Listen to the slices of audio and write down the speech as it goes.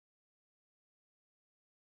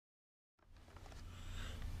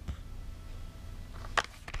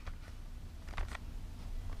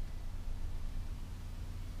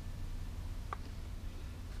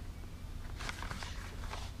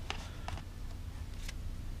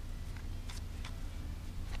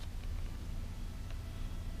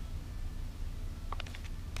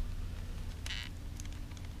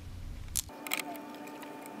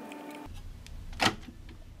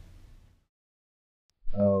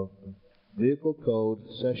of Vehicle Code,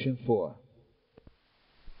 Section 4.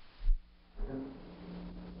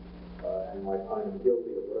 And might find him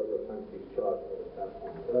guilty of whatever offense he's charged with at that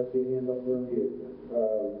point. Did I see the hand up there?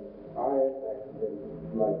 I have accidents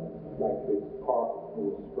like this car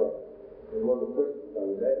was struck. And one of the questions I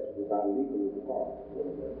was asked was how legal is the car?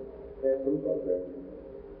 That's some sort of bearing.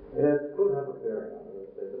 It could have a bearing on it.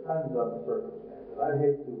 It depends on the circumstances. I'd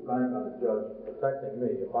hate to bank on a judge protecting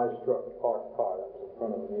me if I struck a parked car that was in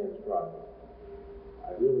front of a man's driveway.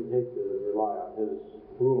 I really hate to rely on his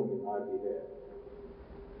ruling in my behalf.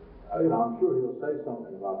 I'm sure he'll say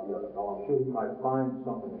something about the other fellow. I'm sure he might find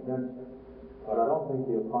something against him, but I don't think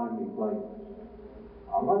he'll find me blameless.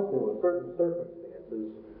 Unless there were certain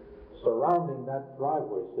circumstances surrounding that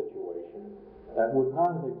driveway situation that would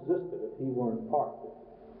not have existed if he weren't parked there.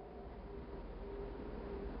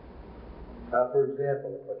 For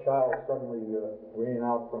example, if a child suddenly ran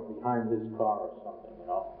out from behind his car or something,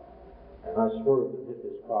 and I swerved and hit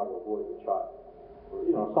his car to avoid the child, or,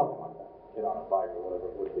 something like that, get on a bike or whatever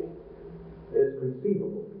it would be, it's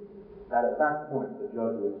conceivable that at that point the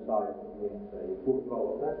judge would side with me and say, poor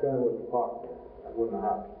fellow, if that guy wasn't parked there, that wouldn't have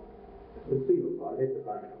happened. It's conceivable. I hate to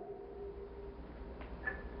bank on it.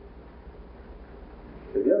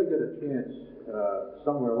 If you ever get a chance,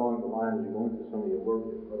 somewhere along the line as you go into some of your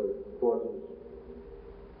work and other courses,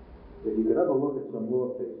 if you could ever look at some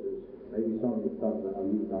law cases, maybe some of you've done that, or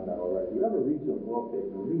you've done that already. You ever read some law cases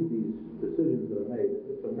and read these decisions that are made?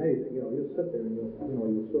 It's amazing. You'll sit there and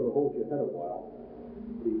you'll sort of hold your head a while,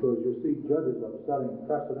 because you'll see judges upsetting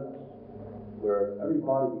precedents where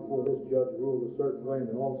everybody before this judge ruled a certain way, and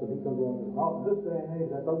then all of a sudden he comes along and says, "Oh, in this day and age,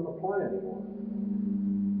 that doesn't apply anymore."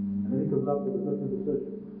 And then he comes up with a different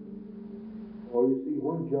decision. Or you see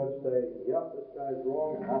one judge say, "Yep, this guy's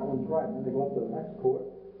wrong and that one's right," and then they go up to the next court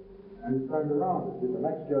and it's turned around. The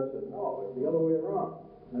next judge says, "No, it's the other way around."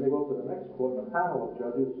 And they go up to the next court and a panel of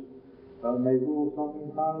judges may rule something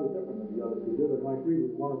entirely different than the other two did. It might agree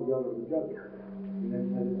with one or the other of the judges. And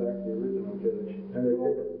then send it back to the original judge. And they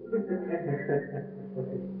take it.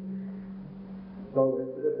 So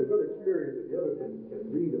it's a good experience if you ever can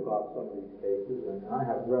read about some of these cases, and I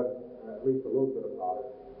have read at least a little bit about it,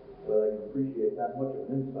 so I can appreciate that much of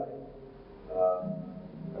an insight.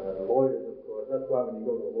 The lawyers, of course, that's why when you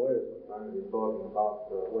go to a lawyer sometimes you're talking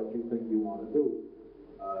about what you think you want to do,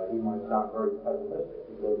 he might sound very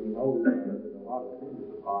pessimistic because he knows that there's a lot of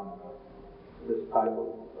hinges upon this type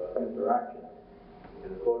of interaction in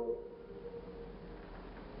the courtroom.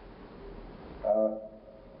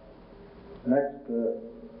 Next,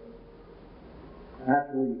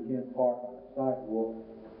 naturally you can't park on a sidewalk.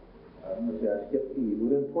 Let's see, I skipped E.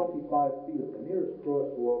 Within 25 feet of the nearest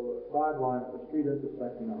crosswalk or sideline of a street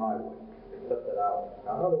intersecting a highway. Except that out.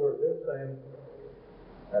 Now, in other words, they're saying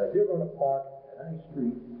that if you're going to park at any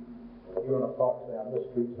street, or if you're going to park, say, on this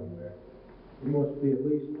street somewhere, you must be at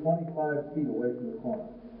least 25 feet away from the corner.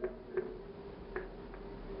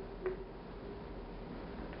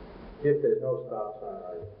 If there's no stop sign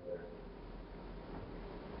right there.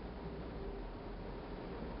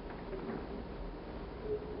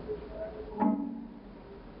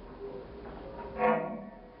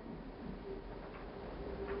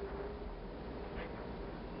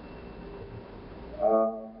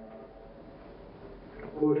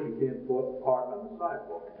 Of course, you can't park on the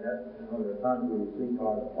sidewalk. There are times when you see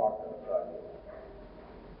cars parked on the sidewalk.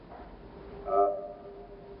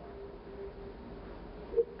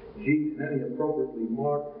 G, in any appropriately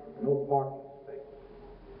marked no parking space.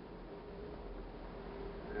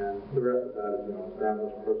 And the rest of that is,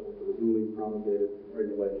 established pursuant to the duly promulgated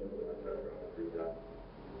regulations, and etc.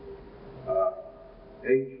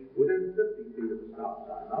 H, within 50 feet of the stop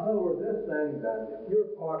sign. Now, in other words, they're saying that if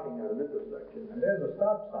you're parking at an intersection and there's a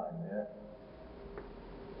stop sign there,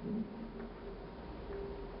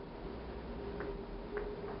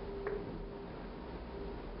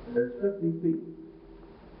 there's 50 feet.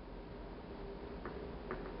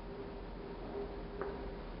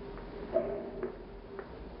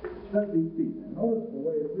 It's 50 feet. And notice the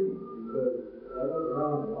way it reads, because I look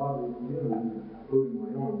around in all these communities, including my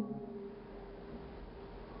own.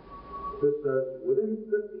 This says within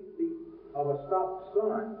 50 feet of a stop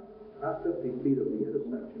sign, not 50 feet of the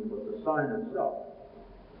intersection, but the sign itself.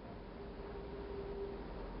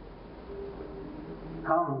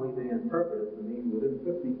 Commonly they interpret it to mean within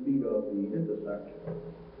 50 feet of the intersection.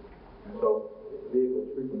 And so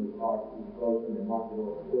vehicles frequently park too close and they mark it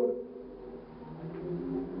off accordingly.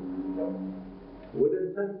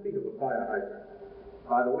 Within 10 feet of a fire hydrant.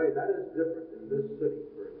 By the way, that is different in this city,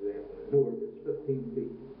 for example. In Newark, it's 15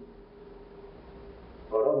 feet.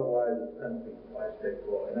 But otherwise, it's 10 feet by state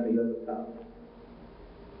law in any other town.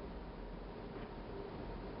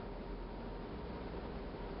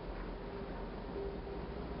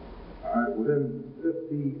 within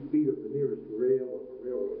 50 feet of the nearest rail or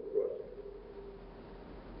railroad crossing.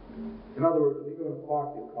 In other words, if you're going to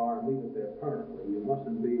park your car and leave it there permanently, you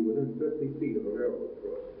mustn't be within 50 feet of a railroad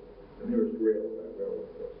crossing, the nearest rail of that railroad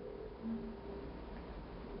crossing.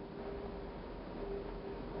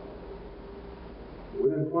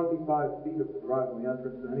 Within 25 feet of the driveway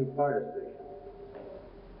entrance to any fire station,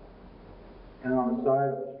 and on the side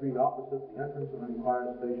of the street opposite the entrance of any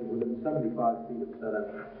fire station within 75 feet of said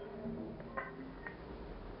entrance.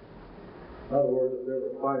 In other words, if there's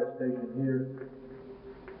a fire station here,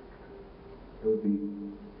 it would be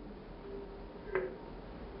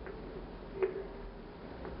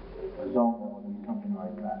a zone that would be something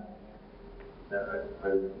like that. I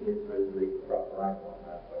didn't make the proper angle on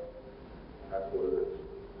that, but that's what it is.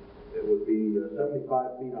 It would be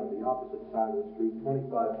 75 feet on the opposite side of the street,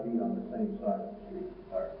 25 feet on the same side of the street.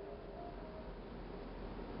 Fire.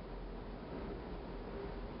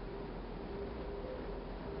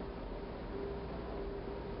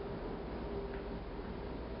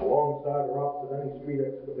 Alongside or opposite any street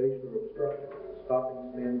excavation or obstruction,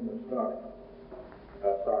 stopping, standing, or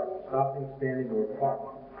standing or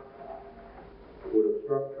parking would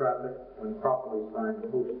obstruct traffic when properly signed or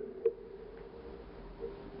posted.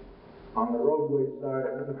 On the roadway side,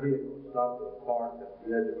 any vehicle stopped or parked at the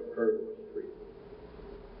edge of a curb or street.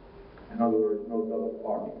 In other words, no double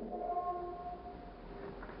parking.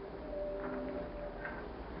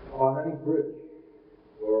 On any bridge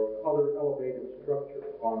or other elevated structure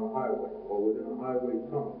on a highway or within a highway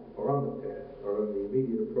tunnel or underpass or in the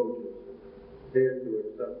immediate approaches thereto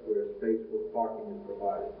except where space for parking is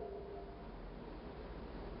provided.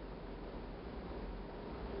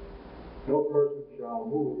 No person shall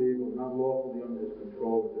move a vehicle not lawfully under his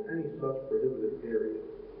control into any such prohibited area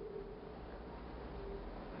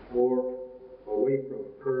or away from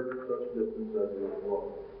a curb such distance as is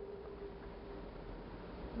lawful.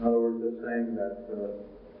 In other words, it's saying that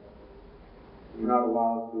you're not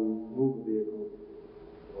allowed to move a vehicle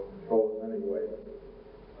or control it in any way,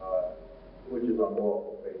 which is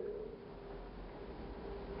unlawful, basically.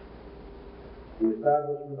 The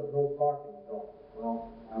establishment of no parking zone.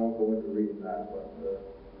 Well, I won't go into reading that, but you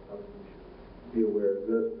should be aware of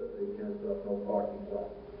this, that they can't set up no parking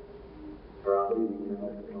zone around here. You can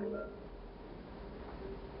help you know that.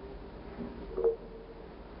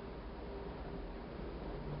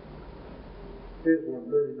 Here's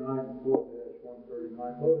 139, 4-139,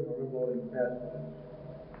 loading or unloading passengers.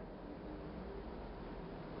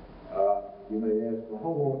 You may ask, well,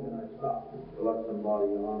 how long can I stop to let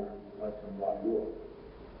somebody on or let somebody off?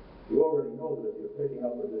 You already know that if you're picking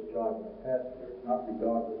up or discharging a passenger, it's not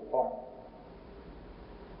regarded as parking.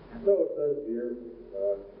 And so it says here,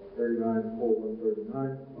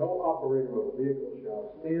 39-4-139, no operator of a vehicle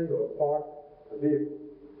shall stand or park a vehicle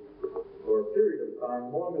for a period of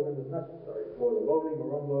time longer than is necessary for the loading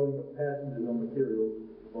or unloading of passengers or materials,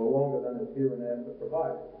 or longer than is hereinafter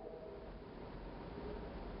provided.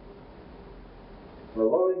 The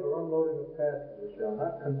loading or unloading of passengers shall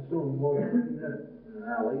not consume more than 3 minutes in an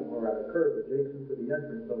alley or at a curb adjacent to the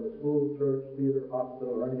entrance of a school, church, theater,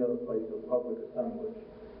 hospital, or any other place of public assemblage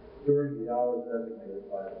during the hours designated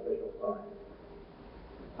by an official sign.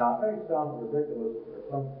 Now, it may sound ridiculous at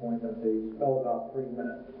some point that they spelled out 3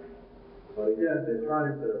 minutes. But again, they're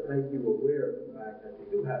trying to make you aware of the fact that you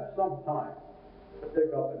do have some time to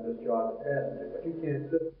pick up and discharge a passenger, but you can't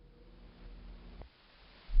sit.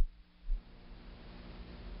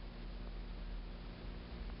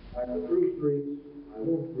 Like the through streets, I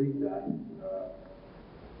won't read that.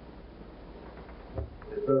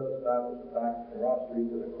 It does establish the fact that there are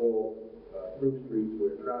streets that are called through streets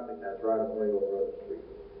where traffic has right of way over other streets.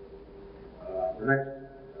 The next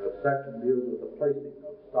section deals with the placing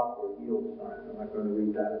of stop or yield signs. I'm not going to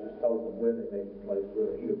read that. It just tells them where they may be placed,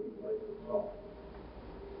 where they should be placed, and so on.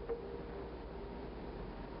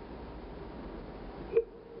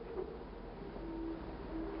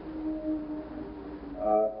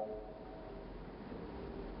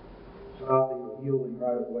 Stopping or yielding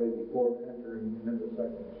right of way before entering and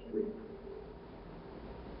intersecting the street.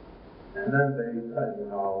 And then they tell you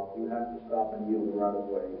how you have to stop and yield right of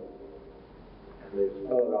way. And they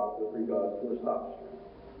spell it out with regards to a stop street.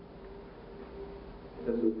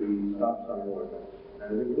 This is the stop sign ordinance, and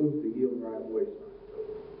it includes the yield right of way sign.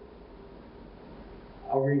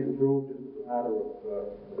 I'll read it through just as a matter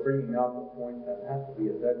of bringing out the point that it has to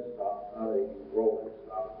be a dead stop, not a rolling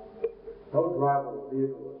stop. No driver of a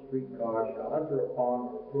vehicle or streetcar shall enter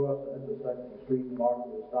upon or cross an intersecting street marked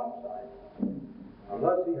with a stop sign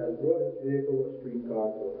unless he has brought his vehicle or streetcar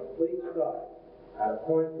to a complete stop at a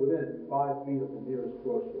point within 5 feet of the nearest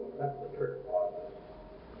crosswalk. That's the trick part of this.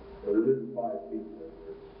 But within 5 feet,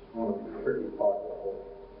 it's one of the tricky parts of the whole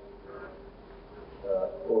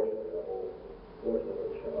portion of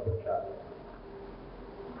the chapter.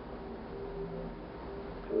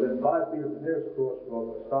 Within 5 feet of the nearest crosswalk,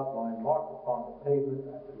 a stop line marked upon the pavement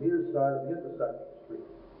at the near side of the intersecting street,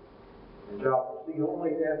 and shall proceed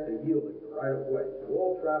only after yielding the right of way to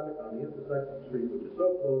all traffic on the intersecting street, which is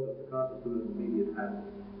so close as to constitute an immediate hazard.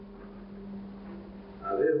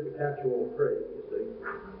 Now there's the catch-all phrase, you see.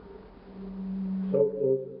 So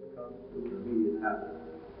close as to constitute an immediate hazard.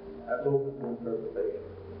 That's open to interpretation.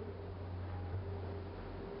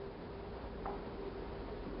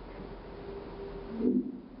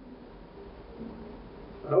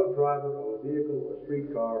 No driver of a vehicle or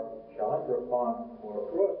streetcar shall enter upon or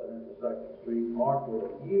across an intersecting street marked with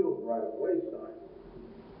a yield right-of-way sign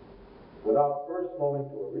without first slowing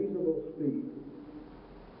to a reasonable speed,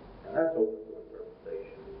 and that's open to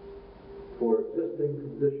interpretation, for existing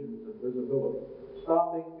conditions of visibility,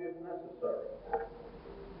 stopping if necessary.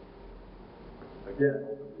 Again,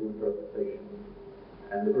 open to interpretation.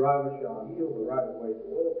 And the driver shall yield the right-of-way to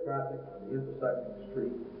all traffic on the intersecting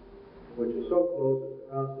street, which is so close as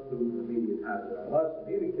to constitute an immediate hazard, unless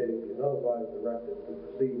in any case he is otherwise directed to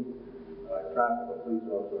proceed by traffic or police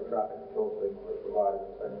officer or traffic control signal as provided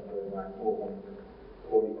in section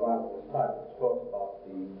 39:4.45 of this title, which talks about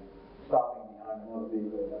the stopping behind another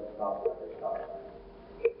vehicle at a stop sign.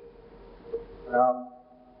 Now,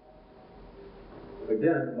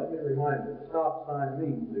 again, let me remind you, the stop sign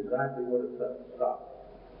means exactly what it says, stop.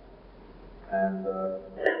 And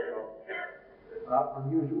it's not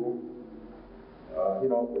unusual,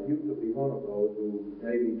 for you to be one of those who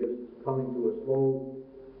maybe just coming to a slow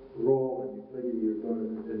roll and you figure you're going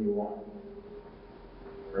to continue on.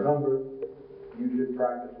 Remember, you should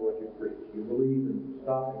practice what you preach. You believe in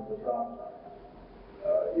stopping the stop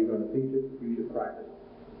sign. You're going to teach it, you should practice it.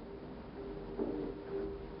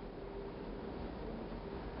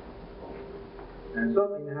 And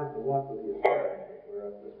something you have to watch with the assignment, if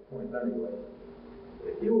we're at this point anyway.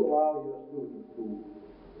 If you allow your student to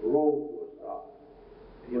roll to a stop,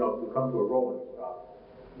 to come to a rolling stop,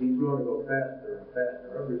 he's going to go faster and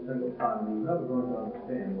faster every single time, and he's never going to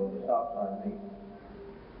understand what the stop sign means.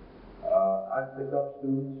 I've picked up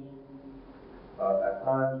students at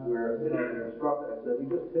times where, the instructor has said,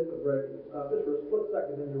 you just hit the brake, you stop this for a split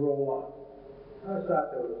second, then you roll on. I sat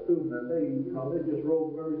there with a student and they just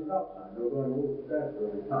rolled the very stop sign. They were going a little faster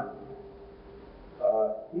every time.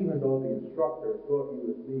 Even though the instructor thought he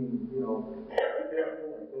was being, careful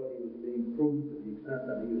and thought he was being prudent to the extent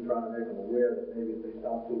that he was trying to make them aware that maybe if they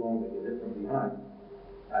stopped too long, they could hit from behind.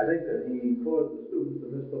 I think that he caused the students to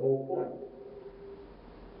miss the whole point.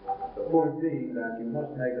 The point being that you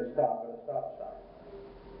must make a stop at a stop sign.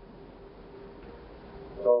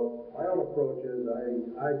 So my own approach is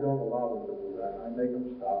I don't allow them to do that. I make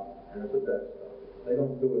them stop, and it's a dead stop. They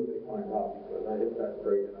don't do it, they find out because I hit that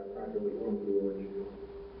brake and I practically run through a windshield.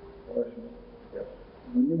 Question? Yes.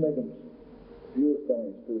 When you make them, if you were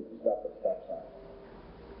telling a student to stop at a stop sign,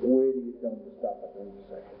 where do you tell them to stop at the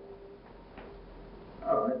intersection?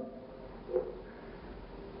 All right.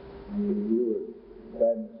 You were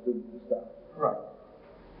guiding the student to stop. Right.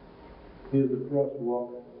 Here's the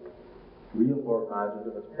crosswalk. Real or imagined.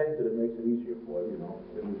 If it's painted, it makes it easier for you,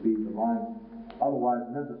 It would be the line. Otherwise,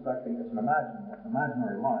 an intersecting, it's an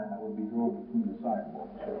imaginary line that would be drawn between the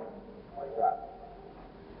sidewalks, like that.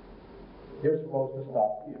 You're supposed to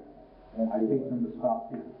stop here. And I teach them to stop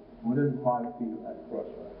here, within 5 feet of that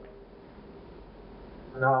crosswalk.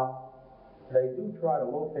 Now, they do try to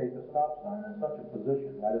locate the stop sign in such a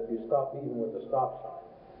position that if you stop even with the stop sign,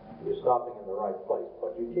 you're stopping in the right place,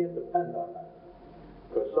 but you can't depend on that.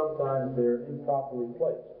 Because sometimes they're improperly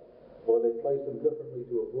placed, or they place them differently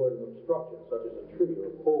to avoid an obstruction, such as a tree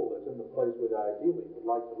or a pole that's in the place where they ideally would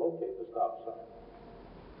like to locate the stop sign.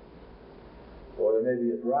 Or there may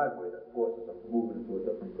be a driveway that forces them to move it into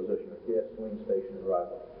a different position, a gasoline station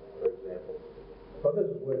driveway, for example. But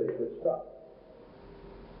this is where they should stop.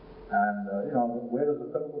 And, where does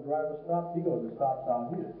a typical driver stop? He goes to stop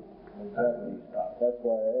sign here. Exactly. He stops. That's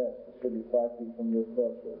why I asked. It should be 5 feet from your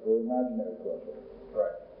crosswalk, or imaginary crosswalk.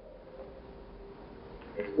 Right.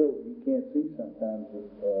 But still, you can't see sometimes with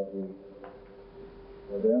the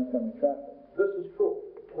oncoming traffic. This is true.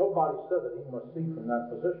 Nobody said that he must see from that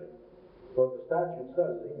position. What the statute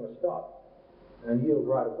says is he must stop and yield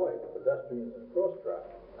right away to pedestrians and cross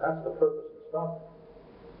traffic. That's the purpose of stopping.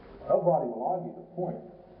 Nobody will argue the point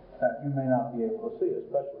that you may not be able to see,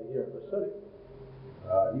 especially here in the city.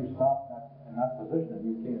 You stop in that position and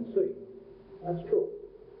you can't see. That's true.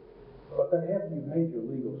 But then after you've made your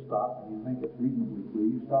legal stop and you think it's reasonably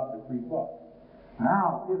clear, you start to creep up.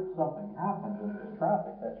 Now, if something happens in this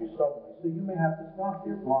traffic that you suddenly see, you may have to stop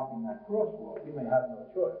here blocking that crosswalk. You may have no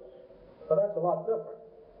choice. But that's a lot different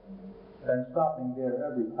than stopping there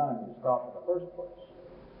every time you stop in the first place.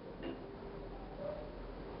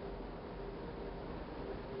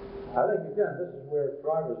 I think, again, this is where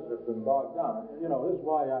drivers have been bogged down. You know, this is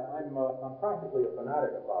why I'm practically a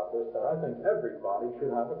fanatic about this, that I think everybody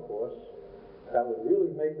should have a course that would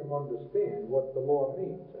really make them understand what the law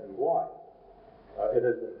means and why it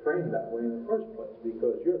has been framed that way in the first place.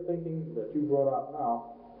 Because your thinking that you brought out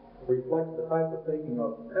now reflects the type of thinking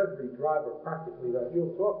of every driver practically that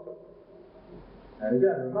you'll talk to. And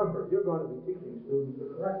again, remember, you're going to be teaching students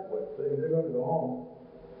the correct way. So they're going to go home,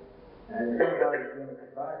 and somebody's going to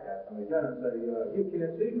come back at them again and say, you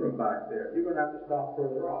can't see from back there. You're going to have to stop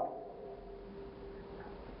further out.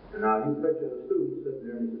 And now you picture the student sitting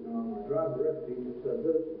there and he says, my driver ed teacher said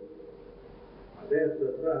this, my dad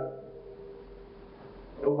said that.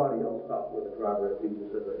 Nobody else stopped where the driver ed teacher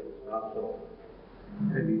said they should stop, so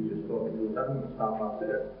maybe he's just talking to himself and stop out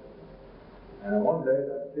there. And then one day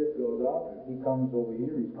that kid goes out and he comes over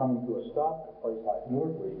here, he's coming to a stop at a place like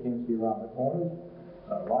Newark where you can't see around the corners.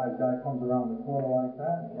 A wise guy comes around the corner like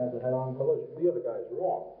that and he has a head-on collision. The other guy's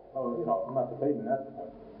wrong. Oh, you know, I'm not debating that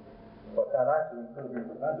point. But that accident could have been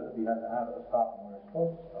prevented if he had the habit of stopping where he's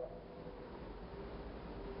supposed to stop.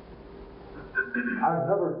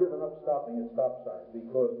 I've never given up stopping at stop signs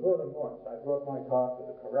because more than once I brought my car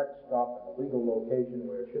to the correct stop in the legal location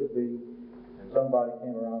where it should be, and somebody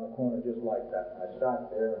came around the corner just like that. And I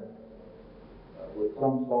sat there and with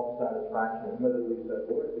some self-satisfaction admittedly said,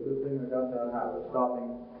 boy, it's a good thing I got that habit of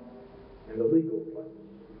stopping in the legal place,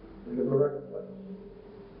 in the correct place.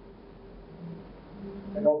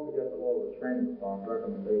 And don't forget the law was framed upon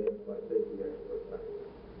recommendations by safety experts.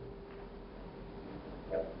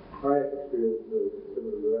 My experience is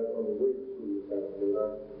similar to that on the way to school this afternoon.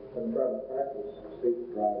 I'm trying to practice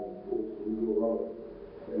safe driving course in New Orleans.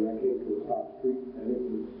 And I came to a stop street, and it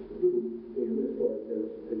was a little this way,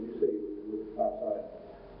 as you say, with the stop sign.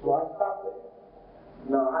 So I stopped there.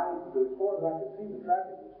 Now, as far as I could see, the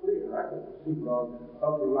traffic was clear. I couldn't see from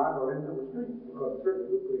up the line or into the street because it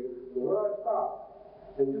certainly was clear. But when I stopped,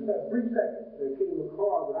 in just that brief second, there came a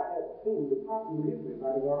car that I hadn't seen that possibly hit me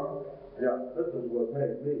by the arm. Yeah, this is what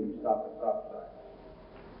made me stop at stop signs.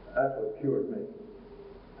 That's what cured me.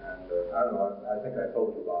 And I don't know, I think I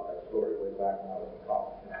told you about that story way back when I was in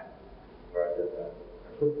college, where I did that.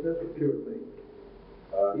 That's what cured me.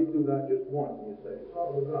 You do that just once and you say, it's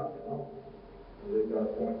all we're done, you know? And they've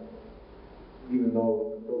got a point. Even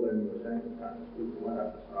though until then you were saying the kind of stupid, why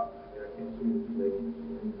have to stop? I can't see it, they can't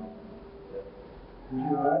see it, you know? You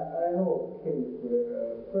know, I know of a case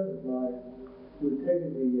where a friend of mine who had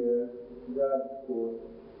taken the driving course,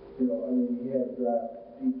 you know, I mean, he had driving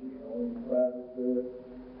teaching, you know, in private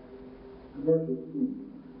commercial school,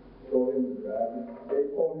 taught him to drive. And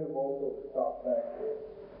they told him also to stop back there.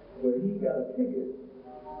 But he got a ticket.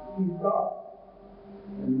 He stopped.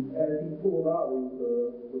 And as he pulled out, he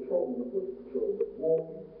was patrolling the foot patrol,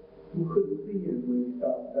 walking. Who couldn't see him when he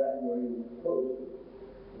stopped back where he was supposed to.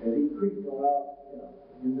 And he creeped on out, you know,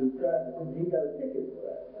 into the traffic, and he got a ticket for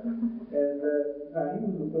that. And now he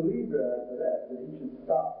was a believer after that he should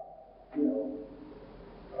stop, you know,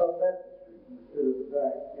 up that street instead of the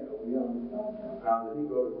back, you know, beyond the stop sign. Now, did he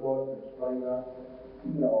go to court and explain that?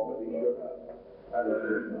 No. But he should have. That is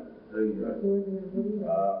it. There you go.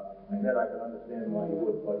 And then I can understand why he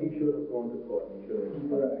would, but he should have gone to court and he should have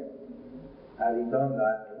explained. Right. Had he done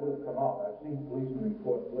that, it would have come out. I've seen policemen in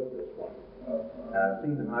court flip this one. And I've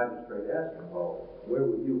seen the magistrate ask him, well, where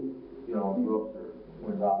were you? You know, the officer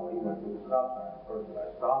went out, well, he went through the stop sign. First I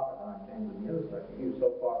stopped, and then I came to the intersection. He was so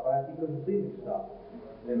far back, he couldn't see me stop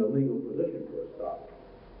in the legal position for a stop.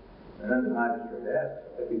 And then the magistrate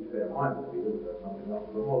asked if he's fair-minded, if he would have said something else.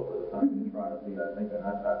 But most of the time, he's trying to be, I think, in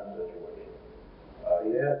that type of situation.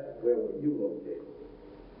 He asked, where were you located?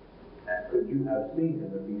 And could you have seen him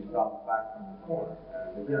if he stopped back from the corner?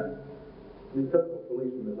 And again, the typical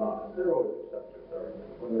policeman is honest. They're always exceptions to everything.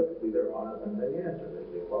 But typically they're honest and they answer. They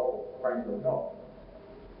say, well, frankly, no.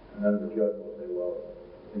 And then the judge will say, well,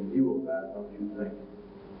 in view of that, don't you think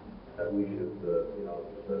that we should, you know,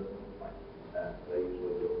 dismiss the complaint? And they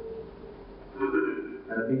usually do.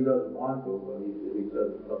 And if he doesn't want to, but if he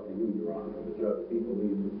says it's up to you, Your Honor, the judge, if he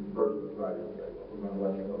believes the person is right, he'll say, well, we're going to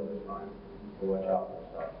let you go this time. So watch out for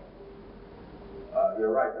stuff.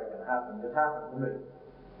 You're right, that can happen. It happened to me.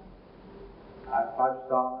 I've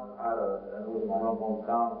stopped and it was my own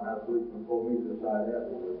hometown, and had a policeman pull me to the side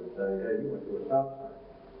afterwards and say, hey, you went through a stop sign.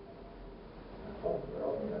 I told him,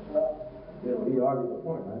 well, I stopped. You know, he argued the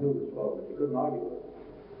point. I knew this fellow, but you couldn't argue with him.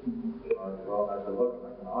 Well, I said, look, I'm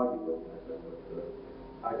not gonna argue with you. I said, but,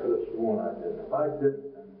 I could have sworn I did. If I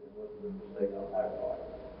didn't, then it wasn't a mistake on my part.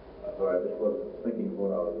 Or I just wasn't thinking of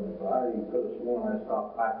what I was doing. But I could have sworn I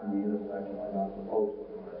stopped back in the intersection like I'm supposed to.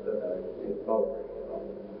 When I said that, it was the authority, you know.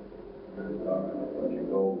 And, I let you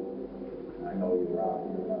go. I know you're out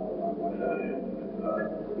here now, like that.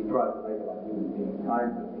 He tried to make it like he was being kind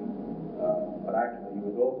to me. But actually, he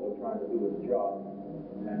was also trying to do his job.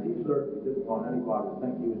 And he certainly didn't want anybody to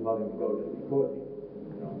think he was letting me go just because he,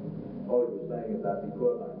 you know. All he was saying is that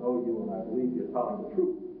because I know you and I believe you're telling the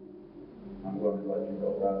truth, I'm going to let you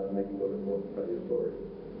go rather than make you go to court and tell your story.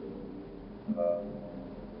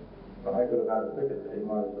 But I could have had a ticket that he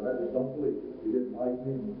might have said, I just don't believe you. You didn't like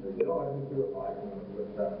me. And he said, you know, I think you're lying. I'm going to put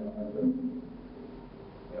that in. I said,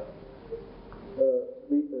 yeah.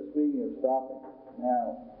 Speaking of stopping,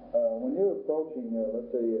 now, when you're approaching, let's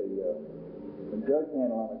say, a jug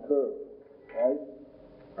handle on a curb, right?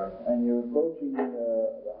 Right. And you're approaching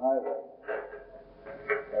the highway.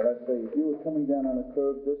 Let's say if you were coming down on a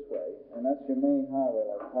curb this way, and that's your main highway,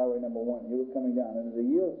 like highway number 1, you were coming down, and there's a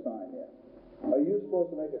yield sign there. Are you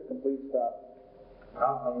supposed to make a complete stop?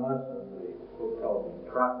 Unless the book tells you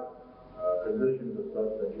traffic conditions are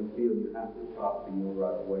such that you feel you have to stop the yield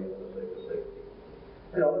right away for the sake of safety.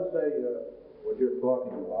 You know, let's say what you're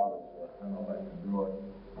talking about is, I don't know if I can draw it.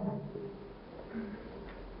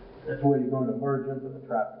 That's where you're going to merge into the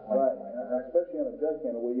traffic light. Right, especially on a jug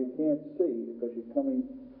handle where you can't see because you're coming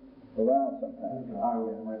around sometimes. The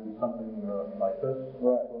highway, it might be something like this,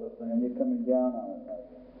 Right, sort of thing. and you're coming down on it like.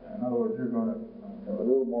 In other words, you're going to, A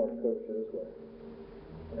little more curvature this way.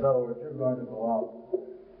 in other words, you're going to go out,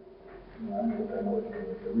 you know, I don't think I know what you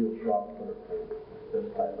mean, it's a real sharp curve, this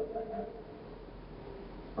type of thing, right?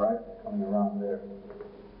 Right, coming around there,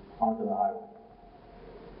 onto the highway.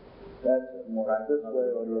 That's more Right. this way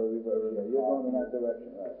or the reverse. Yeah, you're going in that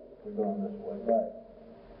direction, right? We're going this way. Right.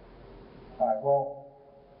 All right, well,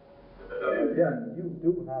 again, you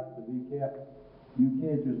do have to be careful. You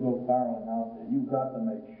can't just go barreling out there. You've got to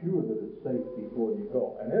make sure that it's safe before you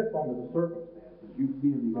go. And if under the circumstances you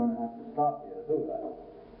feel you're going to have to stop there to do that,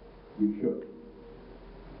 you should.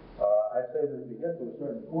 I'd say that if you get to a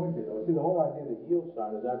certain point here, though, see, the whole idea of the yield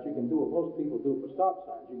sign is that you can do what most people do for stop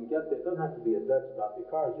signs. You can get there, it doesn't have to be a dead stop.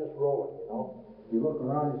 Your car is just rolling, you know. You look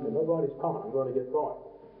around, you say, nobody's coming, I'm going to get going.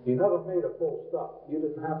 You never made a full stop. You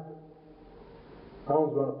didn't have to. No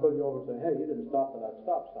one's going to pull you over and say, hey, you didn't stop for that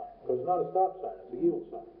stop sign. Because it's not a stop sign, it's a yield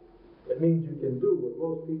sign. It means you can do what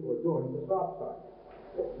most people are doing with a stop sign.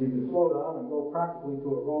 You can slow down and go practically to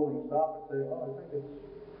a rolling stop and say, oh, I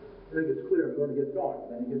think it's clear, I'm going to get going.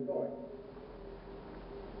 And then you get going.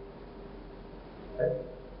 Okay.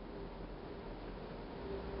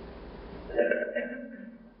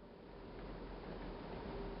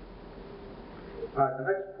 All right, the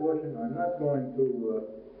next portion, I'm not going to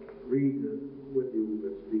read with you.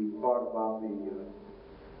 It's the part about the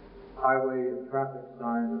highway and traffic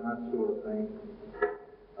signs and that sort of thing.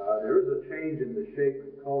 There is a change in the shape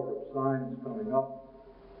and color of signs coming up,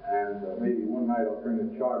 and maybe one night I'll bring a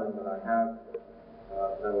chart in that I have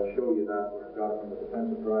that will show you that, where I got it from the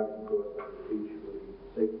defensive driving course that I teach for the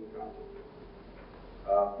safety council,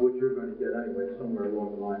 which you're going to get anyway somewhere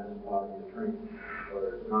along the line as part of your training,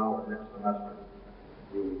 whether it's now or next semester.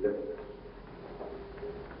 You will get this.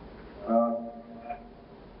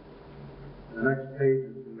 The next page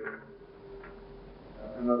is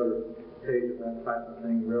another page of that type of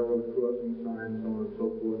thing, railroad crossing signs, so on and so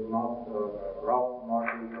forth, route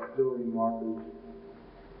markers, auxiliary markers.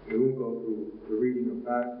 We won't go through the reading of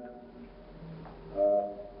that.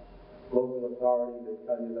 Local authority, they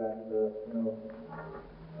tell you that,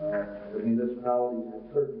 the municipalities have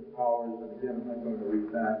certain powers, and again, I'm not going to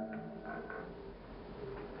read that.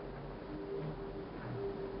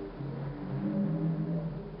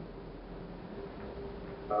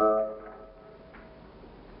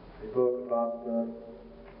 They talk about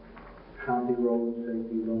county roads,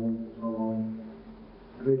 safety zones, and so on.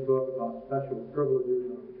 And they talk about special privileges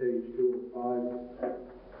on page 2 of 5.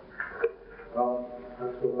 Well,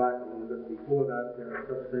 let's go back a little bit. Before that, there are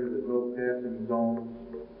such things as no passing zones.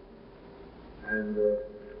 And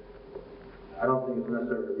I don't think it's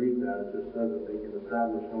necessary to read that. It just says that they can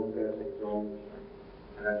establish no passing zones,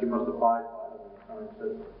 and that you must abide by them when the sign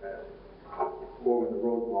says no passing, or when the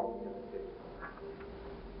road marking indicates.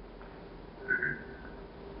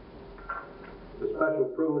 The special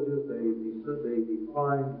privileges, they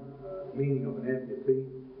define meaning of an amputee.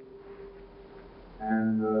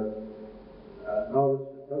 And notice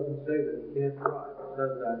it doesn't say that he can't drive. It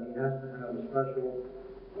says that he has to have a special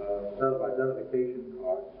set of identification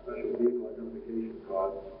cards, special vehicle identification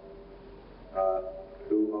cards,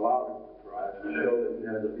 to allow him to drive, to show that he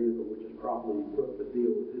has a vehicle which is properly equipped to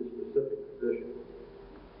deal with his specific condition.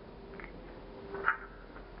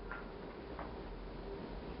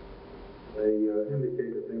 They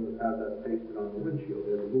indicate that they must have that pasted on the windshield.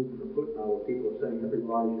 They're removing the footnote where people are saying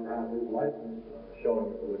everybody should have his license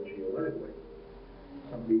showing at the windshield anyway.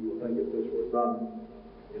 Some people think if this were done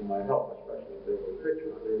in my help, especially if there were a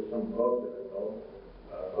picture, there's some bugs in it though,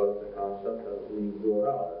 but the concept that was being brought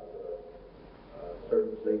out at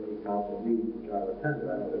certain safety council meetings which I've attended,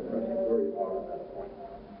 I know they're pressing very hard on that point.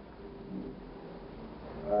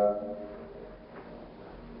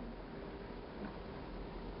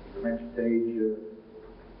 The next page,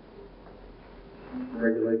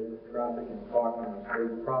 regulation of traffic and parking on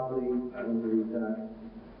state property. I don't read that.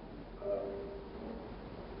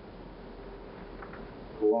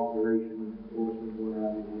 Cooperation, enforcement, what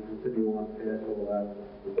have you, we continue on past all that.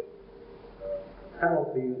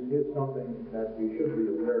 Penalties, here's something that you should be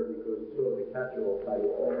aware of because it's sort of a catch-all type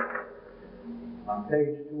of thing. On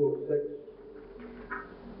page 206,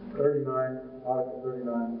 39, Article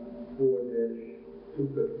 39,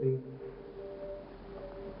 4-215.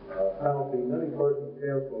 Penalties, any person who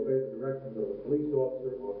fails to obey the directions of a police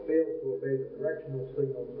officer or fails to obey the directional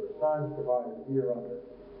signals or signs provided hereunder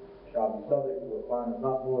shall be subject to a fine of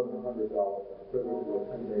not more than $100 and a privilege of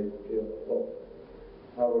 10 days in jail or both.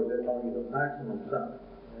 In other words, they're telling you the maximum sentence.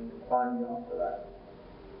 They can fine you up for that.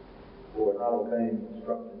 For not obeying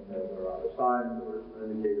instructions that are on the sign or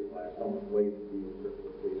indicated by someone waving to you as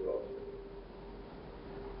a police officer.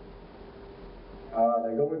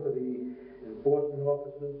 They go into the enforcement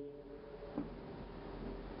officers.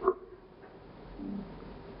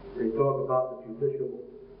 They talk about the judicial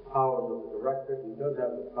powers of the director. He does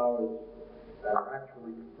have the powers that are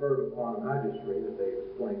actually conferred upon a magistrate, as they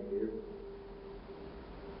explain here.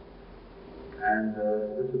 And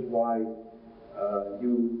this is why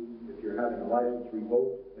you, if you're having a license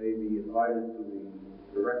revoked, may be invited to the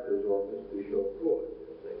director's office to show cause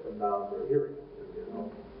if they come down for a hearing, you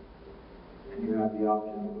know. And you have the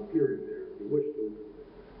option of appearing there if you wish to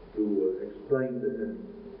explain to him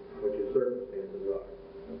what your circumstances are.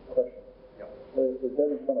 Question. Yeah. Is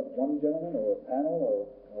that in front of one gentleman or a panel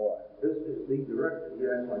or what? This is the director. He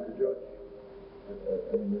acts like a judge.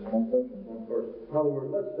 I mean, there's one person? One person. In other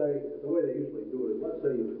words, let's say, the way they usually do it is, let's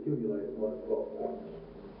say you've accumulated more than 12 points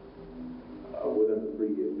within the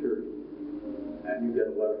 3-year period. And you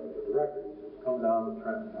get a letter from the director. He says, come down to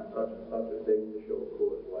Trenton on such and such a date to show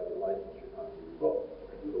cause why your license should not be revoked.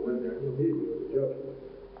 And you go in there and he'll hear you as a judge.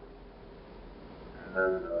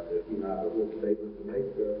 And if you have a written statement to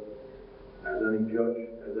make, as any judge,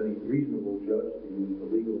 as any reasonable judge, to use the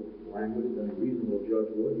legal language, any reasonable judge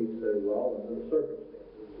would, he'd say, well, under the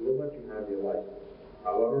circumstances, we'll let you have your license.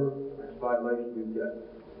 However, the next violation you get.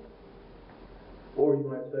 Or you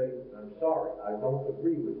might say, I'm sorry, I don't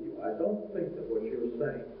agree with you. I don't think that what you're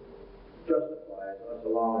saying justifies us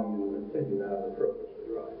allowing you to continue to have the privilege to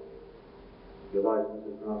drive. Your license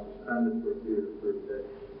is now suspended for a period of 30 days.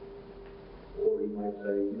 Or he might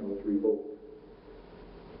say, you know, it's revoked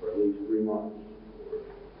for at least 3 months. Or,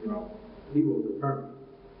 you know, he will determine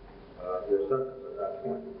your sentence at that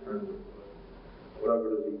point in terms of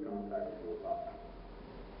whatever it is he contacts you about.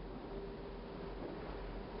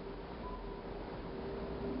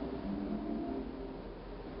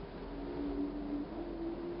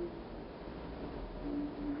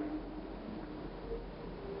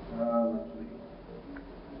 Let's see.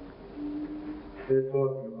 They're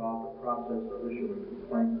talking about the process of issuing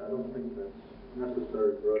complaints. I don't think that's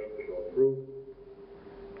necessary for us to go through.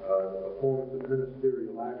 The performance of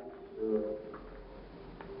ministerial acts.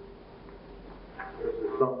 This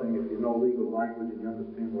is something, if you know legal language and you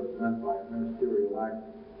understand what is meant by a ministerial act,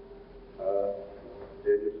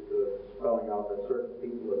 they're just spelling out that certain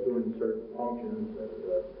people are doing certain functions, and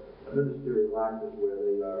a ministerial act is where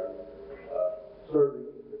they are serving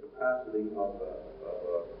the capacity of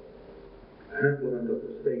an implement of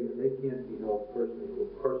the state, and they can't be held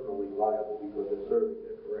personally liable because they're serving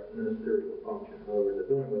their correct ministerial function. In other words,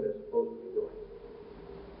 they're doing what they're supposed to be doing.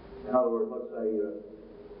 In other words, let's say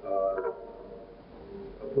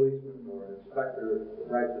a policeman or an inspector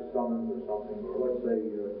writes a summons or something, or let's say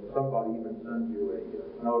somebody even sends you a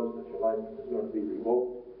notice that your license is going to be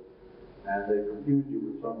revoked, and they confuse you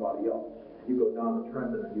with somebody else. You go down to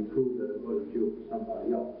Trenton and you prove that it wasn't you, it was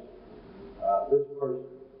somebody else. This person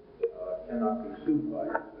cannot be sued by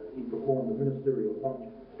it. He performed a ministerial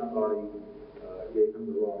function. Somebody gave him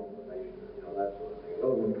the wrong information, you know, that sort of thing. The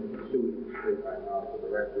other one can be sued in the state right now, the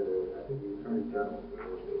director, or I think the attorney general.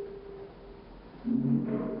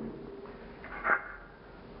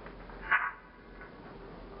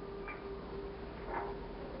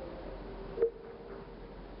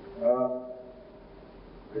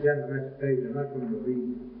 again, the next page, I'm not going to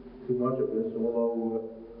read too much of this, although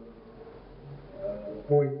the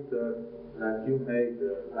point that you made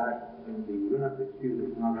back in the, you don't have to excuse me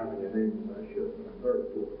for not having a name, but I should, but I'm very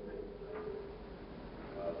poor with names.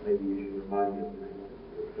 Maybe you should remind me of the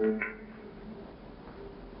name.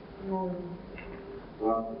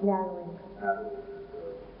 What? Natalie.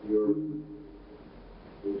 Your,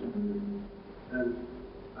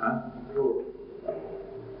 Sure.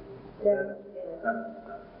 Dennis.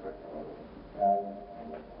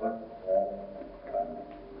 What?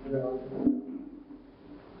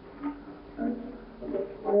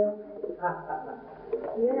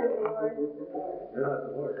 You're not the Lord. You're not the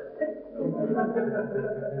lawyer.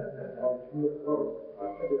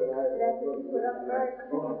 That's what you put up first.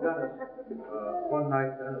 Well, Dennis, one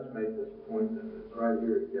night Dennis made this point, and it's right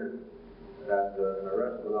here again, that an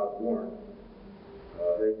arrest without warrant,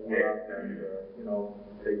 they point out that,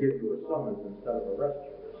 they give you a summons instead of arrest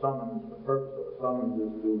you. The summons, the purpose of the summons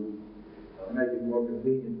is to make it more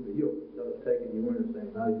convenient for you. Instead of taking you in and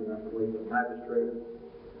saying, now you're going to have to wait for the magistrate,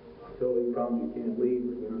 until he comes, you can't leave,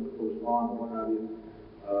 or you have to postpone, or what have you.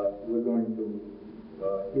 We're going to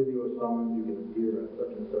give you a summons, you can appear at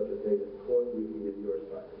such and such a date in court, you can give your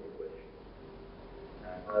side if you wish.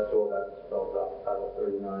 And that's all that's spelled out, Title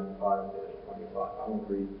 39, 5-25. I won't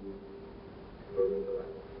read further into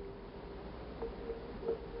that.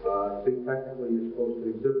 See, technically, you're supposed to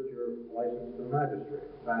exhibit your license to the magistrate.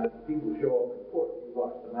 In fact, people show up in court, you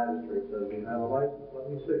watch, the magistrate says, you have a license, let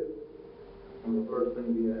me see. One of the first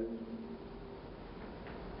things he asks.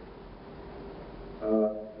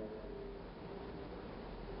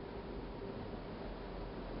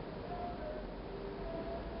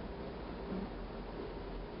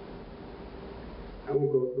 I won't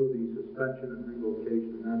go through the suspension and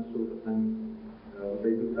revocation and that sort of thing.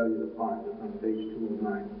 They do tell you the fines. It's on page 209.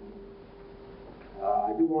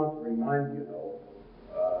 I do want to remind you, though,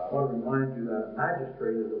 that a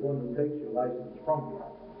magistrate is the one who takes your license from you.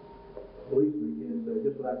 A policeman can't say,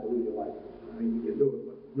 just like to lose your license. I mean, you can do it,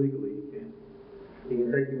 but legally you can't. He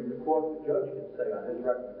can take you into court. The judge can say on his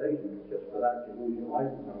recommendation, just for that you lose your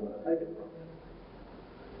license, I'm going to take it from you.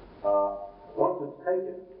 Once it's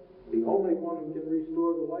taken, the only one who can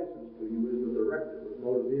restore the license to you is the director of the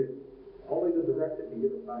motor vehicle. Only the director can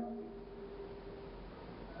give it back to you.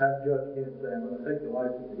 That judge can't say, I'm going to take your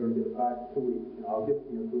license, you're going to get it back in 2 weeks. I'll give it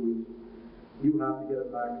to you in 2 weeks. You have to get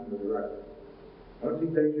it back from the director. Once he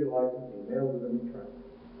takes your license, he mails it in to Trenton.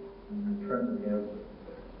 And Trenton hands it.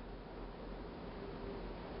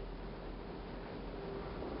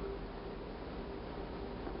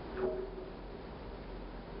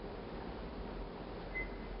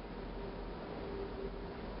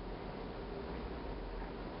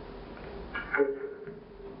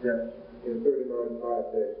 Yes. In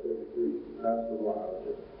 39-5-33. That's the one I was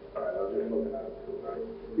just looking at it tonight.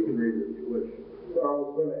 You can read it if you wish. So I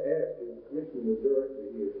was going to ask, is the commissioner director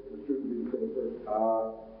here, the student be the same person?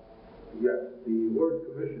 Yes, the word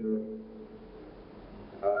commissioner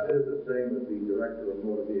is the same as the director of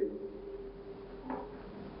motor vehicles.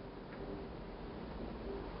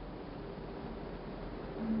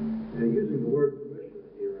 They're using the word commissioner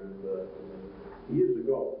here, and years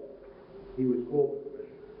ago, he was called the commissioner.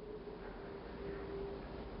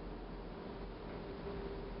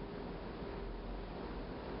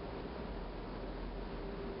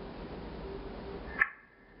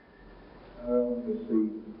 Let's see.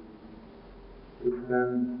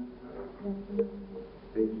 210,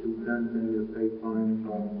 page 210, many of the pay fines,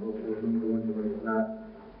 so on and so forth. Don't go into any of that.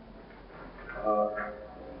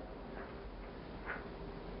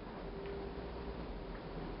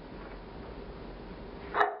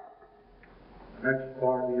 Next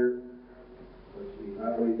part here, let's see, how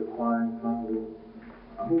do we define conduit?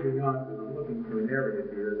 I'm moving on because I'm looking for an area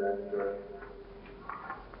here that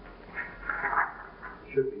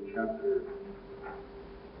should be chapter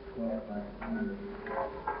 12. I'm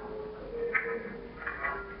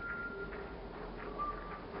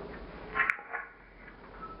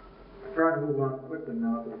trying to move on quickly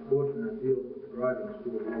now to the portion that deals with the driving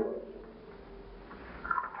school laws.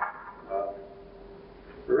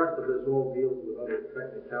 The rest of this all deals with other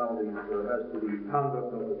technicalities as to the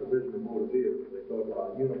conduct of the Division of Motor Vehicles. They talk about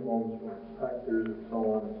uniforms for inspectors and so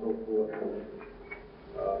on and so forth.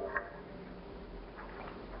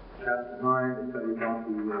 Chapter 9, they tell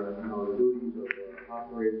you about the duties of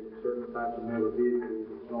operators of certain types of motor vehicles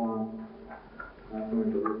and so on. Not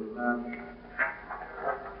going to look at that.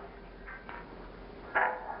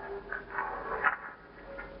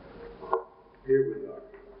 Here we are.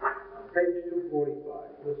 Page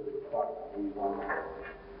 245, this is the part we want.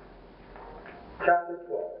 Chapter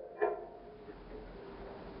 12.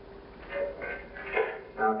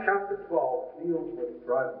 deals with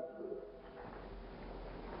driving school.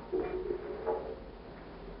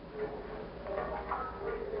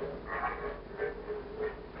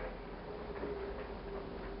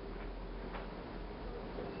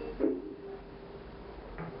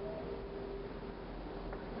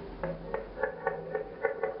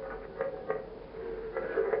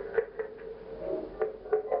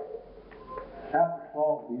 Chapter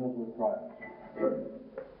 12 deals with driving school.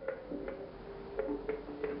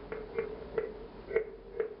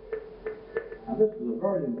 Now this is a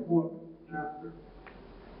very important chapter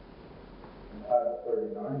in Title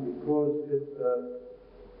 39 because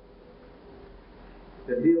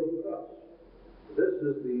it deals with us. This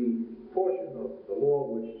is the portion of the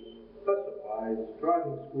law which specifies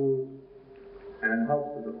driving schools and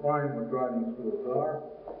helps to define what driving schools are,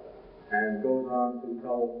 and goes on to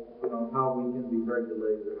tell how we can be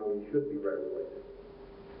regulated and how we should be regulated.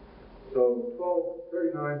 So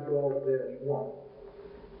 1239-12-1,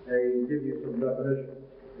 they give you some definitions.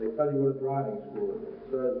 They tell you what a driving school is. It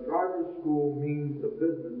says driver's school means the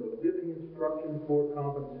business of giving instruction for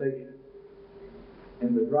compensation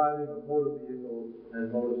in the driving of motor vehicles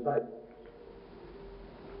and motorcycles.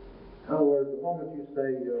 In other words, the moment you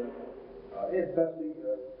say, Aunt Bessie,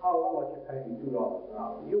 I'll let you pay me $2 an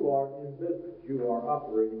hour. You are in business. You are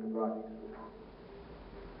operating a driving school.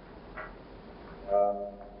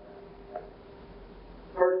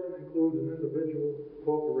 Person includes an individual,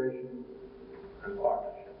 corporation, and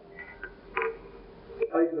partnership.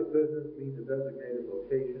 Place of business means a designated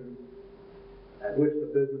location at which the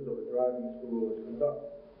business of a driving school is conducted.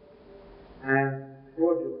 And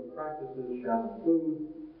fraudulent practices shall include,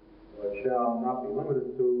 but shall not be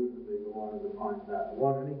limited to, and they go on and define that.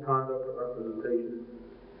 1, any conduct or representation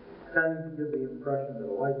tending to give the impression that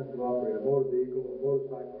a license to operate a motor vehicle, a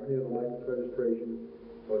motorcycle, or any other license registration,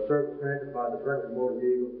 or service granted by the Director of Motor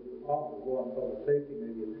Vehicles, the Department of Law and Public Safety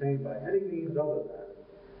may be obtained by any means other than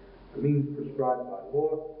the means prescribed by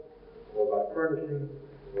law, or by furnishing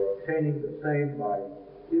or obtaining the same by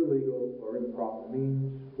illegal or improper means,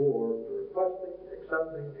 or the requesting,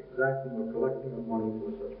 accepting, exacting, or collecting of money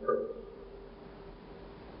for such purpose.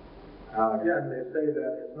 Again, they say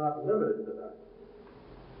that it's not limited to that.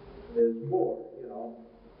 There's more,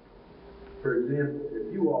 For example, if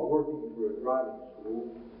you are working for a driving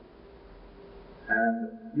school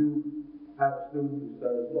and you have a student who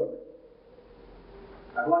says, look,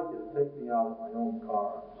 I'd like you to take me out in my own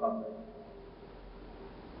car on Sunday.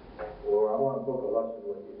 Or I want to book a lesson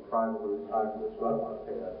with you privately with cyclists, so I don't want to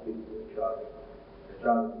pay that fee for the charge. The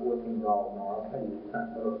charge is $14 an hour, I'll pay you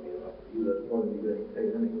 10. That'll be enough for you. That's more than you're getting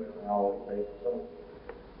paid anyway, an hourly pay. So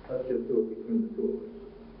let's just do it between the two of us.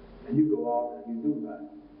 And you go out and you do that.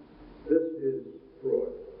 This is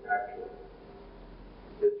fraud, actually.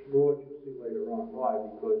 It's fraud you'll see later on. Why?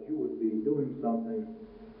 Because you would be doing something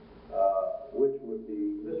which would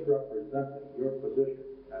be misrepresenting your position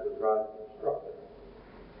as a driving instructor.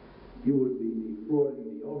 You would be defrauding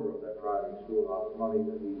the owner of that driving school out of money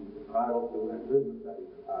that he's entitled to and business that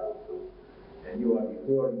he's entitled to. And you are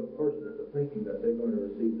defrauding the person into thinking that they're going to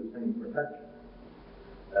receive the same protection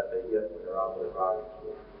that they get when they're out of the driving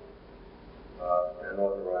school and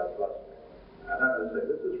authorized lesson. And as I say,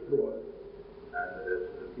 this is fraud. And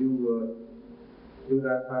if you do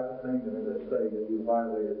that type of thing, then as I say, you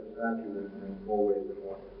violated the statute in more ways than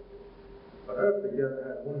one. But I have to get, I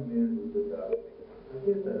had one man who did that. I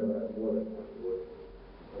guess I never had more than one would.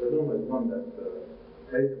 But there's only one that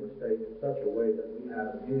made the mistake in such a way that we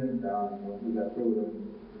had him hands down, and when we got through with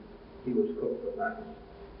him, he was cooked for thanks.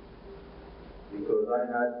 Because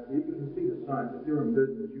you can see the signs. If you're in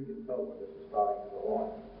business, you can tell when this is starting to go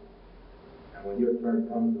on. And when your turn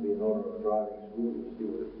comes to be an owner of a driving school, you see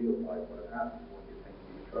what it feels like when it happens, when you think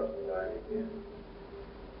you trust the guy again.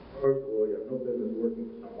 First of all, you have no business working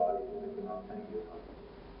for somebody who thinks they're not paying you enough.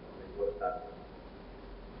 What's that?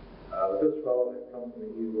 This fellow had come to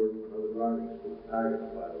me, he worked for another driving school,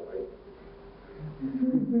 Taggart, by the way. He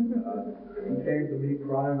came to me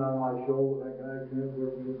crying on my shoulder, that guy can't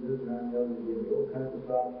work with this and that, and the other, he gave me all kinds of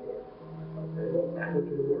stuff. Okay, well, I'll put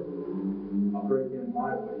you to work. I'll break in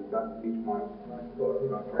my way, he's got to teach my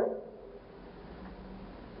training.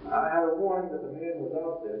 I had a warning that the man was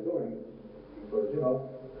out there doing this, because,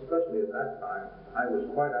 especially at that time, I was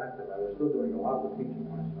quite active. I was still doing a lot of teaching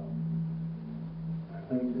myself.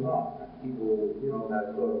 Things people,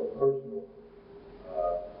 that sort of personal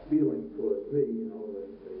feeling towards me, they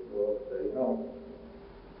go up and say,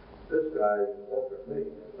 this guy offered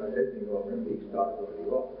me. I didn't offer him, he started what he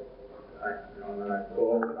offered. And then I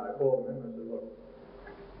called him and I said, look,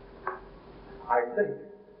 I think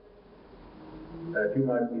that you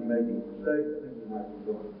might be making mistakes, I think you might be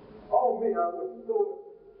doing Oh, me, I wouldn't do it.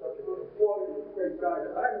 Such a good employee, you're a great guy.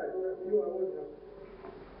 If I got to do it for you, I wouldn't have.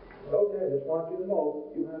 Okay, I just want you to know,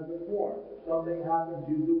 you have been warned. If something happens,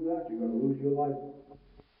 you do that, you're gonna lose your license.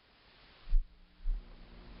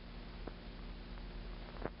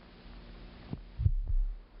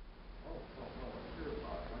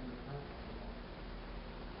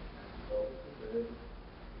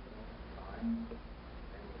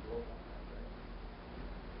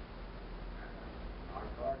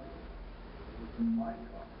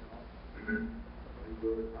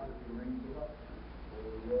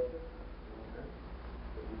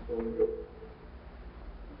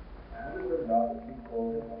 And it turned out that she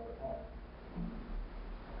called him up at home.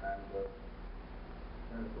 And,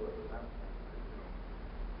 of course, at that point, I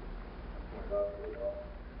pointed out to her,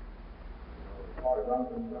 as far as I'm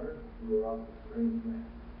concerned, you were on a strange man.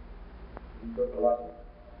 He took a lesson.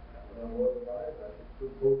 And when I'm authorized, I should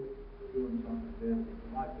still vote for doing something damaging to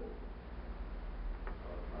my business.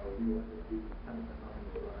 If I were you, I would be content that nothing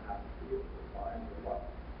was going to happen to you, so fine, or what?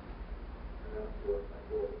 And then, of course, I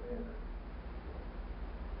called the man.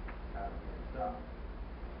 Had him hands down.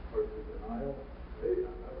 First the denial, hey,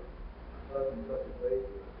 I'm never, on such and such a date,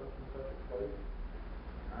 or such and such a place.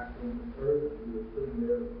 Accident occurred, and we were sitting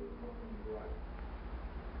there, and there was nothing right.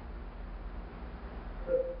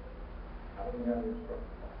 I don't have the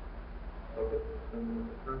instruction. Okay, then the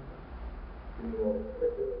defense, give me all the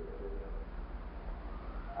particulars, and everything else.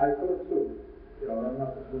 I could sue. I'm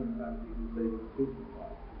not assuming that you say you sue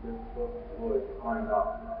somebody. You get to talk to the lawyer to find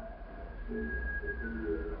out. Sue, they give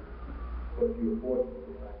you, what you avoid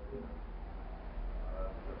the vaccine.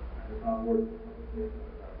 And it's not worth it.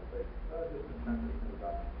 Just intended to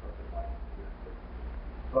about something like that.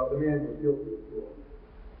 But the man was guilty of fraud.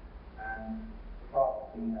 And the problem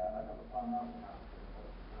he had, I never found out what happened.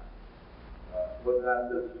 Was that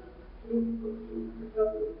this student was sued,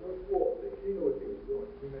 except it was her fault. She knew what she was doing.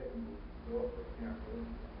 She made him go up to the camera and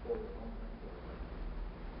pull the whole thing.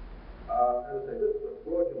 As I say, this is a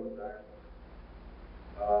fraudulent act.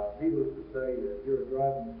 Needless to say, you're a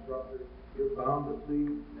driving instructor. You're bound to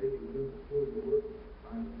see, maybe within the school you're working.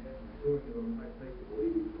 I'm doing it, I think you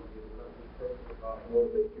believe you, but this person about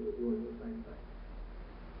motivate you to doing the same thing.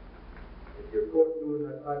 If you're caught doing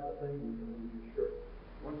that type of thing, you can lose your shirt.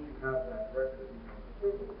 Once you have that record, it becomes a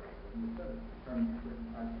criminal record. And the sentence determines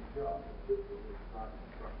certain types of jobs. This is a driving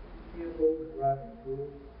instructor. You can't hold a driving school.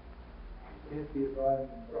 You can't be a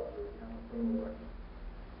driving instructor if you have a criminal record.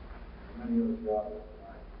 And many other jobs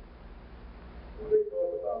tonight. When they talk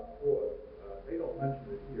about fraud, they don't mention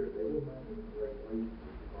it here. They will mention it in the regulations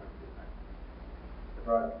which you're going to enact. The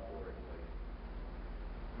driving school regulations.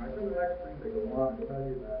 And I think the next thing they go on and tell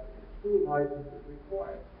you that a school license is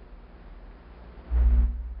required.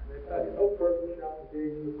 And they tell you no person shall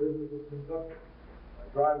engage in the business of conducting a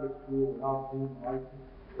driving school without being licensed,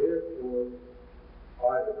 therefore,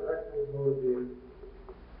 by the director of motor vehicles.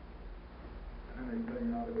 And then they tell you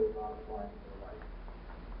how to go about applying for a license.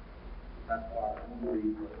 That's part of the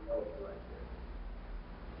read what it tells you right there.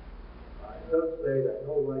 It does say that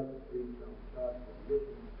no licensee shall be charged for the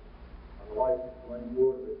issuance of a license to any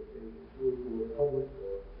board of education, school to a public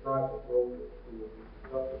or private broker school to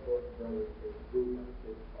conduct a course of education approved by the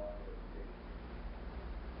state department of education.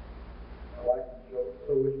 A license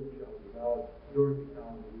so issued shall be valid during the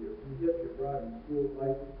calendar year. When you get your driving school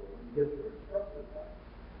license or when you get your instructor's license,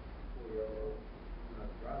 before you're not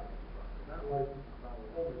driving instructor, that license is valid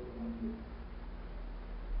only for 1 year.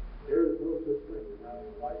 There is no such thing as having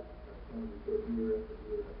a license that's going to be good year after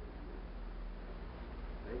year after year.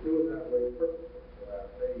 They do it that way purposely, so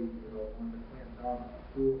that they, when they clamp down on a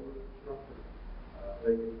school or an instructor,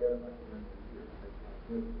 they can get them at the end of the year. They can't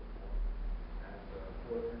win it anymore. And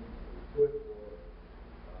force them to quit or,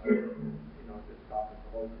 just stop and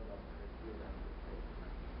close them up and do that.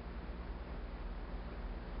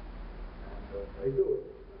 And they do it.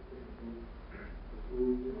 The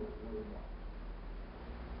schools, more than once.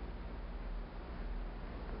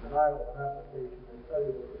 Denial of an application, they tell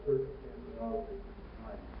you what the circumstances are when they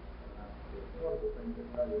deny an application. One of the things they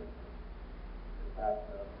tell you is that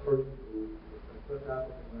a person who has been put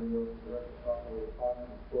applicant may work for the director of software department,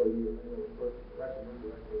 employee, or any other person directly or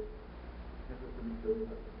indirectly interested in business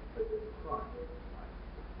as a particular crime.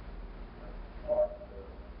 That's part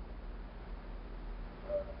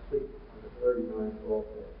C, under 39 of all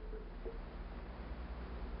things.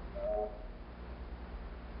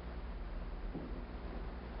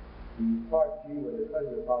 The part G, where they tell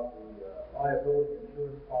you about the liability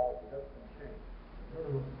insurance policy, that's been changed. The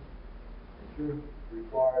minimum insurance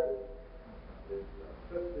required is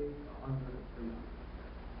 50, 100, and 300.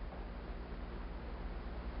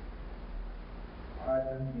 All right,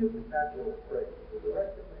 And here's the natural phrase: the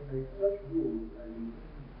director may make such rules as he deems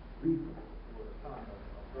reasonable for the time of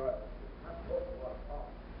driving. That's an awful lot of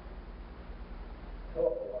power. An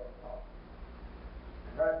awful lot of power.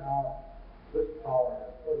 And right now, this power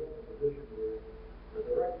has put us in a position where the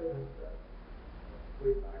director has said,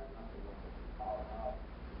 way back, not the one with the power now,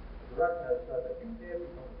 the director has said that you can't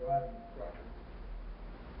become a driving instructor,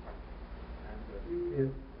 and that you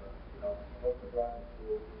can't, open a driving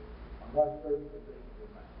school unless certain conditions are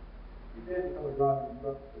met. You can't become a driving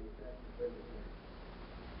instructor till you pass the state exam.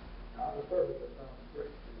 Now, on the surface, that sounds great.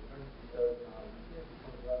 The emergency says, you can't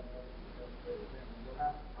become a driving instructor till you pass the state exam. And what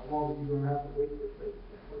happens? How long are you going to have to wait for the state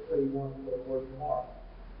exam? Let's say you want to go to work tomorrow.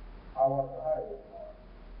 I want to hire you tomorrow.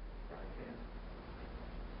 I can't.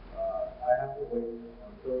 I have to wait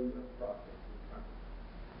until this process is done.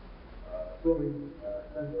 Assuming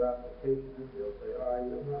send your application in, they'll say, all right,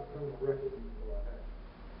 you don't have criminal record, you can go ahead.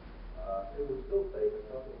 It will still take a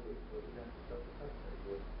couple of weeks for the test to set the test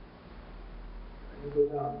date. And you go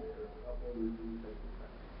down there, a couple of weeks, you take the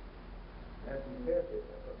test. After you pass it,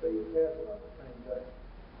 let's say you pass it on the same day,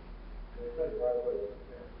 they'll tell you right away what you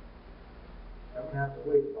passed. I'm going to have to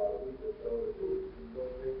wait about a week or so to do it. You can go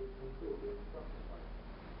take it from school or something like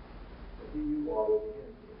that. But here you are with the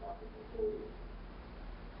into the market for 4 weeks.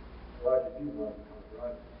 Why did you want to become a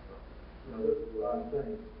driving instructor? This is what I'm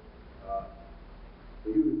saying. For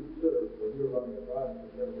you to consider when you're running a driving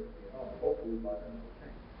certificate, hopefully by then it will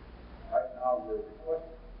change. Right now, we're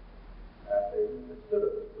requesting that they consider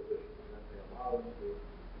this position and that they allow us to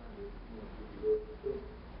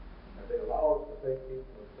that they allow us to take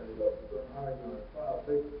people and say, look, we're going to hire you on a trial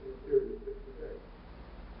basis for a period of 60 days.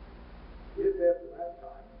 If after that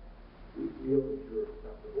time we feel that you're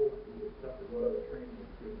acceptable and you accepted whatever training is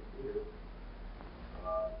given here,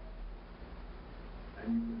 and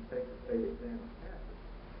you can take the state exam and pass it,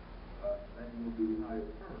 then you'll be hired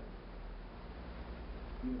permanently.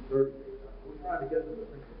 Even 30 days. We're trying to get them to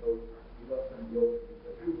think of those terms. We left them the open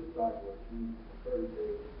because you decide what to do for 30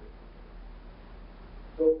 days.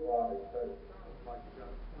 So far, they said it sounds like you got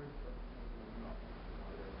a point, but no.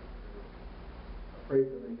 They're afraid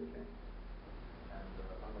to make a change. And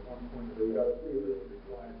on the one point, we got to see if this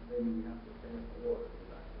requires maybe we have to pay the law to do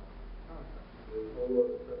that. Contract. There's no law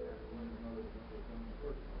that says they have to win another than what they've done in the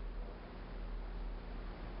first place.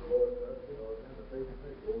 The law says, again, that they can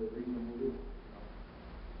make all the reasonable rules.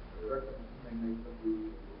 The director may make some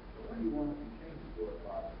rules. So anyone who changes the law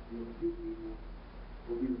process, the few people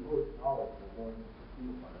will be the most knowledgeable going into the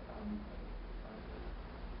field by the time you finish the contract.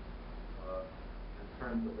 In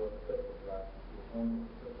terms of what the typical driving school, only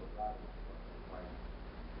the typical driving instructor is like.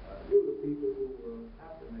 You're the people who will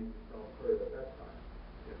have to make yourself heard at that time.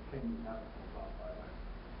 If changes haven't come about by then.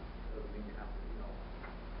 Doesn't mean you have to,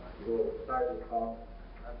 you go excited about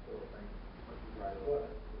that sort of thing, but you write a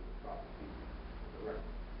letter to the proper people, the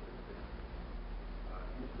director.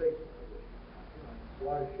 You state the position.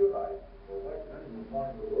 Why should I, or why should anyone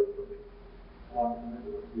want to work for me? Want to come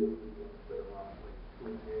into the field of people and sit around like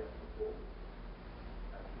 2 and a half to 4 weeks.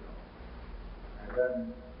 And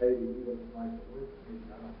then maybe you don't like the work, maybe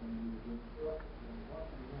I don't think you do the work, then why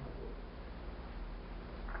should you want to work?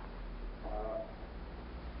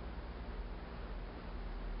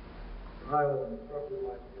 When I was an instructor,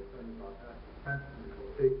 like to think about that, detention,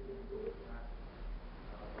 relocation, and go to that.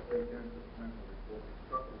 They tend to depend on the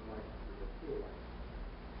instructor's license or the school license.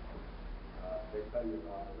 They tell you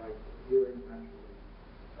about the right to hearing, naturally,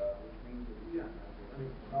 which means that, again, as with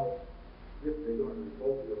anything else, if they're going to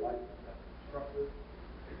revoke your license as an instructor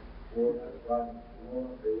or as a driving school,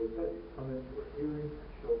 they will tell you, come in for a hearing and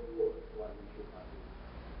show cause why you should not do it.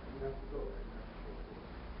 You have to go there and you have to show cause.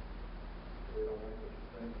 They don't like what you're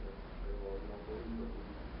saying, they say, well, you don't believe what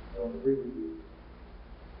you don't agree with you.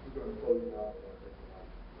 We're going to close your mouth and take the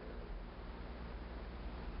license.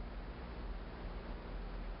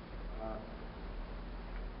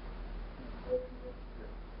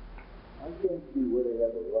 I can't see where they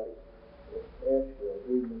have a right to ask for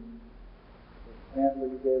agreement. The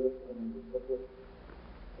pamphlet you gave us from the booklet,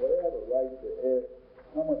 where they have a right to ask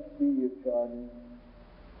how much fee you're charging,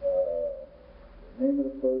 the name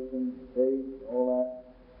of the person, the date, all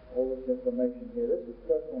this information here. This is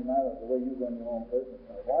personal matter, the way you run your own business.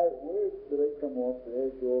 Now, where do they come off to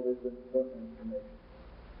ask you all this personal information?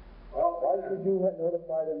 Well, why should you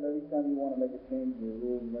notify them every time you want to make a change in your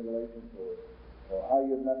rules and regulations or how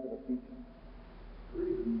your method of teaching? The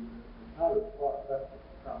reason is not as far-fetched as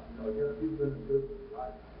it sounds. Again, you've been in business,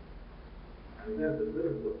 right? And again, the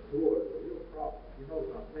business of law is a real problem. You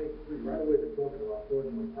notice on page 3, right away they're talking about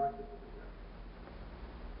fraudulent practices again.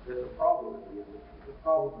 There's a problem in the industry. There's a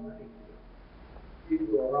problem in any field. people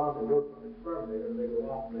go around and work on exterminator, they go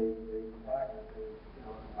out and they come back and they,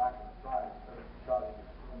 come back on the side, instead of charging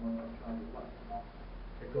so much, I'm charging less,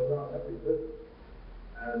 It goes on in every business.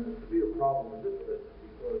 And it's a real problem in this business,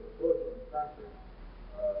 because the fraudulent factor,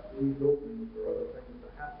 leaves openings for other things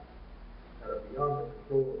to happen that are beyond the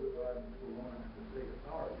control of the driving school owner and the state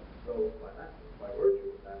authorities. So by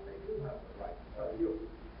virtue of that, they do have the right to tell you,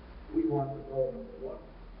 we want to know, number one,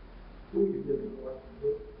 who you're giving the lesson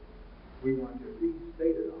to. We want your fees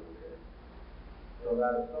stated on there, so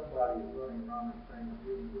that if somebody is running around and saying, I'm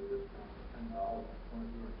giving you a discount for $10 in one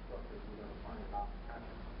of your instructors, you're going to find it out and catch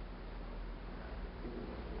it.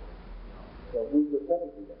 So who's the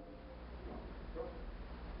penalty then?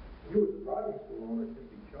 You as a driving school owner can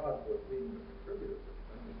be charged with being a contributor to this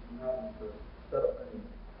thing if you happen to set up any,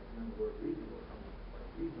 again, the word reasonable comes into play,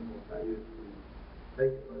 reasonable measures to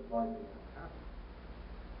make it less likely to happen.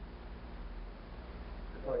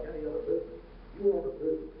 It's like any other business. You own a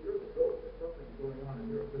business, you're the adult. If something's going on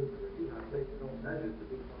in your business and you have taken no measures to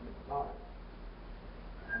do something about it,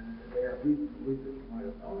 and they have reason to believe that you might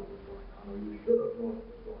have known it was going on, or you should have known it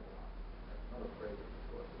was going on, that's another phrase that's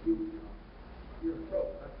going to you, you're in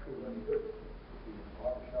trouble. That's true of any business. If you're in a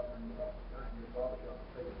barbershop and you're a guy in your barbershop and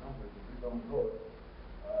taking numbers and you don't know it,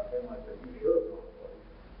 they might say, you should have known it, buddy.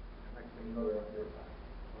 And next thing you know, they're on your back.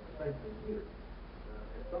 Well, the same thing here.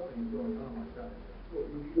 If something is going on like that, well,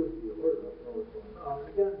 you should be alert enough to know what's going on. And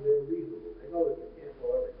again, they're reasonable. They know that you can't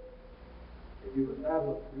know everything. If you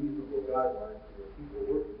establish reasonable guidelines for the people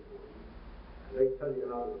working for you, and they tell you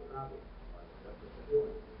how to establish them, like that's what they're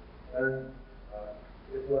doing, then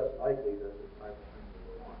it's less likely that this type of thing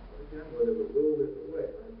will go on. But again, whether the will is the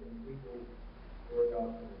way, I think people work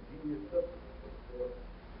out some ingenious systems for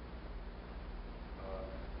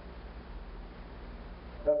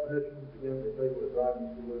definitions. Again, they tell you what a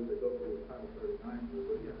driving school is, they go through a Title 39 rule,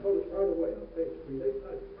 but again, notice right away on page 3, they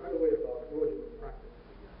tell you right away about fraudulent practices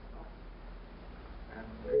again. And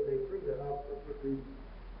they bring that out for a good reason.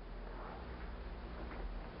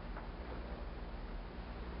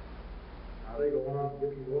 Now they go on to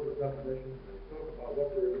give you all the definitions, and they talk about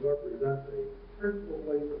what represents a principal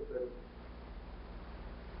place of business.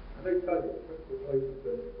 And they tell you, principal place of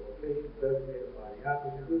business, location designated by the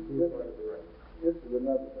applicant, approved by the director. This is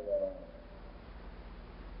another thing I don't know.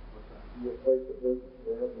 What's that? Your place of business,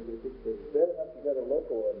 they have to be dictated. Bad enough you got a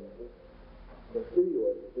local ordinances, the city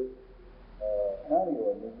ordinances, county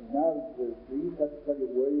ordinances. Now, these have to tell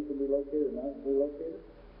you where you can be located and not be located?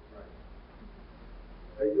 Right.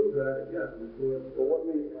 They do that, again, because... For what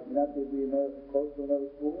reason? Not to be close to another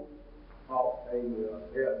school? Oh,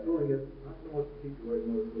 they're doing it, not so much to keep you away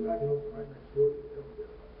from the school, right next door to you, they don't care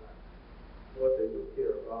about that. What they do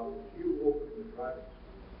care about is you opening the driving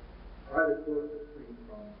school right across the street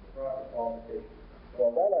from the proper qualifications.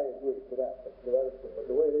 Well, that I agree to that, but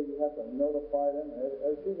the way that you have to notify them,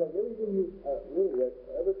 it seems like everything you, really,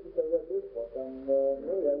 ever since I read this book,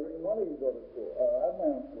 really, I wouldn't want to go to school, have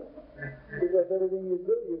my own school. Because everything you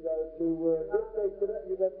do, you got to dictate to them,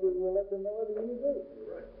 you got to let them know everything you do.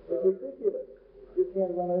 Right. It's ridiculous. You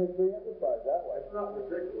can't run a free enterprise that way. It's not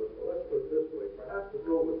ridiculous, but let's put it this way, perhaps it's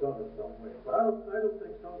overdone in some way, but I don't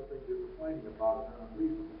think some of the things you're complaining about are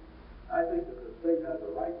unreasonable. I think that the state has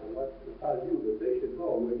a right to tell you that they should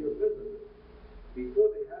know where your business is.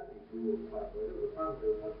 Before they had these rules passed, there was a time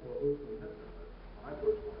they were much more loosely implemented. When I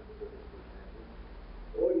first went into business, for example,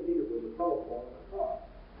 all you needed was a telephone and a car.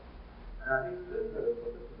 And I hate to admit it,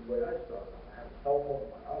 but this is the way I started. I had a telephone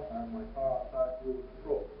in my house, and I had my car outside cruise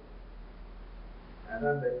control. And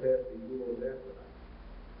then they passed these rules after that.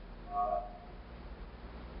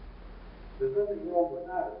 There's nothing wrong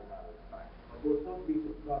with that, as a matter of fact. But what some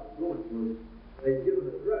people started doing was they give an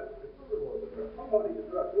address. It's not their own address. Somebody's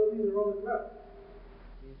address. It wasn't even their own address.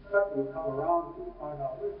 The inspector would come around to find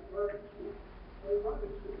out where's the driving school. Where's the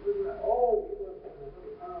driving school? Where's that? Oh, he lives in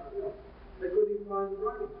another town. They couldn't even find the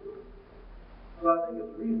driving school. So I think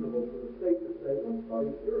it's reasonable for the state to say, look,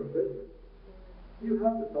 buddy, you're in business. You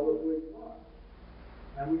have to tell us where you are.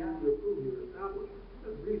 And we have to approve your establishment.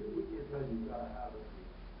 There's a reason we can't tell you you've got to have it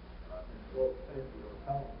in both fancy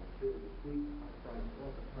hotel and security suite, high-priced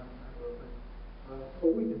office rent, that sort of thing.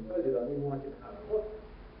 But we can tell you that we want you to have an office.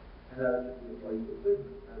 And that it should be a place of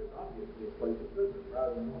business. And it's obviously a place of business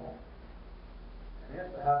rather than a home. And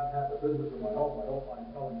after having had the business of my home, I don't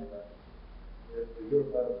mind telling you that if you're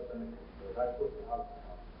better than benefit, because I put the house in the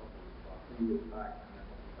house about 3 years back, and I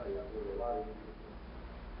can tell you that there were a lot of issues.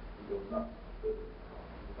 You go nuts in business.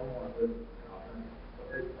 You don't want a business in our business, but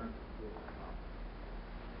it's expensive to do it.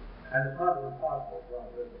 And it's not impossible to run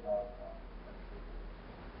a business out of.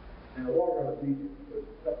 In the long run, it's easier because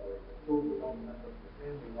you separate the food, you don't mess up your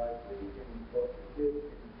family life where you can't even talk to your kids, you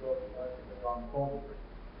can't even talk to your wife, and they're on phone with you.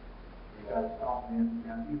 You gotta stop, man, you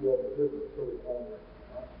have people over the business, so it's home, you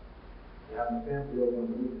know? You have the family over on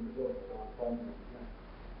the weekend, so it's on phone with you.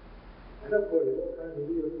 And they'll call you all kinds of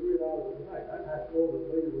weird hours of the night. I've had calls as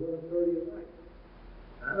late as 11:30 at night.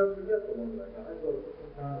 And I never forget the one that I got. I thought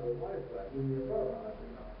some kind of a wife guy gave me a runaround. I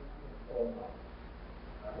said, no, call him out.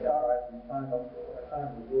 Yeah, all right, we signed up for it. I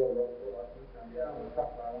signed the daughter up for it. Yeah, I'm a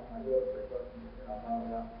truck driver. My daughter said, but, you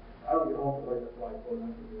know, I don't get home till late, that's why I called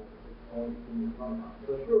him. You know, he gave me a runaround.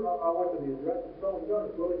 So sure, I went to the address and someone got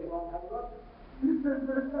it. Go to your home and have a nothing.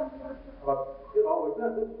 But, you know,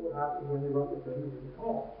 this is what happens when you run the business in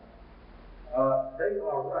home. They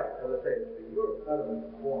are right, as I say, you're better than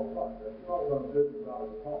the wrong fund. If you don't run a business out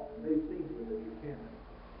of your home, and they see to it that you can.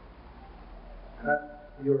 And that's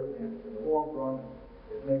your advantage. In the long run,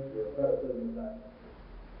 it makes you a better business action.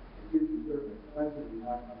 It gives you certain expenses you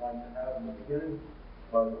might not like to have in the beginning,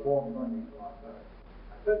 but in the long run, you come out better.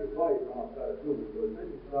 I tell you why you come out better too, because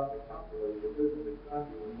then you start to calculate your business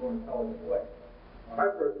expenses in a more intelligent way. When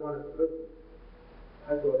I first went into business,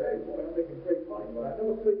 I thought, hey, boy, I'm making great money, but I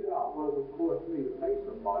never figured out what it would cost me to pay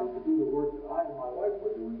somebody to do the work that I and my wife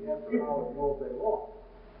were doing after hours all day long.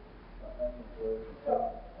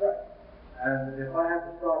 Right. And if I had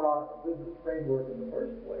to start out a business framework in the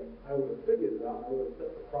first place, I would have figured it out and I would have set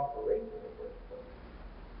the proper rates in the first place.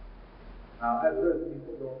 Now, as it is,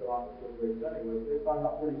 people don't go on with good rates anyway, they find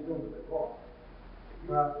out pretty soon that they're wrong. If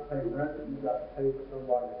you have to pay rent, and you got to pay for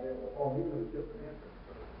somebody to handle the home, even if it's just an answer.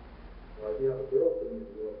 Or if you have a girl sitting in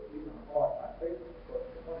the door, even a part-time basis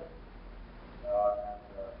costs you money.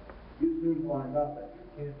 You soon find out that you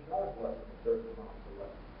can't charge less than a certain amount for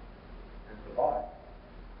rent and survive.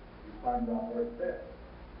 You find out very fast.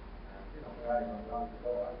 And, you know, riding on down the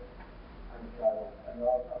road, I can try to $10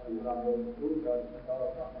 something without going to school, got $10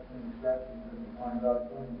 something, and then you scratch and then you find out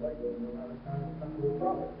it's only like you don't have a time to come to a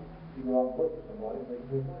profit. You go out and work for somebody and make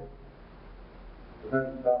more money. So then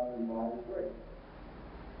you start to revise his rate.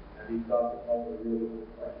 And he starts to come with a realistic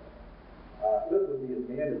price. This is the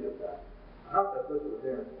advantage of that. Not that this was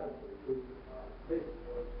their intent to recruit maybe it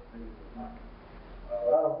was, maybe it was not.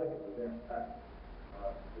 But I don't think it was their intent.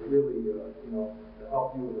 To really, you know, to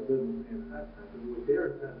help you with the business in that sense. It was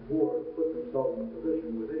their intent more to put themselves in a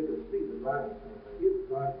position where they could see the driving school. Here's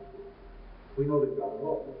the driving school. We know they've got an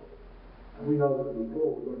office. And we know that if we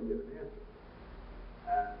call, we're going to get an answer.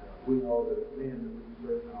 And we know that it's manned at least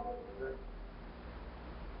certain hours a day.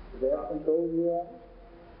 Did that control you on?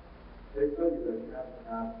 They tell you that you have to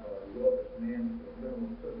have the office manned for a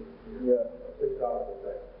minimum service Yeah. 6 hours a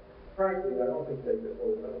day. Frankly, I don't think they could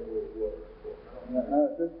hold that over the water. Not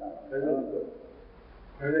at this time. They really could.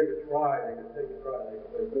 I mean, they could try, they could take a try, they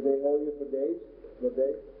could. Could they hold you for days? For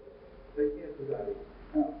days? They can't do that either.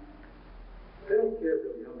 No. They don't care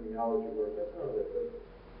really how many hours you work, that's none of their business.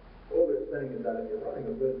 All they're saying is that if you're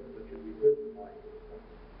running a business, it should be business-like.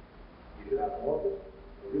 You should have an office,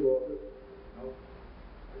 a real office, you know,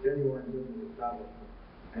 a genuine business establishment,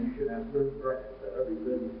 and you should have certain records that every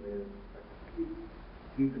businessman has to keep.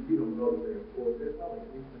 Even if you don't know that they're important, they're telling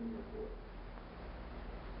you these things are important.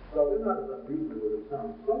 So they're not as unreasonable as it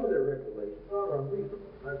sounds. Some of their regulations are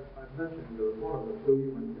unreasonable. I've mentioned one of them to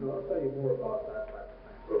you, and you know, I'll tell you more about that type of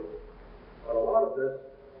thing too. But a lot of this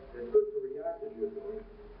is good to react as you're doing,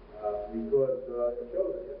 because it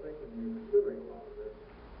shows that you're thinking and you're considering a lot of this.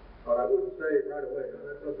 But I wouldn't say right away,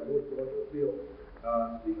 that doesn't look so much of a field,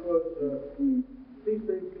 because these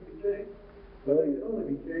things can be changed. But they can only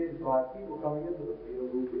be changed by people coming into the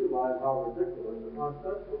field who realize how ridiculous and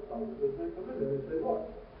nonsensical some of this thing come in there and say,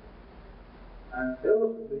 look. And they'll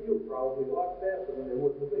listen to you probably a lot faster than they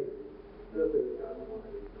would to me. They'll say, this guy's one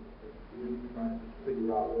of these things. He's trying to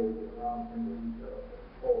figure out ways to get around things that he set up.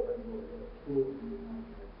 Oh, then go to school and he wants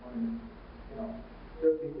to make money. You know,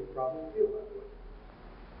 their people probably feel that way.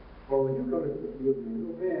 Or when you come into the field and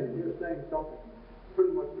you're a man and you're saying something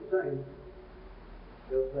pretty much the same,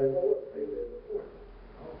 they'll say, well, look, maybe they're before.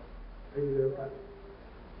 You know, maybe they're right.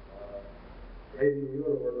 Maybe we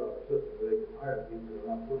ought to work out a system where they can hire people that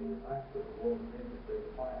are not putting an axe to the wall and then say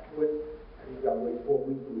the client quit, and he's got to wait 4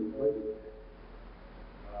 weeks to replace it.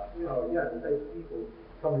 You know, again, it takes people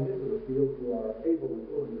coming into the field who are able and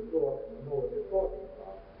willing to talk and know what they're talking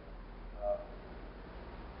about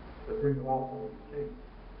to bring about some of these changes.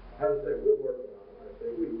 As I say, we're working on it. I say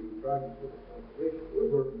we driving through the conservation, we're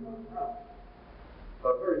working on it now.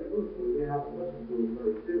 But very truthfully, they haven't listened to us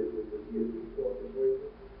very seriously for years. We've talked this way for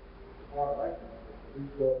as far as I can know, at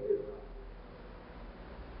least 12 years now.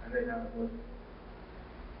 And they haven't listened.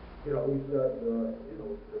 You know, we said, you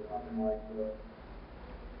know, something like,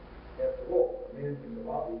 after all, a man can go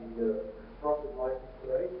out, he can get a instructor's license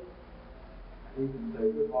today, and he can say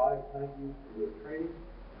goodbye, thank you for your training,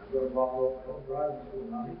 I'm going to follow my own driving school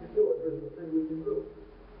now. He can do it. There's the thing we can do.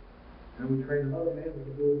 And we train another man, we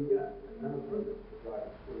can do it again. And then a permit for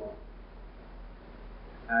driving school on.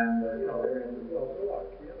 And, they're in the, so what?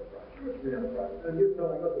 It's free enterprise. Sure, it's free enterprise. And you're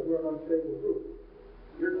telling us that we're an unstable group.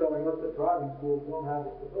 You're telling us that driving schools don't have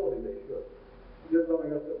the stability they should. You're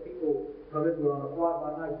telling us that people come into it on a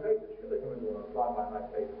fly-by-night basis. Sure, they come into it on a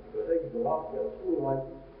fly-by-night basis because they can go out and get a school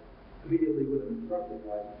license immediately with an instructor's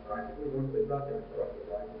license, practically. Once they've got their instructor's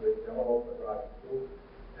license, they can all open the driving school.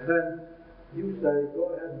 And then you say,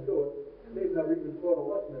 go ahead and do it. And they've never even taught a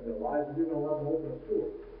lesson in their lives, and you're going to let them open a school.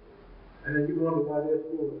 And then you wonder why their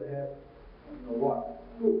school is half, what?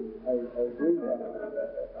 School. I agree with that.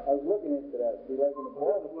 I was looking into that. See, like in the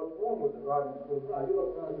What's wrong with the driving school now? You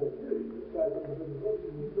look around and say, gee, this guy's in the business,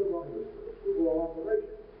 and he's still running a school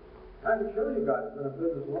operation. I can show you guys been in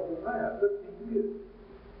business longer than I have, 15 years.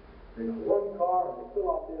 They got one car, and they're still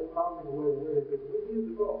out there pounding away the way they did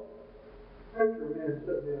years ago. Picture a man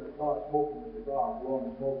sitting there in a car smoking a cigar,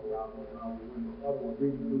 blowing smoke around the window. Another one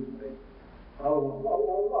reading the newspaper. Another one,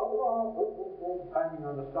 boom, boom, boom, banging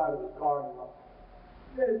on the side of his car.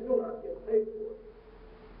 Man, still not getting paid for it.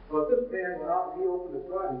 But this man went out and he opened his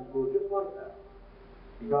driving school just like that.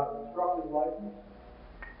 He got an instructor's license.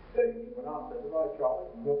 Then he went out and said, goodbye,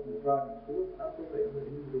 Charlie, and he opened his driving school. That's what they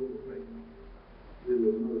did. He was doing the thing. There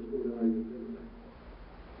was another school that I even did the thing.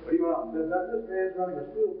 But he went out and said, this man's running a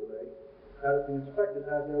school today. As the inspectors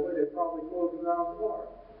have their way, they're probably closing down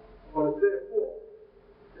tomorrow. But it's their fault.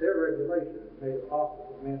 Their regulation has made it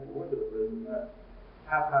possible for a man to go into the business in that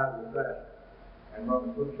haphazard fashion and run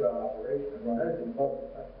a slingshot operation and run anything but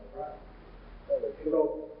professional practice.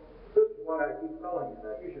 So, this is why I keep telling you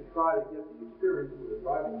that you should try to get the experience with the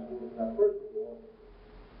driving schools. Now, first of all,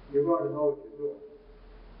 you're going to know what you're doing.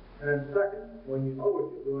 And then second, when you know what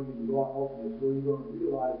you're doing and you go out and open your school, you're going to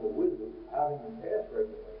realize the wisdom of having the pass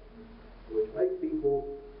regulations, which make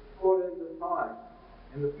people put in the time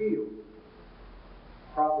in the field,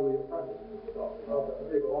 properly apprenticed and stuff.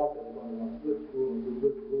 They go off and they're going to want good school and do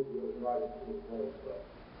good school, good driving school, and all that stuff.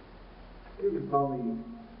 You can tell me,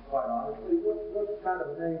 quite honestly, what kind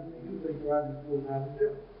of name do you think driving schools have in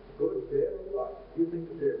general? Good, bad, or what? Do you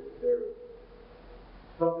think that they're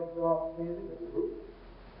something for outstanding as a group?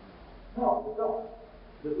 No, they don't.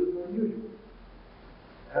 This is unusual.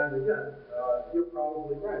 And again, you're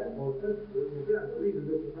probably right in most instances. And again, the reason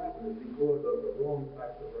this has happened is because of the wrong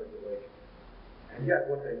types of regulation. And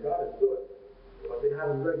yet, what they've got is good, but they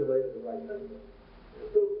haven't regulated the right things.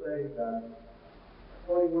 They're still saying that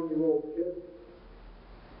 21-year-old kid.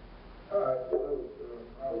 All right, so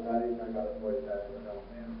I was that age, I got a voice that when I was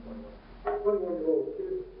man, 21-year-old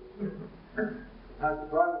kid has a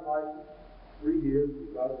driver's license, 3 years,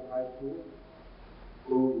 he got it in high school.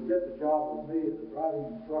 So he gets a job with me as a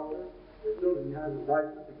driving instructor. As soon as he has his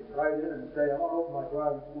license, he can write in and say, I want to open my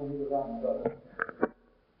driving school, he goes out and does it.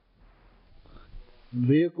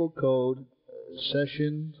 Vehicle Code,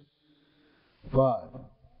 Session 5.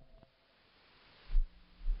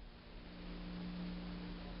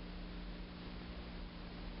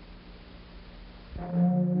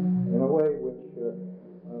 In a way which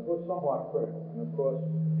was somewhat critical. And of course,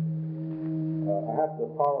 I have to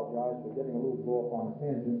apologize for getting a little off on a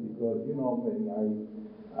tangent because you know me,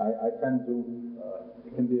 I tend to,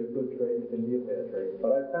 it can be a good trade, it can be a bad trade,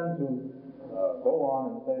 but I tend to go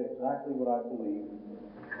on and say exactly what I believe.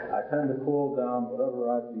 I tend to call down whatever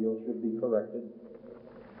I feel should be corrected.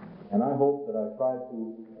 And I hope that I try to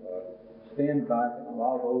stand back and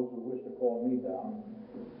allow those who wish to call me down,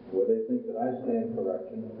 where they think that I stand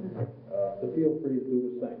correction, to feel free to do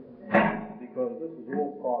the same. Because this is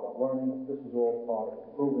all part of learning, this is all part of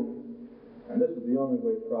improving, and this is the only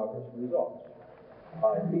way progress results.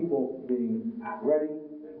 By people being ready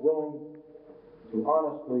and willing to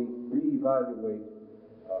honestly reevaluate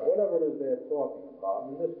whatever it is they're talking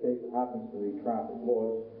about. In this case, it happens to be traffic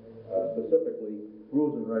laws, specifically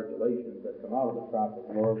rules and regulations that come out of the traffic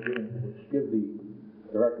laws, which give the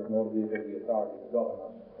Director of Motor Vehicle the authority to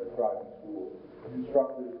govern us as driving school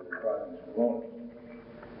instructors and driving school owners.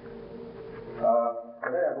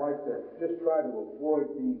 Today I'd like to just try to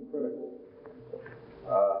avoid being critical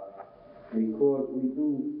because we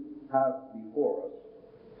do have before us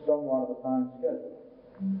somewhat of a time schedule.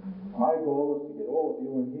 My goal is to get all of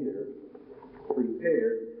you in here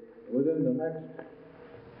prepared within the next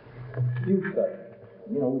few sessions.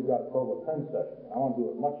 You know, we've got a total of 10 sessions. I want to do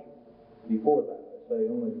it much before that. I say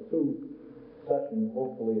only 2 sessions,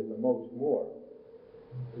 hopefully at the most more.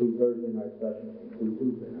 2 Thursday night sessions and 2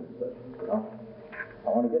 Tuesday night sessions. You know? I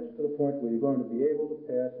want want to get you to the point where you're going to be able to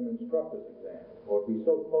pass an instructor's exam, or be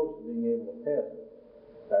so close to being able to pass it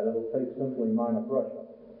that it'll take simply minor brush-up.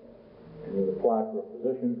 And you'll apply for a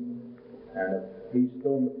position, and if he's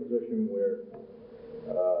still in the position where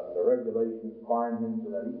the regulations bind him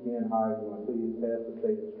so that he can't hire you until you pass the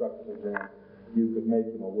state instructor's exam, you could make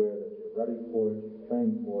him aware that you're ready for it, you're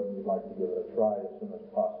trained for it, and you'd like to give it a try as soon as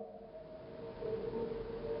possible.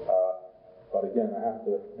 But again, I have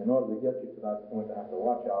to, in order to get you to that point, I have to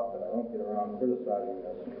watch out that I don't get around criticizing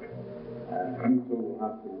this. And you two will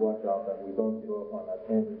have to watch out that we don't get off on that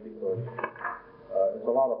tangent, because it's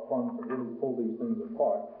a lot of fun to really pull these things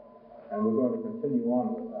apart, and we're going to continue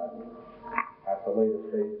on with that at the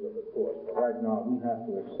later stages of the course. But right now, we have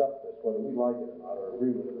to accept this, whether we like it or not, or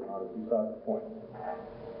agree with it or not, is beside the point.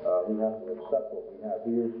 We have to accept what we have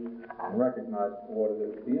here and recognize what it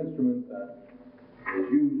is. The instrument that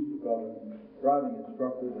is used to govern driving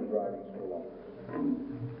instructors and driving school owners.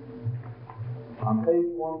 On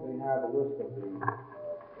page 1, they have a list of the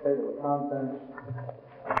table of contents.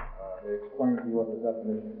 They explain to you what the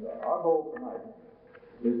definitions are. Our goal tonight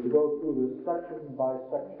is to go through this section by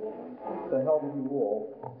section to help you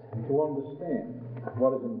all to understand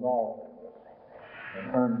what is involved in this,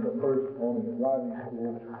 in terms of first owning a driving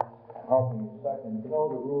school, helping you second to know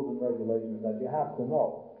the rules and regulations that you have to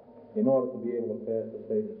know in order to be able to pass the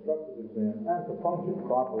state instructor's exam and to function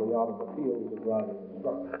properly out in the field as a driving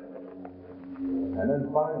instructor. And then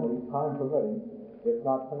finally, time permitting, if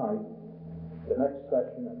not tonight, the next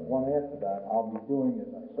session and the one after that, I'll be doing,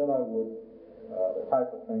 as I said I would, the type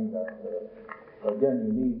of thing that, again,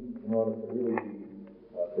 you need in order to really be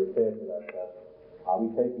prepared for that test. I'll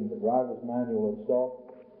be taking the driver's manual itself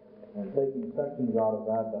and taking sections out of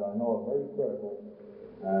that I know are very critical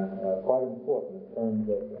and quite important in terms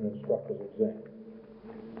of an instructor's exam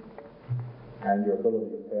and your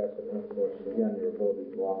ability to pass it, and of course, again, your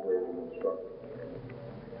ability to operate as an instructor.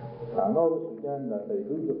 Now notice again that they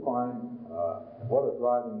do define what a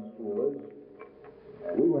driving school is.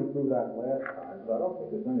 We went through that last time, so I don't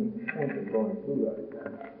think there's any point in going through that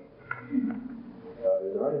again.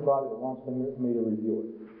 Is there anybody that wants me to review it?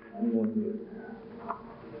 Anyone here?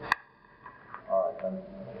 All right, then.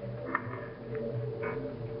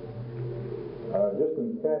 Just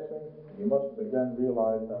in passing, you must again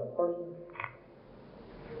realize that a person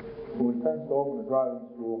who intends to open a driving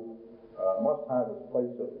school must have his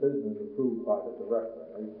place of business approved by the director.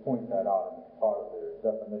 They point that out as part of their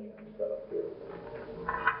definition set up here.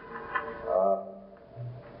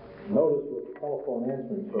 Notice with the telephone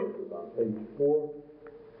answering services on page 4,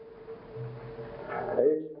 they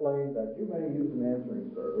explain that you may use an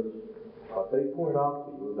answering service, but they point out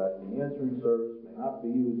to you that the answering service may not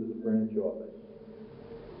be used as a branch office,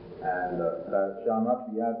 and that it shall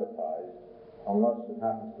not be advertised unless it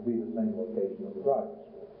happens to be the same location as the driving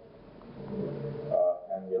school.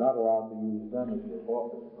 And you're not allowed to use them as your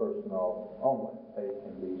office personnel only. They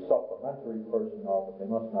can be supplementary personnel, but they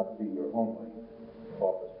must not be your only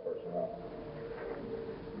office personnel.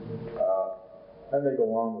 Then they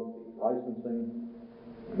go on with the licensing,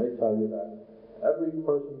 and they tell you that every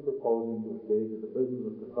person proposing to engage in the business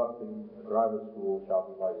of conducting a driver's school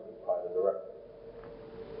shall be licensed by the director.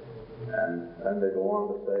 And then they go on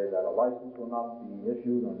to say that a license will not be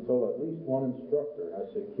issued until at least one instructor has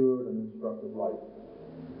secured an instructor's license,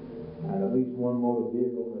 and at least one motor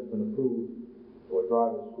vehicle has been approved for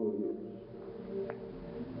driver's school use.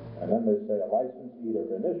 And then they say a license,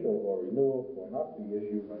 either initial or renewal, will not be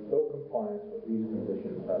issued until compliance with these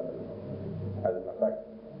conditions has been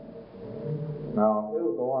effected. Now,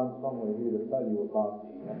 it'll go on somewhere here to tell you about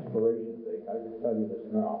the expiration date. I can tell you this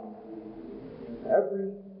now.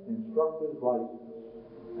 Every instructor's license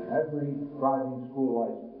and every driving school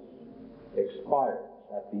license expires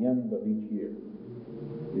at the end of each year,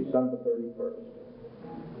 December 31st.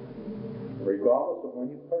 Regardless of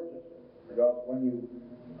when you purchase it, regardless of when you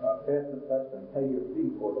pass the test and pay your fee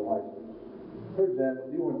for the license. For example,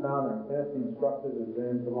 if you went down there and passed the instructor's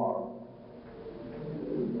exam tomorrow,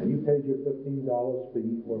 and you paid your $15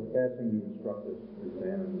 fee for passing the instructor's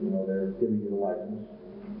exam, and they're giving you the license,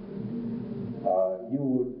 you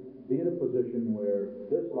would be in a position where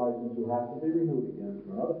this license will have to be renewed again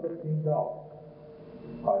for another $15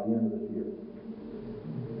 by the end of this year.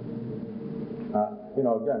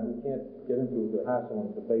 Again, we can't get into the hassle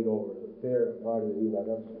and debate over is it fair and why do they do that.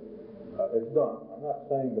 It's done. I'm not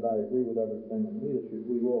saying that I agree with everything, and neither should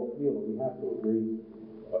we all feel that we have to agree,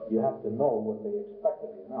 but you have to know what they expect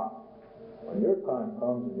of you now. When your time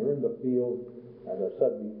comes and you're in the field, as I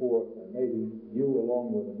said before, and maybe you,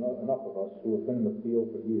 along with enough of us who have been in the field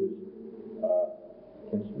for years,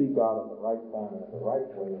 can speak out at the right time and at the right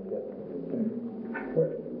way and get them to continue.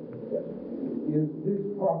 Question. Yes. Is this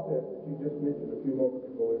process that you just mentioned a few moments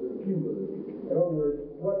ago, is it cumulative? In other words,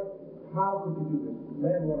 how could you do this?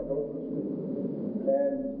 Man wanted to open a school,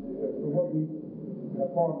 and from what we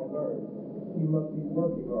have formally learned, he must be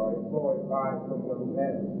working or employed by someone who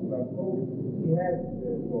has it. Now, suppose he has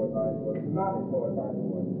been employed by anyone, he's not employed by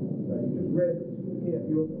anyone. Now, you just read that you can't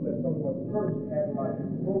be open unless someone first has like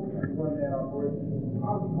both one-man operation.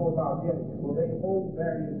 How does he go about getting it? Will they hold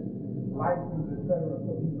various licenses, et cetera,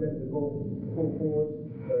 so he's ready to go full force?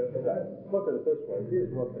 Look at it this way,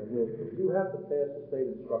 here's what they will do. You have to pass the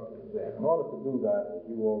state instructor exam. In order to do that, as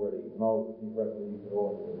you already know, you've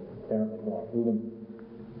all apparently gone through them,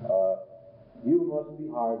 you must be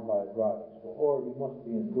hired by a driving school, or you must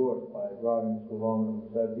be endorsed by a driving school owner who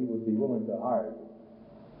said he would be willing to hire you.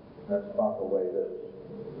 That's not the way it is.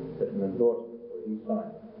 It's an endorsement where he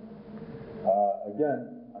signed it.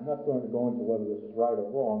 Again, I'm not going to go into whether this is right or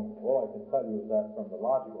wrong. All I can tell you is that from the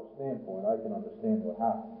logical standpoint, I can understand what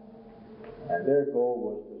happened. And their goal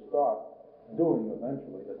was to start doing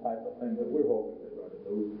eventually the type of thing that we're hoping they're going to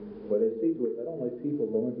do, where they see to it that only people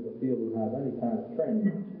go into the field who have any kind of training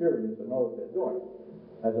and experience and know what they're doing,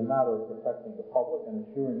 as a matter of protecting the public and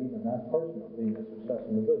ensuring even that person of being a success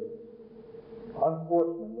in the business.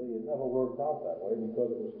 Unfortunately, it never worked out that way because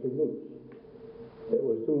it was too loose. It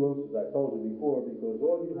was too loose, as I told you before, because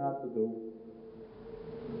all you have to do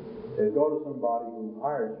is go to somebody who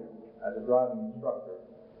hires you as a driving instructor,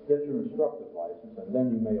 get your instructor's license, and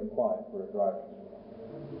then you may apply for a driving school.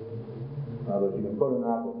 In other words, you can put in an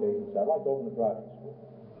application and say, I'd like to open a driving school.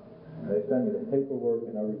 And they send you the paperwork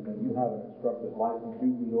and everything. You have an instructor's license, you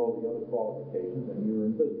meet all the other qualifications, and you're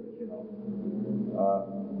in business, you know.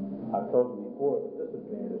 I've told you before, the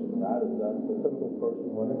disadvantage to that is that the typical person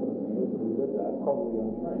went into the field who did that totally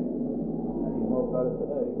untrained. And he's no better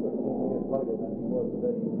today, 15 years later, than he was the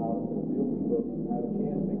day he went out into the field because he didn't have a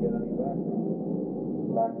chance to get any background.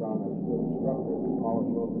 Background as a good instructor, to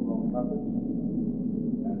polish off his own methods,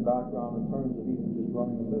 and background in terms of even just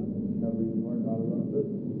running a business. He never even learned how to run a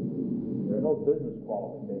business. There are no business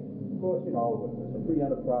qualifications. Of course, you know, it's a free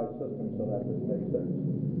enterprise system, so that just makes sense.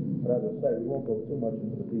 But as I say, we won't go too much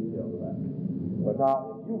into the details of that. But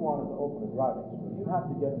now, if you wanted to open a driving school, you have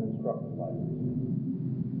to get an instructor's license.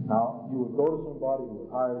 Now, you would go to somebody who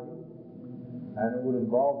would hire you, and it would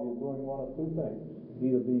involve you doing one of two things.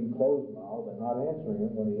 Either being closed-mouthed and not answering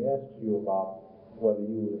him when he asks you about whether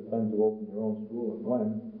you would intend to open your own school and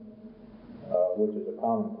when, which is a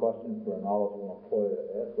common question for a knowledgeable employer to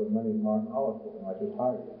ask, but many aren't knowledgeable, and I just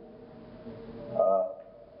hired you.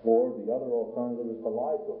 Or the other alternative is to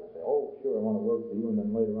lie to him and say, oh, sure, I want to work for you, and then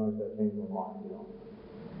later on say, I changed my mind, you know.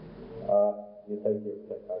 You take your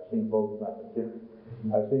pick. I've seen both methods.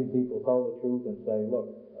 I've seen people tell the truth and say, look,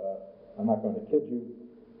 I'm not going to kid you.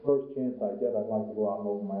 First chance I get, I'd like to go out and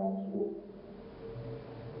open my own school.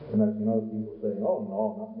 And then you know people saying, oh,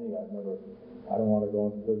 no, not me. I don't want to go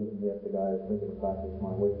into business and get the guy who's thinking the fact it's my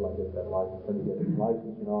wait till I get that license. Then he gets his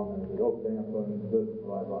license, you know, and then he says, okay, I'm going into business,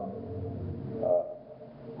 blah, blah.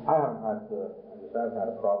 I haven't had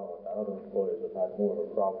a problem with that. Other employers have had more of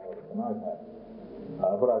a problem with it than I've had.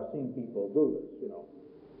 But I've seen people do this, you know,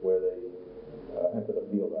 where they enter the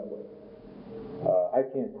field that way. I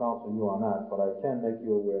can't counsel you on that, but I can make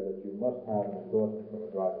you aware that you must have an endorsement from a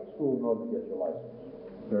driving school in order to get your license,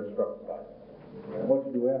 your instructor's license. And what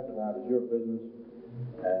you do after that is your business.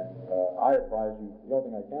 And I advise you, the only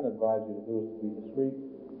thing I can advise you to do is to be discreet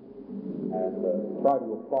and try to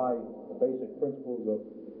apply the basic principles of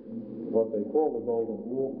what they call the golden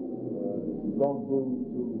rule. Don't do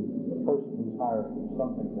to the person who's hiring you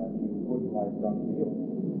something that you wouldn't like done to you.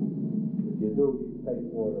 If you do, you pay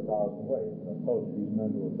for it 1,000 ways. I told you these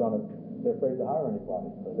men who have done it, they're afraid to hire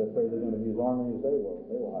anybody because they're afraid they're going to be as ornery as they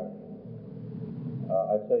will hire you.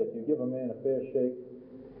 I'd say if you give a man a fair shake,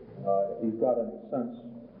 if he's got any sense,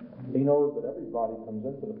 he knows that everybody comes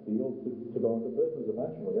into the field to go into business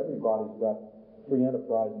eventually. Everybody's got free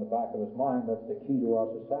enterprise in the back of his mind. That's the key to our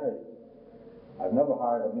society. I've never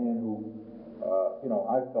hired a man who,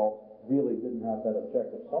 I felt really didn't have that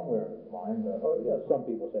objective somewhere in his mind. Some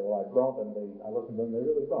people say, well, I don't, and I listen to them, they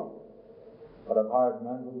really don't. But I've hired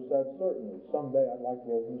men who said, certainly, someday I'd like to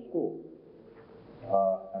open a school.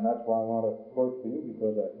 And that's why I want to work for you,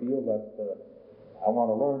 because I feel that I want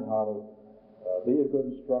to learn how to be a good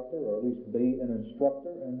instructor, or at least be an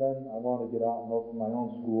instructor, and then I want to get out and open my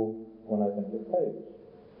own school when I think it pays.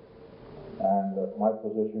 And my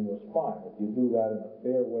position was fine. If you do that in a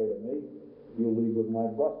fair way to me, you'll leave with my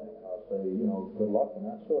blessing. I'll say, good luck and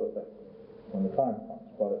that sort of thing when the time comes.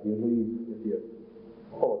 But if you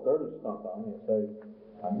pull a dirty stunt on me and say,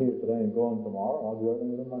 I'm here today and going tomorrow, I'll do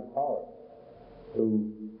everything within my power. to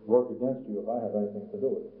work against you if I have anything to do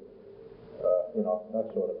with it. You know, that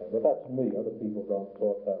sort of thing. But that's me. Other people don't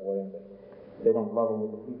talk that way, and they don't level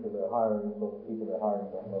with the people they're hiring, so the people they're hiring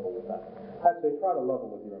don't level with them. I'd say try to level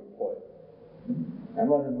with your employer. And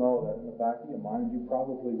let him know that in the back of your mind, you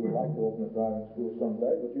probably would like to open a driving school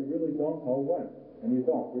someday, but you really don't know when. And you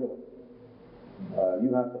don't, really. You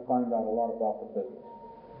have to find out a lot about the business.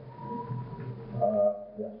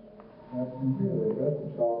 Yes. Really, that's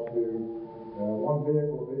solves the, one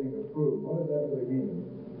vehicle being approved. What does that really mean?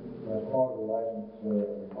 As part of the license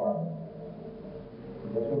requirement.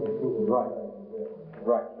 That's what approval. Right.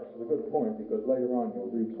 Right. This is a good point, because later on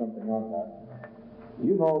you'll read something on that.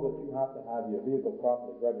 You know that you have to have your vehicle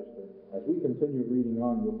properly registered. As we continue reading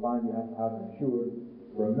on, you'll find you have to have it insured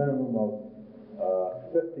for a minimum of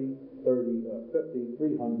 50, 300,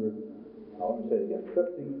 let me say it again,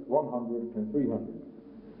 50, 100, and 300.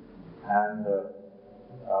 And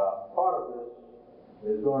part of this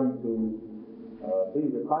is going to be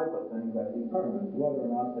the type of thing that determines whether or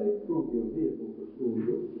not they approve your vehicle for school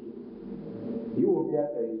use. You will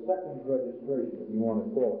get a second registration, if you want to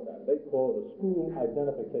call it that. They call it a school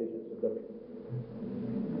identification certificate.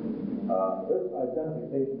 This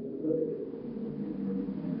identification certificate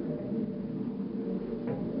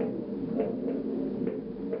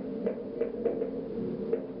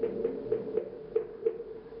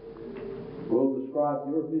will describe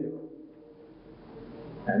your vehicle.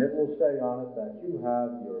 And it will say on it that you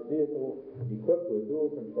have your vehicle equipped with dual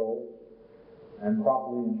controls and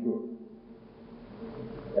properly insured.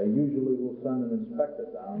 They usually will send an inspector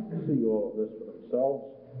down to see all of this for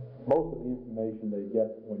themselves. Most of the information they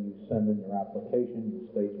get when you send in your application, you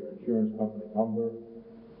state your insurance company number,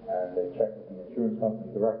 and they check with the insurance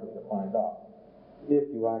company directly to find out if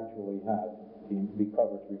you actually have the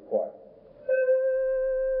coverage required.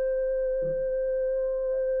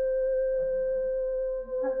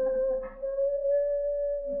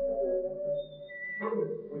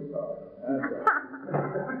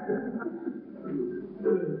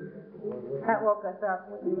 That woke us up.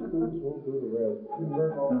 These students won't do the rest.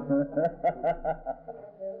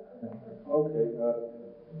 Okay,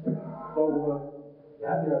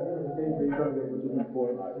 have your identification certificate, which is an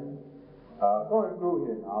important item. Going through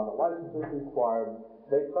here now, the license is required.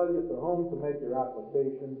 They tell you to whom to make your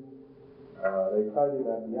application. They tell you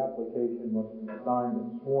that the application must be signed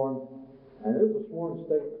and sworn, and it is a sworn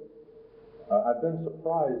statement. I've been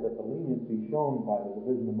surprised at the leniency shown by the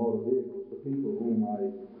Division of Motor Vehicles to people whom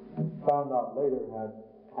I found out later had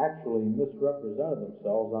actually misrepresented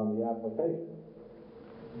themselves on the application.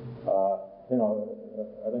 You know,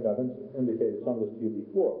 I think I've indicated some of this to you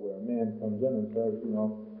before, where a man comes in and says, you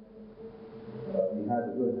know, he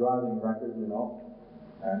has a good driving record, you know,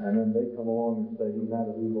 and then they come along and say he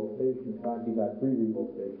had a revocation. In fact, he had 3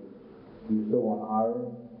 revocations. Do you still want to hire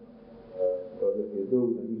him? Because if you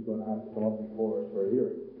do, then he's going to have to come up before us for a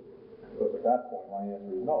hearing. Because at that point, my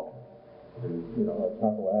answer is no. You know, that's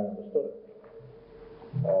not the way I understood it.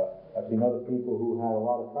 I've seen other people who had a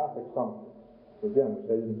lot of traffic summonses. Again, which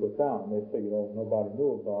they didn't put down, and they figured, oh, nobody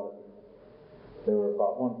knew about it. They were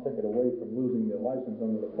about 1 ticket away from losing their license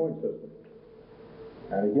under the point system.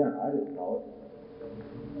 And again, I didn't know it.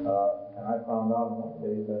 And I found out in one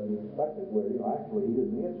case that the inspector, where, you know, actually he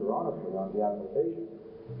didn't answer honestly on the application.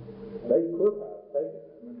 They could have taken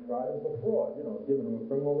him and tried him for fraud, you know, given him a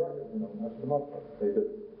criminal record, you know, messed him up, but they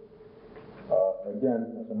didn't.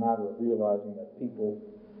 Again, it's a matter of realizing that people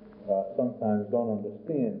sometimes don't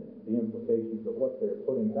understand the implications of what they're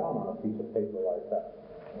putting down on a piece of paper like that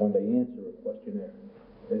when they answer a questionnaire.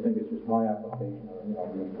 They think it's just my application or, you know,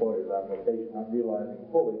 the employer's application, not realizing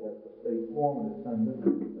fully that the state form is sent into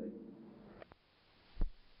the state.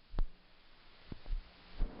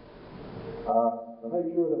 So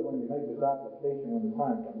make sure that when you make this application, when the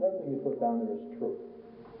time comes, everything you put down there is true.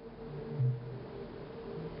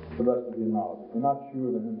 To the best of your knowledge. If you're not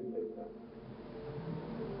sure, then indicate that.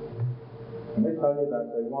 And they tell you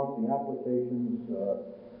that they want the applications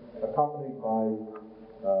accompanied by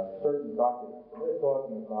certain documents. And they're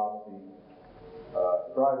talking about the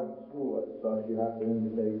driving school as such. You have to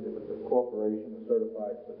indicate if it's a corporation, a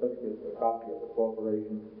certified certificate, a copy of the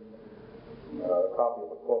corporation, a copy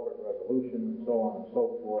of a corporate resolution, and so on and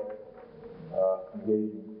so forth,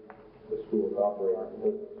 engaging the school to operate on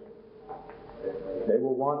business. They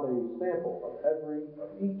will want a sample of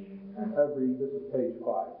each and every, this is page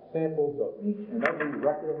 5, samples of each and every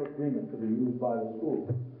record of agreement to be used by the school.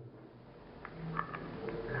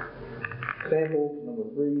 Samples, number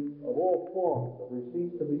 3, of all forms of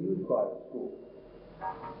receipts to be used by the school.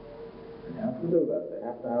 They have to do that. They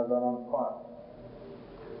have to have that on file.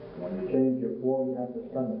 When you change your form, you have to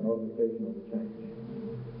send a notification of the change.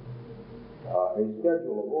 A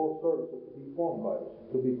schedule of all services to be performed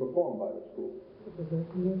by the school.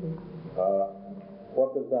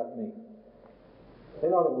 What does that mean?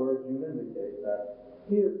 In other words, you indicate that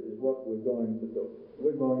here is what we're going to do.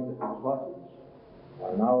 We're going to teach lessons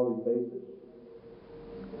on an hourly basis.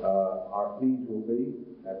 Our fees will be,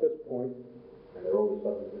 at this point, and they're always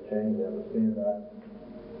subject to change, they understand that.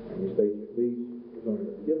 And you state your fees, we're going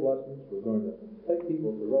to give lessons, we're going to take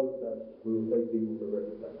people to road tests, we will take people to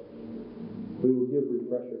written tests. We will give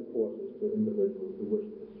refresher courses to individuals who wish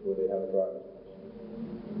this, where they have a driver's license.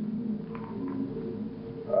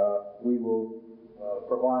 We will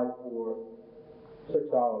provide for 6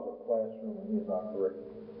 hours of classroom, and here's our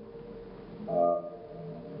curriculum.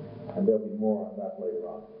 And there'll be more on that later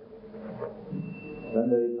on.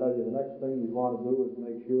 Then they tell you the next thing you want to do is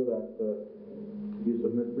make sure that you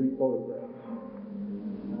submit 3 photographs.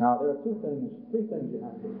 Now, there are 3 things you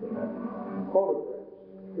have to submit. Photographs,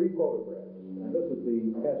 3 photographs, and this is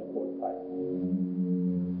the passport type.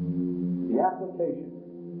 The application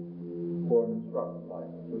for an instructor's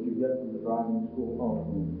license, which you get from the driving school owner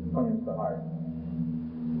who plans to hire you.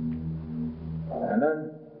 And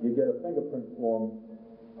then you get a fingerprint form,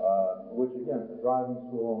 which again, the driving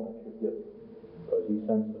school owner should give you, because he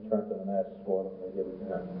sends to Trenton and asks for them, they give it to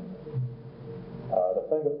him. The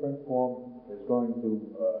fingerprint form is going to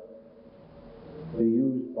be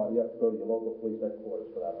used by, you have to go to your local police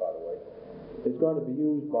headquarters for that, by the way. It's going to be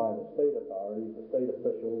used by the state authorities, the state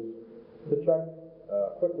officials, to check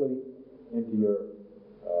quickly into your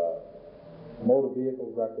motor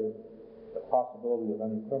vehicle record, the possibility of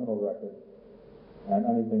any criminal record, and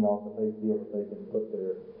anything else that they feel that they can put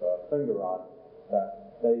their finger on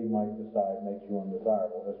that they might decide makes you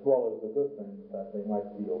undesirable, as well as the good things that they might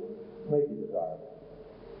feel make you desirable.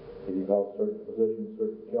 If you've held certain positions,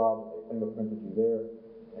 certain jobs, they fingerprinted you there,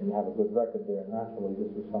 and you have a good record there, naturally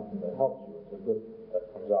this is something that helps you. It's a good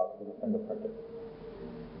that comes out through the fingerprinting.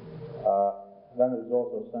 Then it is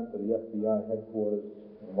also sent to the FBI headquarters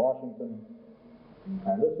in Washington,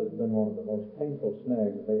 and this has been one of the most painful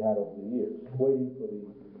snags that they had over the years, waiting for the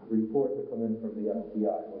report to come in from the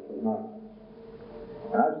FBI, which was nonsense.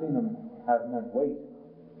 And I've seen them have men wait,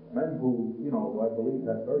 men who, I believe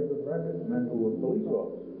had very good records, men who were police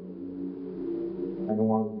officers, and who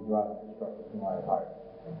wanted to be driving instructors whom I had hired.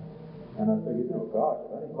 And I figured, gosh,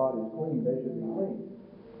 if anybody's clean, they should be clean.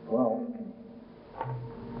 Well,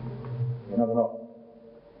 you never know.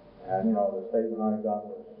 And, the statement I got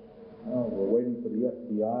was, we're waiting for the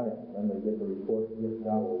FBI, and then they get the report from the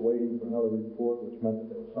FBI, we're waiting for another report, which meant that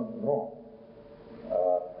there was something wrong.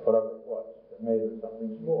 Whatever it was. It may have been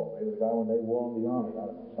something small. Maybe the guy when they wore in the Army, I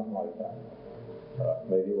don't know, something like that.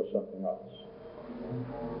 Maybe it was something else.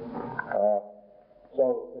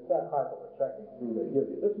 So it's that type of a checking through they give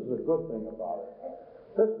you. This is a good thing about it.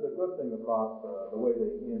 This is a good thing about the way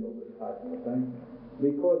they handle this type of a thing,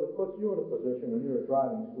 because it puts you in a position when you're a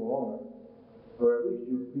driving school owner, where at least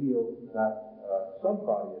you feel that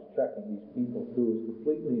somebody is checking these people through as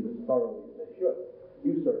completely and as thoroughly as they should.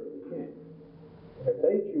 You certainly can't. If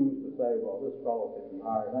they choose to say, well, this fellow can be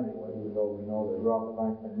hired anyway, even though we know they robbed the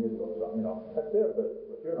bank 10 years ago or something, that's their business,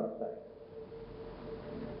 but you're not saying.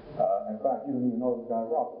 In fact, you don't even know the guy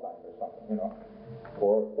robbed the bank or something,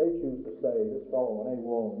 Or if they choose to say, this fellow in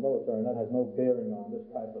AWOL in the military, and that has no bearing on this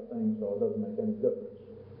type of thing, so it doesn't make any difference.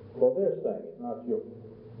 Well, they're saying it, not you.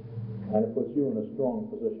 And it puts you in a strong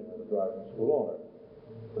position as a driving school owner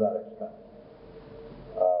to that extent.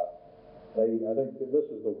 I think that this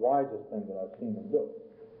is the wisest thing that I've seen them do.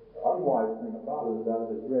 The unwise thing about it is that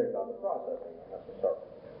it has dragged out the processing unnecessarily.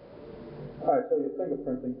 All right, so your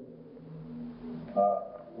fingerprinting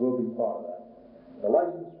will be part of that. The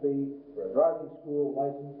license fee for a driving school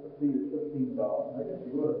license, the fee is $15. I guess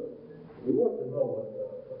you ought to know what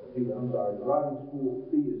the driving school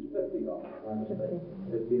fee is $50. I understand.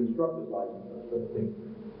 If the instructor's license is $15.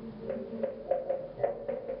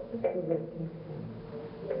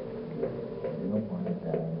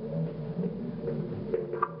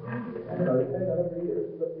 So they pay that every year.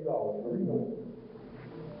 It's $50 for renewal.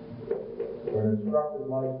 For an instructor's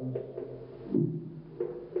license,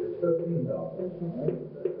 it's $15.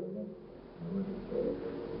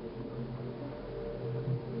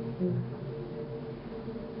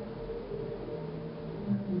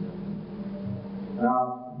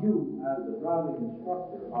 Now, you, as the driving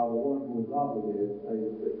instructor, are the one who is obligated to pay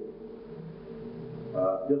the fee.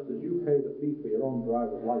 Just as you pay the fee for your own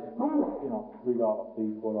driver's license, $3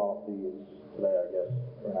 fee, $4 fee is today, I guess,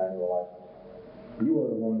 for an annual license. You are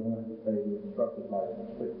the one who has to pay the instructor's license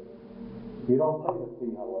fee. You don't pay the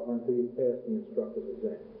fee, however, until you pass the instructor's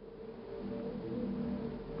exam.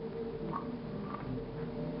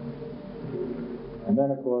 And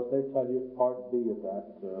then, of course, they tell you, Part B of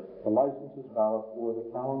that, the license is valid for the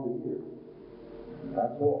calendar year.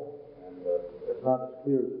 That's all. And it's not as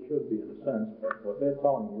clear as it should be in a sense, but what they're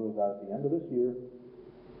telling you is that at the end of this year,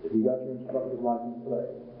 if you got your instructor's license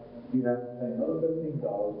today, you have to pay another $15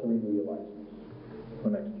 to renew your license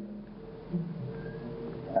for next year.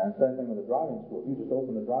 And same thing with the driving school. If you just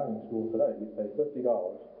open the driving school today, you pay $50,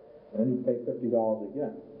 and then you pay $50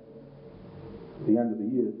 again at the end of the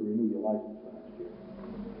year to renew your license for next year.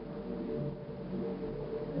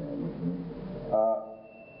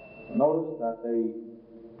 Notice that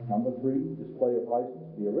number 3, display of license.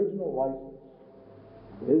 The original license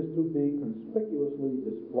is to be conspicuously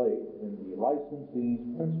displayed in the licensee's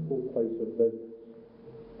principal place of business.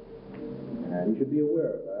 And you should be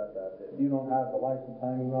aware of that if you don't have the license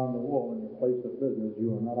hanging on the wall in your place of business,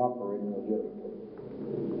 you are not operating legitimately.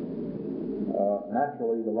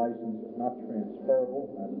 Naturally, the license is not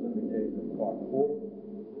transferable, as is indicated in Part 4.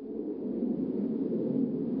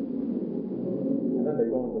 And then they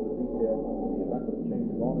go into the details of the event of the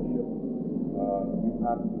change of ownership. You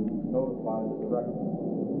have to notify the director.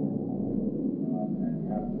 And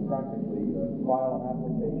you have to practically file an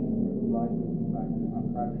application for a new license. In fact, it's not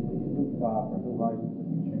practically, you do file for a new license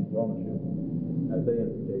if you change ownership, as they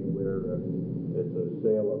indicate, where it's a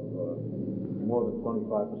sale of more than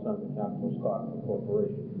 25% of the capital stock of the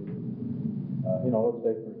corporation. Let's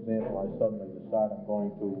say, for example, I suddenly decide I'm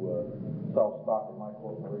going to sell stock in my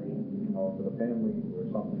corporation, to the family or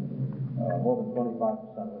something. More than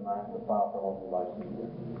 25% of them I have to file for a local license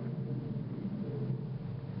again.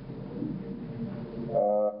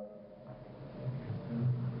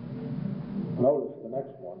 Notice the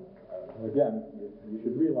next one. Again, you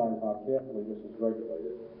should realize how carefully this is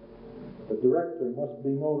regulated. The director must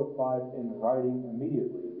be notified in writing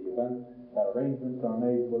immediately in the event that arrangements are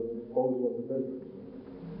made for the disposal of the business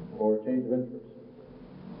or change of interest.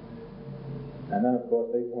 And then, of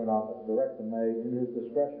course, they point out that the director may, in his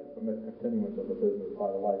discretion, permit continuance of the business by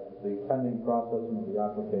the licensee pending processing of the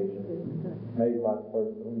application made by the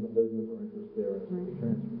person to whom the business or interest therein is to be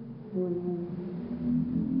transferred.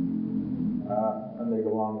 And they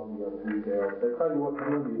go on with the other details. They tell you what to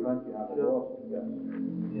do in the event you have a lawsuit. Yes.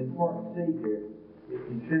 In Part C here, if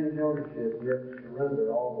you change ownership, you have to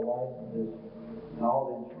surrender all the licenses and all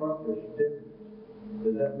the instructor certificates.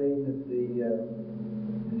 Does that mean that the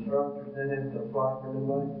instructors then have to apply for a new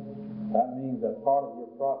license? That means that part of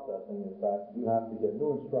your processing is that you have to get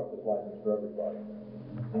new instructor's license for everybody.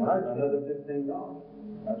 And that's another $15.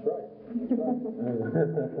 That's right. It's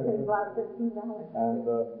about $15. And,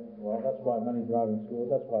 that's why many driving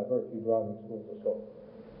schools, that's why very few driving schools are sold.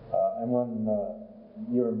 And when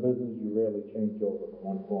you're in business, you rarely change over from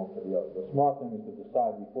one form to the other. The smart thing is to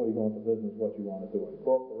decide before you go into business what you want to do,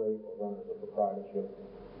 incorporate or run as a proprietorship.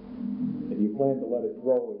 If you plan to let it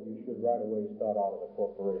grow, you should right away start out as a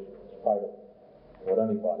corporation, in spite of what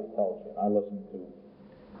anybody tells you. And I listened to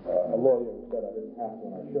a lawyer who said I didn't have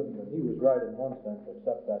to and I shouldn't, and he was right in one sense,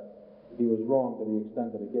 except that he was wrong to the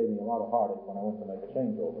extent that it gave me a lot of heartache when I went to make a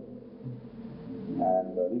changeover.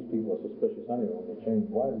 And these people are suspicious anyway when they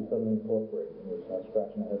change. Why are you suddenly incorporated? And they start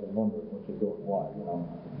scratching their head and wondering what you're doing. Why?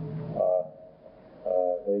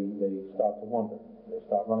 They start to wonder. They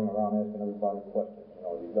start running around asking everybody questions.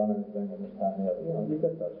 Have you done anything and this, that, and the other? You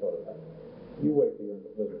get that sort of thing. You wait till you're in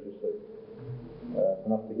the business, you see. It's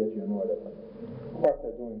enough to get you annoyed at them. But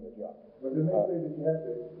they're doing the job. But then they say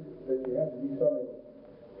that you have to do something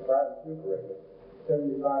private to correctly.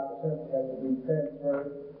 75% has to be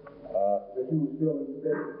transferred. That you were still in the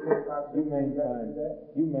business. You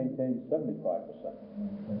maintain 75%.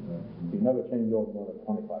 You never change over more than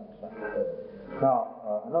 25%.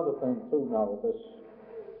 Now, another thing too now with this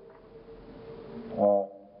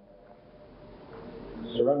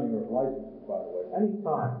surrendering of licenses, by the way, any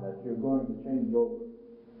time that you're going to change over,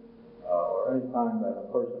 or any time that a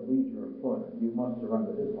person leaves your employment, you must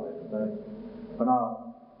surrender his license. But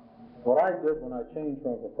now, what I did when I changed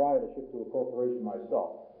from a proprietorship to a corporation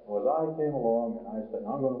myself was I came along and I said,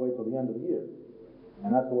 I'm going to wait till the end of the year. And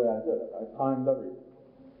that's the way I did it. I timed everything.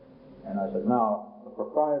 And I said, now, the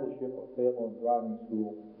proprietorship of Fairlawn Driving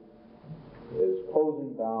School is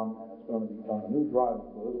closing down and it's going to become a new driving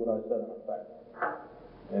school. This is what I said in effect.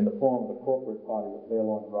 In the form of the corporate body of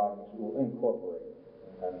Fairlawn Driving School Incorporated.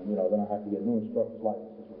 And, then I had to get new instructor's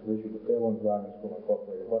licenses, which were issued to Fairlawn Driving School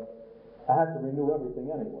Incorporated. But I had to renew everything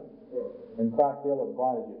anyway. In fact, they'll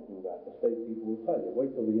advise you to do that. The state people will tell you,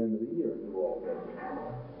 wait till the end of the year and do all this.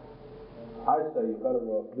 I say you're better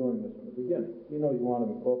off doing this from the beginning. You want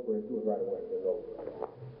to incorporate, do it right away. Get over it.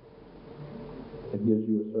 it gives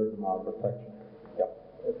you a certain amount of protection. Yeah.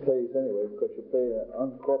 It pays anyway, because you pay an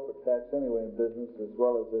uncorporate tax anyway in business as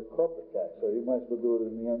well as a corporate tax, so you might as well do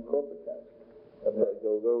it in the uncorporate tax. Okay,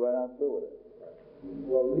 go right on through with it.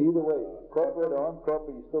 Well, either way, corporate or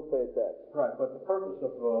uncorporate, you still pay a tax. Right, but the purpose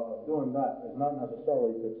of doing that is not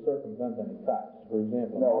necessarily to circumvent any tax. For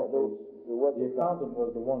example, in No, our case, the accountant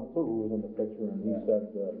was the one too who was in the picture, and he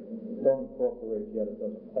said, don't incorporate yet, it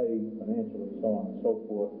doesn't pay financially, so on and so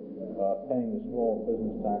forth. Paying the small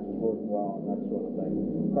business tax is worthwhile and that sort of thing.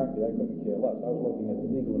 Frankly, I couldn't care less. I was looking at the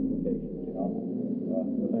legal implications, you know.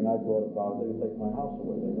 The thing I thought about is they could take my house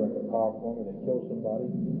away. They wreck a car for me, they kill somebody,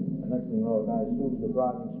 and next thing you know, a guy sues the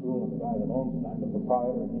driving school and the guy that owns it. I'm the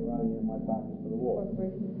proprietor, and here I am, my back is to the wall.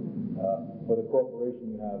 With a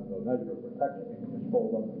corporation, you have a measure of protection. You can just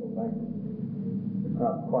fold up and go bankrupt. It's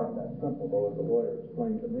not quite that simple, though, as the lawyer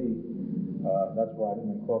explained to me. That's why I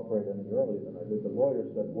didn't incorporate any earlier than I did. The lawyer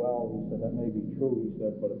said, well, he said, that may be true, he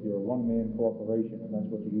said, but if you're a one-man corporation, and that's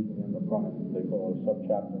what you usually end up running, they call it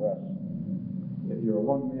subchapter S. If you're a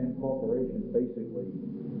one-man corporation, basically,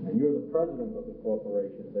 and you're the president of the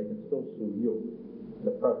corporation, they can still sue you,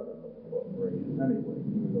 the president of the corporation, anyway,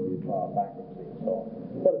 even though you file bankruptcy and so on.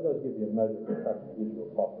 But it does give you a measure of protection, it gives you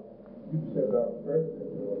a buffer. You said I was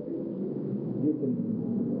president, You can,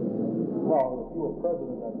 well, if you were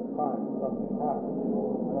president at the time and something happened, you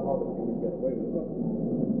know, I don't know that you would get away with it.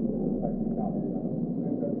 It's a technicality.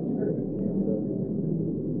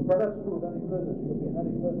 But that's true with any business. You could be in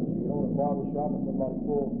any business. You can own a barber shop and somebody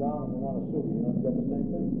falls down and they want to sue you. You know, you got the same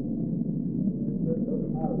thing. It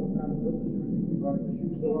doesn't matter what kind of business you're in. You could be running a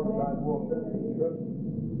shoe store, a guy walks in and he trips,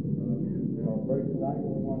 you know, breaks his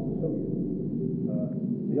ankle and he wants to sue you.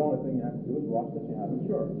 The only thing you have to do is watch that you have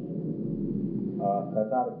insurance. That's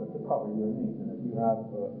adequate to cover your needs. And if you have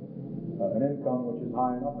an income which is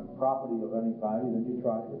high enough and property of any value, then you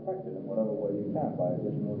try to protect it in whatever way you can by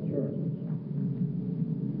additional insurances.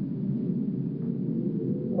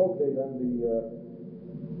 Okay, then they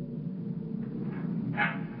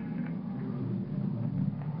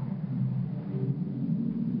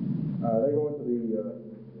go into the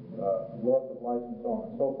loss of license, so on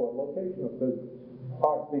and so forth. Location of business,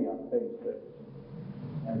 Part B on page 6.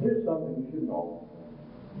 And here's something you should know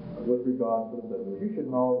with regards to the business. You should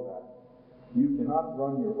know that you cannot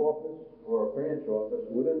run your office or a branch office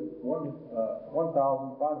within 1,500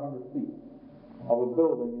 feet of a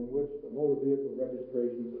building in which the motor vehicle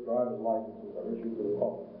registrations, the driver's licenses are issued to the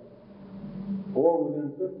public, or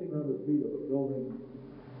within 1,500 feet of a building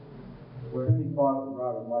where any part of the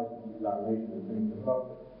driver's license examination is being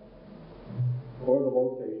conducted, or the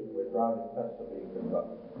location where driving tests are being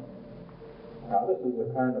conducted. Now, this is a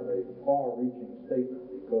kind of a far-reaching statement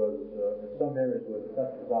because in some areas where the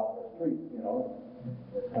test is out in the street, you know,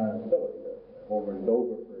 it's kind of silly. Over in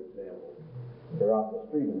Dover, for example, they're out in the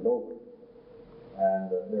street in Dover.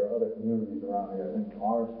 And there are other communities around here. I think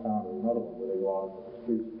Morristown is another one where they go out into the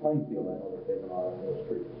streets. Plainfield, I know they're taking out into the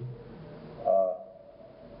streets.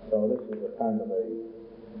 So this is a kind of a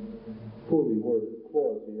poorly worded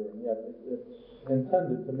clause here, and yet it's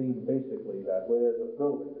intended to mean basically that where there's a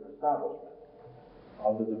building, an establishment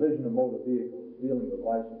of the Division of Motor Vehicles dealing with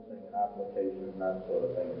licensing and application and that sort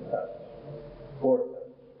of thing and tests, court tests,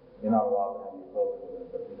 you're not allowed to have your building within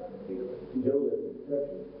 1,500 feet of it. Joe, there's an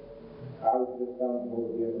exception. I was just down the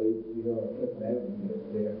motor vehicle agency here on Fifth Avenue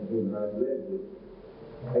yesterday after doing my residence.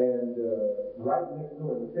 And right next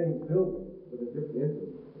door in the same building with a different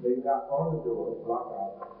entrance, they got on the door, block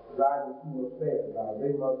out, driving through upstairs. Now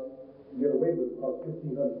they must get away with it because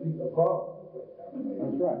 1,500 feet above.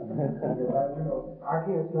 That's right. You know, I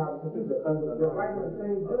can't see how this is. They're right in the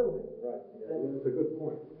same building. Right. It's a good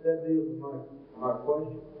point. That deals with my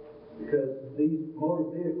question, because these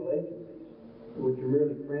motor vehicle agencies, which are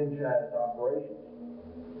really franchised operations,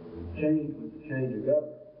 change with the change of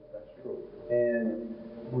government. That's true. And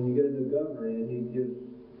when you get a new governor in, he gives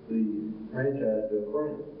the franchise to a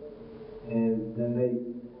friend, and then they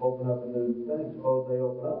open up a new thing. Suppose they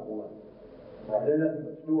open up one. Right. They're nothing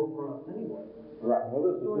but storefronts anyway. Right. Well,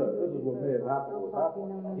 this is what may have happened with that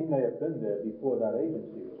one. He may have been there before that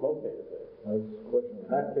agency was located there. That's the question. In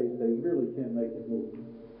that case, they really can't make it move.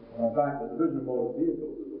 In fact, the Division of Motor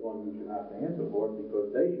Vehicles is the one who should have to answer for it because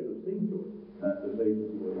they should have seen to it that this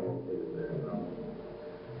agency was located there. You know?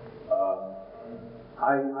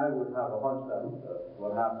 I would have a hunch that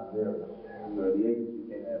what happened there was the agency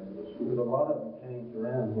came after the school. Because a lot of them changed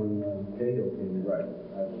around when Cahill came in. Right.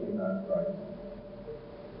 I've seen that. Right.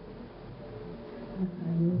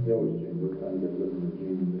 They always change what kind of business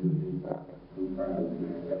machines new crowds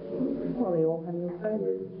and that sort of thing. Well, they all have new friends.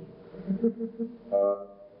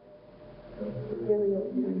 Really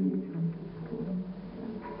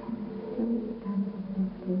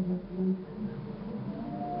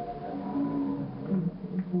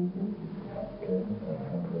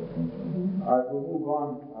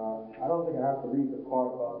read the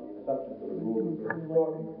part about the exception to the rule, because it's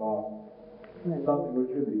talking about something which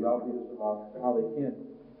should be obvious about how they can't,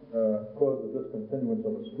 cause the discontinuance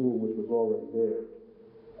of a school which was already there.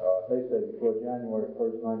 They said before January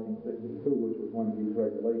 1st, 1962, which was when these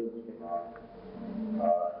regulations came out.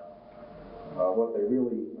 What they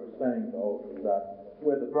really are saying, though, is that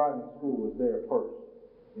where the driving school was there first,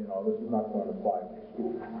 you know, this is not going to apply to the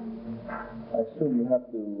school. I assume you have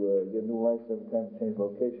to, get a new license every time you change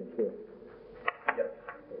location, too. Yes.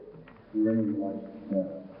 You renew your license. Yeah.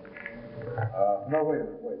 No, wait a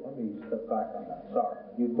minute, let me step back on that, sorry.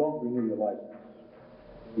 You don't renew your license.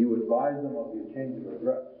 You advise them of your change of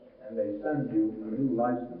address, and they send you a new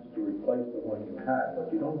license to replace the one you had, but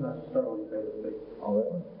you don't necessarily pay the fee. Oh,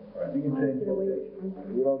 really? Right, you can change location.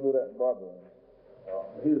 You don't do that in Barbara?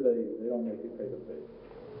 Here they don't make you pay the fee.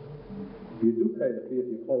 You do pay the fee if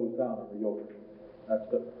you close down and reopen. That's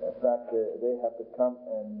different. In fact, they have to come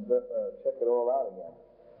and, check it all out again.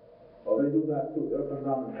 Well, they do that too, they'll come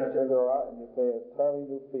down and check Check it it all out, and you pay a entirely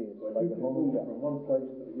new fee, But like you a can whole move new job. from one place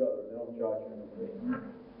to the other, they don't charge you any fee.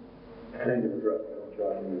 Change of address, they don't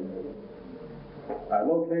charge you any fee.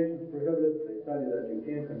 Locations prohibited, they tell you that you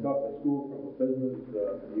can't conduct a school from a business,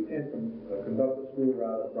 you can't conduct a school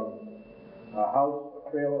rather from a house,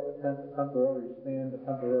 a trailer, a tent, a temporary stand, a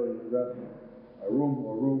temporary address, a room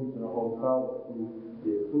or rooms in a hotel, or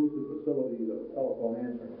the exclusive facilities of a telephone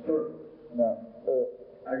answering service. Now,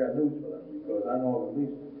 I got news for them, because I know of at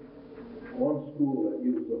least one school that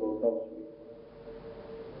uses a hotel suite.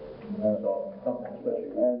 So, something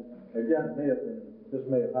special. and Again, this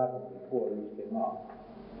may have happened before these came out.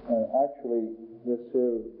 actually, this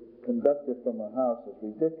conducted from a house is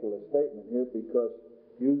ridiculous statement here, because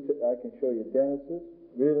I can show you dentists,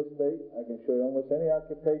 real estate, I can show you almost any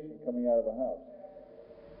occupation coming out of a house.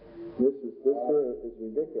 This here is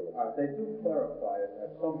ridiculous. They do clarify it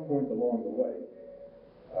at some point along the way,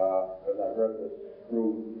 because I've read this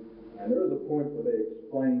through, and there is a point where they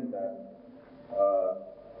explain that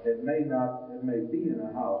it may be in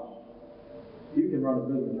a house. You can run a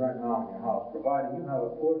business right now in your house, providing you have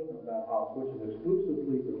a portion of that house which is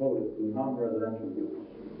exclusively devoted to non-residential use.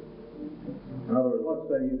 In other words, let's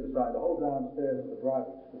say you decide to hold downstairs to the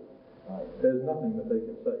driving school. There's nothing that they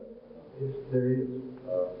can say. Yes, there is.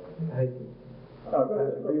 I hate to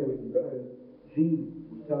disagree with you, because Gene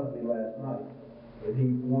was telling me last night that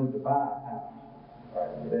he wanted to buy a house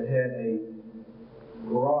that had a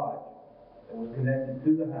garage that was connected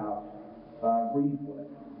to the house by a breezeway,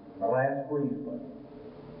 a glass breezeway.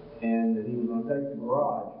 And that he was gonna take the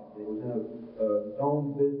garage, it was in a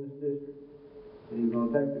zoned business district, and he was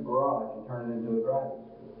gonna take the garage and turn it into a driving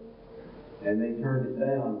school. And they turned it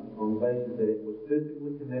down on the basis that it was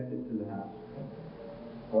physically connected to the house.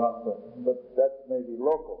 Well, but that may be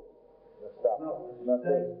local. That's No, not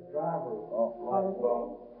state driver. Well, I don't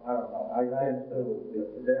know. I can't.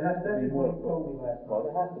 There has to be more to it. Well,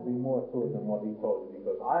 there has to be more to it than what he told you,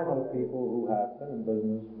 because I know people who have been in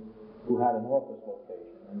business, who had an office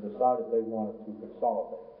location and decided they wanted to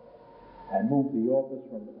consolidate and move the office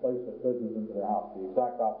from the place of business into the house. The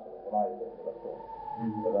exact opposite of what I did, of course.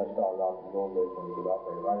 Because I started out in the old days when you could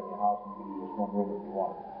operate right in your house and you could use just one room if you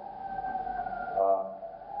wanted.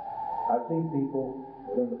 I've seen people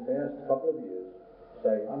within the past couple of years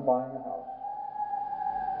say, I'm buying a house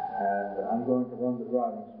and I'm going to run the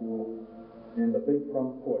driving school in the big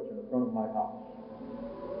front porch in the front of my house.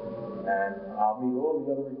 And I'll meet all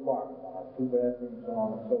the other requirements. I'll have 2 bathrooms, so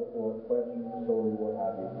on and so forth, classroom facility, what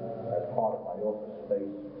have you, as part of my office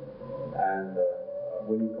space. And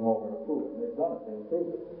will you come over and approve it? They've done it, they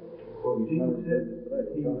approved it. Well, Gene said that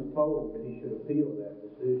he was told that he should appeal that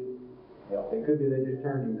decision. Yeah. It could be they just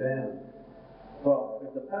turned him down. Well,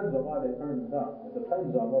 it depends on why they turned it down. It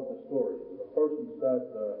depends on what the story is. If a person said,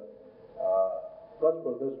 let's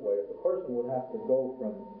put it this way, if the person would have to go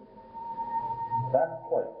from that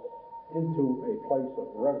place into a place of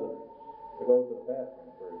residence to go to the bathroom,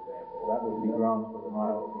 for example, that would be grounds for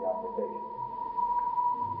denial of the application.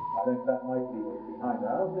 I think that might be what's behind it.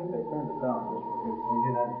 I don't think they turned it down just for him.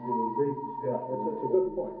 Again, that's it was a brief discussion. It's a good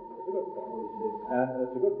point. It's a good point. And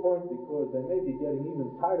it's a good point because they may be getting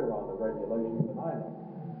even tighter on the regulations than I know.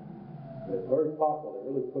 It's very possible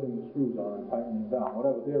they're really putting the screws on and tightening down,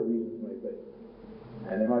 whatever their reasons may be.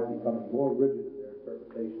 And they might be becoming more rigid in their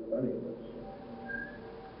interpretation of any of this.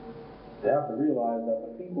 They have to realize that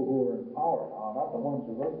the people who are in power now are not the ones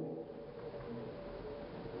who wrote these.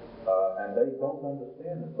 And they don't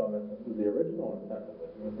understand in some instances the original intent of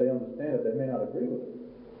it. And if they understand it, they may not agree with it.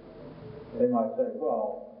 They might say,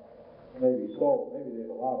 well, maybe so, maybe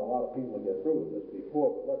they've allowed a lot of people to get through with this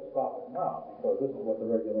before, but let's stop it now, because this is what the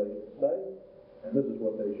regulations say, and this is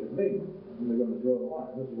what they should mean, and they're gonna draw the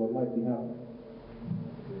line, this is what might be happening.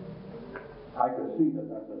 I could see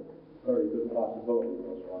that that's a very good possibility of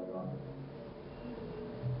what's going on.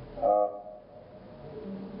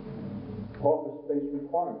 Office space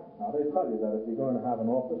requirements. Now, they tell you that if you're going to have an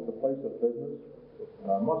office, the place of business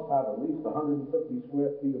must have at least 150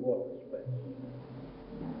 square feet of office space.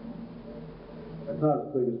 It's not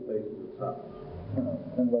as big a space as it sounds.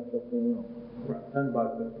 10 by 15 room. Right, 10 by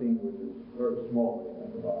 15, which is very small when you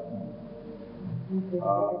think about it.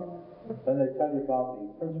 Then they tell you about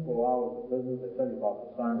the principal hours of business, they tell you about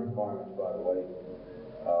the sign requirements, by the way.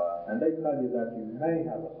 And they tell you that you may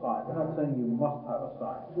have a sign. They're not saying you must have a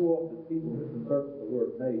sign. Too often people misinterpret the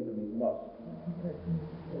word may to mean must.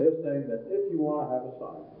 They're saying that if you want to have a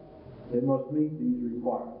sign, it must meet these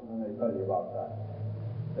requirements, and they tell you about that.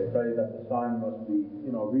 They tell you that the sign must be,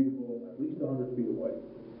 readable at least 100 feet away.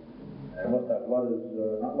 And must have letters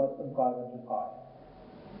not less than 5 inches high,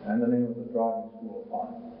 and the name of the driving school upon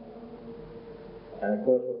it. And of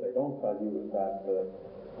course, what they don't tell you is that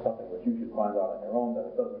something which you should find out on your own, that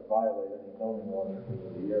it doesn't violate any zoning ordinances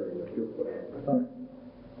in the area that you're putting in the sign.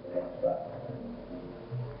 That's that.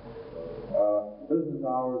 Business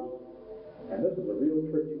hours, and this is a real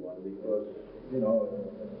tricky one because, it's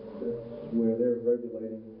where they're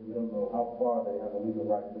regulating, you don't know how far they have a legal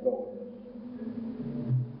right to go with this.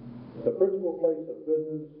 The principal place of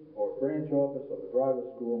business or branch office of the driver's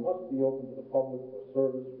school must be open to the public for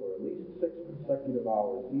service for at least 6 consecutive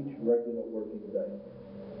hours each regular working day,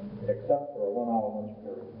 except for a 1-hour lunch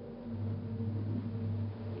period.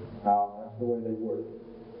 Now, that's the way they word it.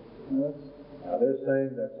 Yes. Now, they're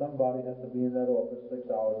saying that somebody has to be in that office 6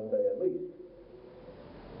 hours a day at least.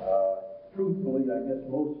 Truthfully, I guess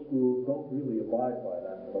most schools don't really abide by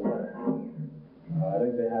that to the letter. I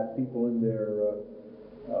think they have people in there,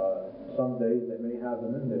 some days they may have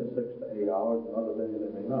them in there 6 to 8 hours, and other days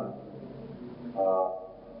they may not.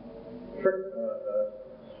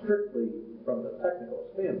 Strictly from the technical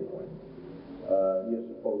standpoint, you're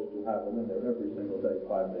supposed to have them in there every single day,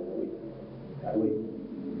 5 days a week, at least.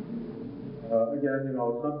 Again,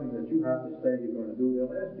 it's something that you have to say you're going to do.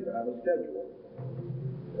 They'll ask you to have a schedule.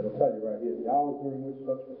 It'll tell you right here, the hours during which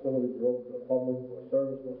such facilities are open to the public for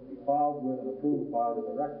service must be filed with and approved by the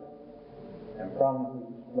director and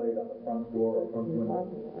prominently displayed on the front door or front window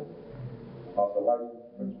of the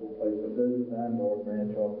licensed principal place of business and or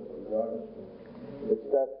branch office of the driver's school. It's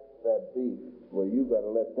that beef where you gotta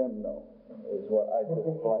let them know, is what I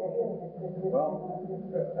just like. Well,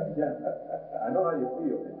 again, I know how you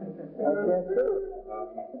feel. I can't do it.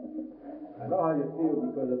 I know how you feel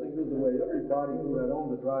because I think this is the way everybody who had owned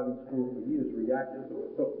a driving school for years reacted to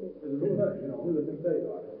it. So, who they think they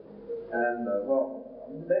are? And,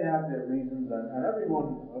 they have their reasons, and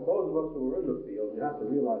everyone, those of us who are in the field, you have to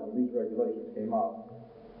realize when these regulations came out,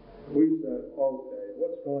 we said, okay,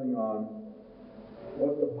 what's going on?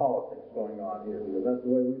 What's the politics going on here? Because that's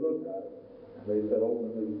the way we looked at it. And they said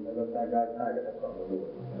openly, let that guy Taggart have something to do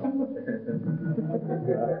with it.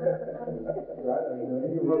 Right? I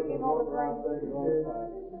mean, you look around saying all the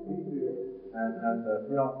time. And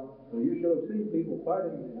so you should have seen people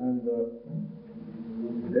fighting, and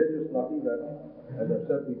they're just lucky that, as I've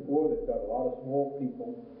said before, they've got a lot of small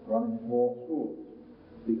people running small schools.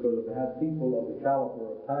 Because if they had people of the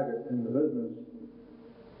caliber of Taggart in the business,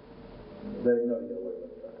 they know to get away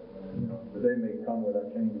with that. The day may come where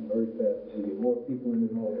that changes very fast. You get more people in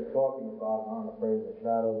the know what they're talking about, aren't afraid of the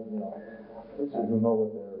shadows, and who know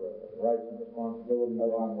what their rights and responsibilities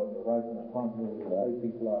are, and what the rights and responsibilities of other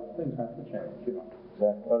people are. Things have to change,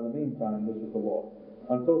 Exactly. But in the meantime, this is the law.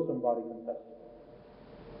 Until somebody contests it.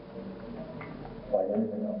 Like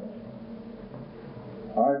anything else.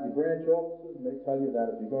 All right, the branch offices, they tell you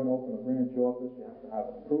that if you're going to open a branch office, you have to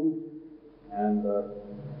have it approved, and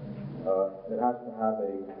it has to have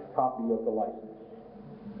a copy of the license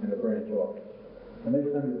in the branch office. And they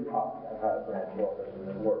send you a copy. I've had a branch office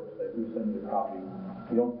and it works. They do send you a copy.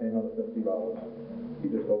 You don't pay another $50. You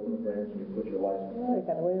just open the branch and you put your license. Oh, you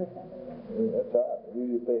got away with that. That's all right. You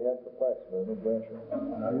usually pay half the price for a new branch.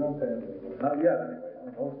 No, you won't pay anything. Not yet,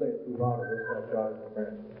 anyway. Don't say it too loud or they'll start charging the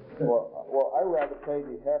branch. Well, I'd rather pay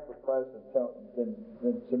the half the price than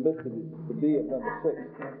submit to be at number 6.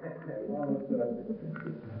 Well,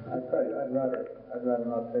 I tell you, I'd rather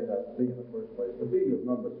not pay that fee in the first place. The fee of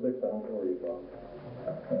number 6, I don't worry about.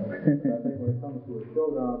 I think when it comes to a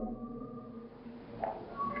showdown,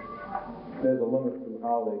 there's a limit to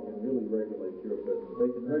how they can really regulate your business. They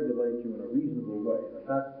can regulate you in a reasonable way. And if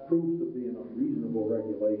that proves to be an unreasonable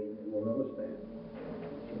regulation, you will never stand.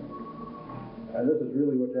 And this is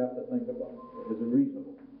really what you have to think about. Is it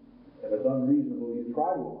reasonable? If it's unreasonable, you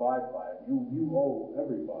try to abide by it. You owe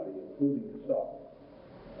everybody, including yourself,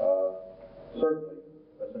 certainly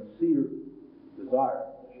a sincere desire.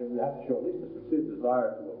 You have to show at least a sincere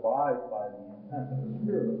desire to abide by the intent and the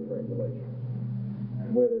spirit of the regulations.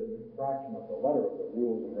 And where there's an infraction of the letter of the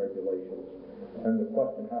rules and regulations, then the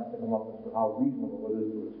question has to come up as to how reasonable it is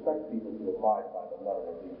to expect people to abide by the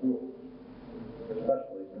letter of these rules,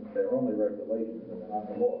 especially since they're only regulations and they're not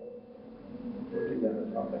the law, which again is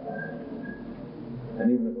something else. And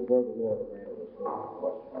even if it were the law, the reader would still be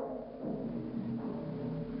questioned.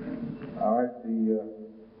 All right, the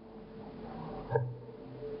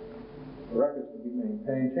records to be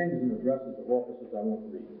maintained, changes in addresses of offices I won't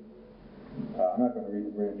read. I'm not going to read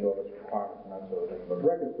the branch office requirements and that sort of thing, but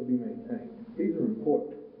records to be maintained. These are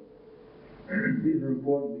important. These are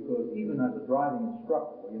important because even as a driving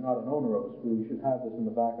instructor, where you're not an owner of a school, you should have this in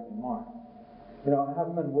the back of your mind. You know, I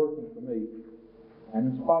have men working for me,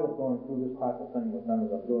 and in spite of going through this type of thing with them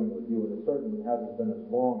as I'm doing with you, and it certainly hasn't been as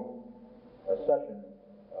long a session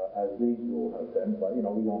as these will have been, but you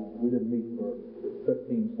know, we didn't meet for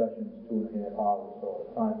 15 sessions, 2.5 hours all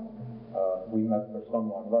the time. We met for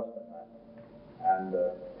somewhat less than that, and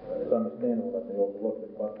it's understandable that they overlooked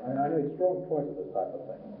it. But I make strong points of this type of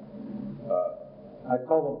thing. I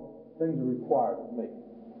tell them things are required of me,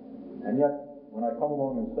 and yet when I come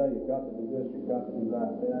along and say you've got to do this, you've got to do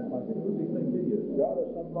that, they act like, who does he think he is? God or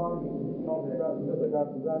somebody? No, they got to do this, they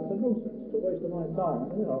got to do that. It's a nuisance. It's a waste of my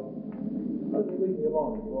time. And, you know. Let me leave me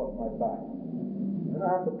alone and go off my back. And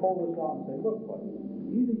I have to pull this out and say, look, buddy,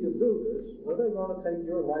 either you do this, or they're going to take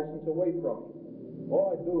your license away from you.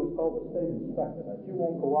 All I do is tell the state inspector that you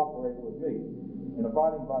won't cooperate with me in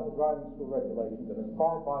abiding by the driving school regulations, and it's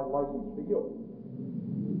qualified license for you.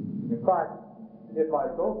 In fact, if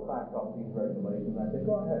I don't back up these regulations, I say,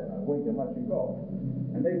 go ahead, and I wink and let you go.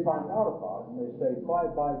 And they find out about it, and they say,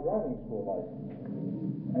 apply by driving school license.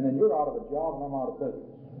 And then you're out of a job, and I'm out of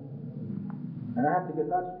business. And I have to get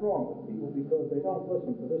that strong with people because they don't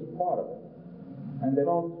listen to this part of it. And they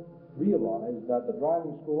don't realize that the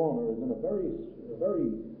driving school owner is in a very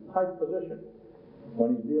tight position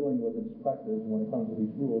when he's dealing with inspectors when it comes to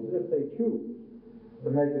these rules, if they choose to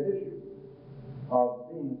make an issue of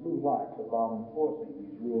being too lax about enforcing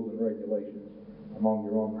these rules and regulations among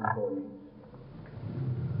your own employees.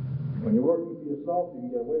 When you're working for yourself, you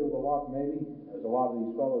can get away with a lot, maybe, as a lot of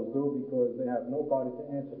these fellows do, because they have nobody to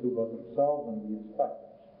answer to but themselves and the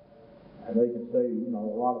inspectors. And they can say, you know,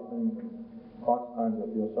 a lot of things, and lots of times they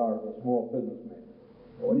feel sorry for a small businessman.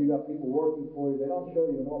 But when you got people working for you, they don't show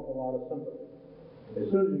you an awful lot of sympathy. As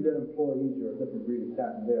soon as you get employees, you're a different breed of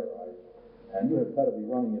cat in their eyes. And you had better be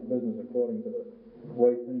running your business according to the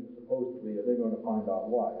way things are supposed to be, or they're going to find out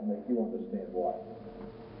why and make you understand why.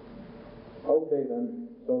 Okay then,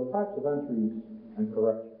 so the types of entries and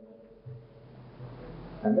corrections.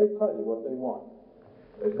 And they tell you what they want.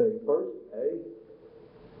 They say first, A,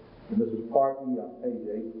 and this is part E on page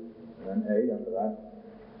 8, and then A under that.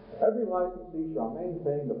 Every licensee shall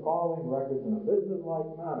maintain the following records in a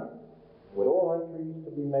business-like manner, with all entries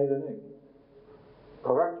to be made in ink.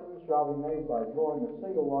 Corrections shall be made by drawing a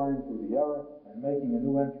single line through the error and making a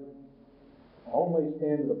new entry. Only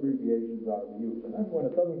standard abbreviations are to be used. And then when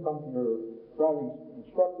it doesn't come to your driving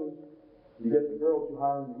instructors, you get the girls you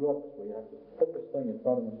hire in the office where you have to put this thing in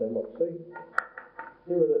front of them and say, look, see,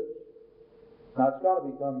 here it is. Now it's got to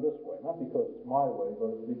be done this way, not because it's my way,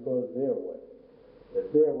 but it's because their way. It's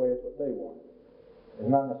their way, it's what they want. It's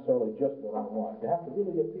not necessarily just what I want. You have to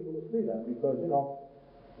really get people to see that because, you know,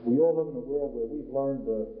 we all live in a world where we've learned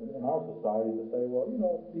in our society to say, well, you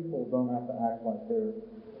know, people don't have to act like they're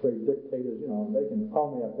great dictators, you know, and they can tell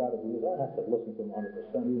me I've got to do this. I don't have to listen to them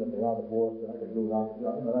 100%, even if they are divorced, I can do it out, you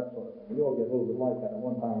know, that sort of thing. We all get a little bit like that at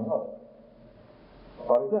one time or another.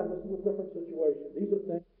 But again, this is a different situation. These are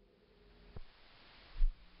things.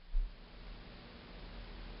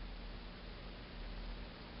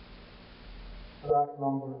 Track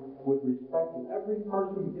number with respect to every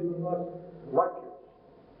person giving us lectures,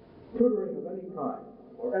 tutoring of any kind,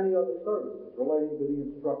 or any other services relating to the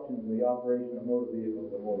instructions in the operation of motor vehicles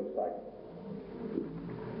or motorcycles.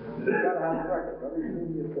 You've got to have a record of every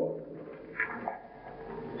student you taught.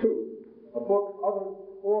 2, a book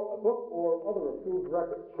or other approved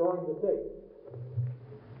record showing the date,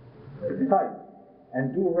 type,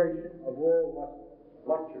 and duration of all lessons,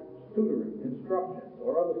 lectures, tutoring, instructions,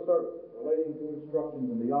 or other services relating to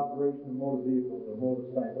instructions in the operation of motor vehicles or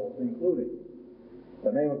motorcycles, including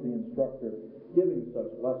the name of the instructor giving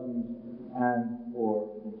such lessons and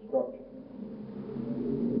or instruction.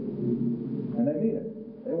 And they mean it.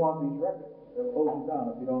 They want these records. They'll close you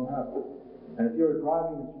down if you don't have them. And if you're a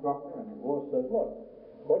driving instructor and your boss says, look,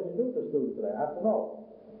 What did you do with the student today? I have to know.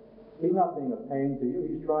 He's not being a pain to you,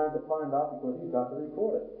 he's trying to find out because he's got to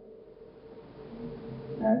record it.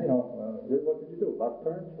 And, what did you do? Left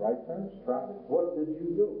turns, right turns, traffic? What did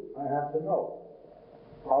you do? I have to know.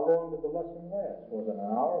 How long did the lesson last? Was it an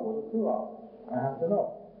hour? Was it 2 hours? I have to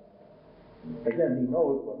know. Again, he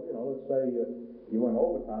knows, but, let's say you went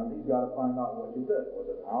overtime, he's got to find out what you did. Was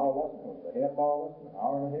it an hour lesson? Was it a half hour lesson? An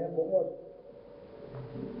hour and a half? What was it?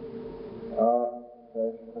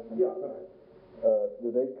 Yeah, go ahead. Do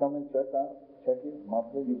they come and check you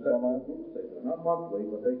monthly? Not monthly,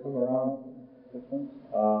 but they come around 6 months?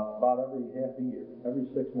 about every half a year, every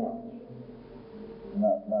 6 months.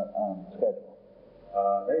 Not on schedule.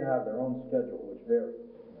 They have their own schedule, which varies.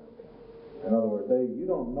 In other words, you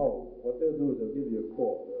don't know. What they'll do is they'll give you a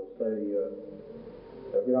call. They'll say,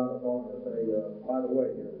 they'll get on the phone and say, by the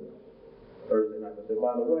way, here it is Thursday night. They'll say,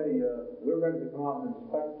 by the way, we're ready to come out and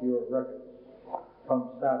inspect your records.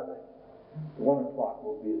 Come Saturday, 1 o'clock,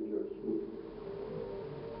 we'll be at your school.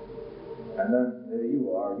 And then there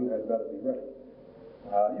you are, you had better be ready.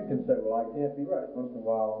 You can say, well, I can't be ready. Once in a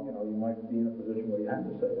while, you might be in a position where you have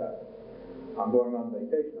to say that. I'm going on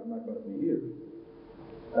vacation, I'm not going to be here.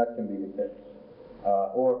 That can be the case.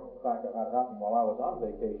 Or, in fact, it had happened while I was on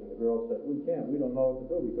vacation. The girl said, we don't know what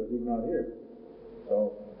to do because he's not here.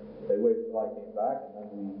 So, they waited till I came back, and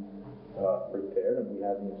then we prepared, and we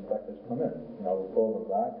had the inspectors come in. We called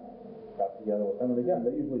them back, got together with them, and again,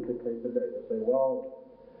 they usually dictate the date. They say, well,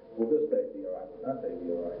 will this date be all right? Will that date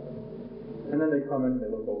be all right? And then they come in and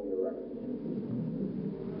they look over your records.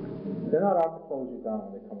 They're not out to close you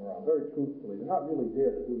down when they come around. Very truthfully, they're not really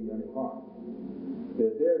there to do you any harm.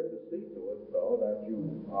 They're there to see to it, though, that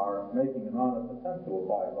you are making an honest attempt to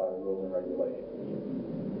abide by the rules and regulations.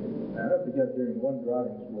 And I forget during one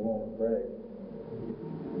driving school over in Bragg,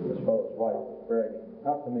 this fellow's wife was bragging,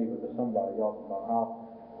 not to me, but to somebody else, about how,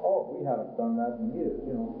 we haven't done that in years,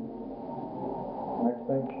 Next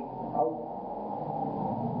thing, out.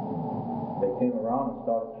 They came around and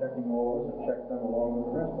started checking all of us and checked them along with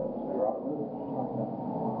the rest of us. They were out of business, just like that.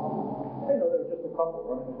 They were just a couple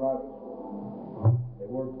running the driving school. They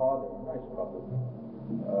worked hard, they were a nice couple.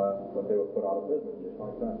 But they were put out of business, just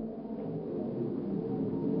like that.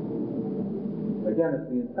 Again, it's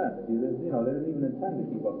the intent. They didn't even intend to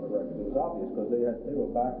keep up the record. It was obvious because they were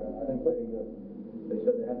back. I think they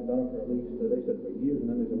said they hadn't done it for at least, they said for years, and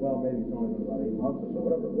then they said, well, maybe it's only been about 8 months or so,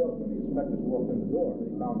 whatever it was. When the inspectors walked in the door and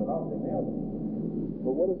they found it out, they nailed it.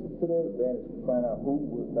 But what is it to their advantage to find out who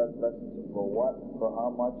was that lessons and for what, for how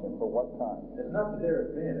much, and for what time? It's not to their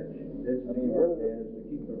advantage. It's to your advantage to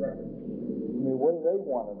keep the records. What do they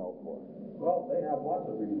want to know for? Well, they have lots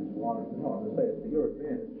of reasons for wanting to know. As I say, it's to your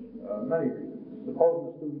advantage. Many reasons. Suppose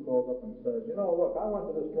the student calls up and says, look, I went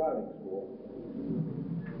to this driving school,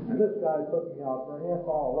 and this guy took me out for a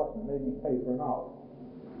half-hour lesson, made me pay for an hour.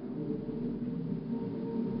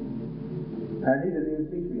 And he didn't even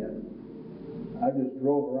teach me anything. I just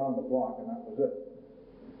drove around the block, and that was it.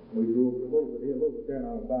 We drove a little bit here, a little bit there, and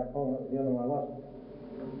I was back home. That was the end of my lesson.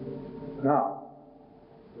 Now,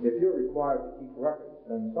 if you're required to keep records,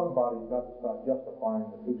 then somebody's got to start justifying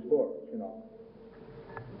the two stories,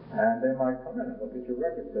 And they might come in and look at your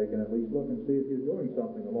records. They can at least look and see if you're doing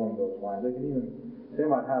something along those lines. They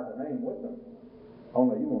might have the name with them.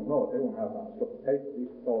 Only you won't know it. They won't have it on a slip of paper.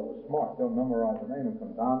 These fellows are smart. They'll memorize the name and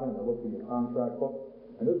come down there and they'll look through your contract book.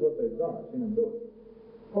 And this is what they've done. I've seen them do it.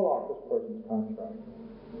 Pull out this person's contract.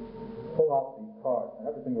 Pull out the cards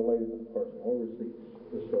and everything related to the person, or receipts,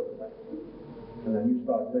 this sort of thing. And then you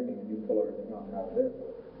start digging and you pull everything out and have it there for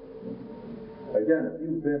you. Again, if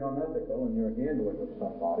you've been unethical and you're handling with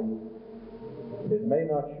somebody, it may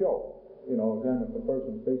not show. Again, if the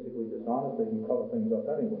person's basically dishonest, they can cover things up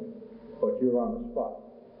anyway. But you're on the spot.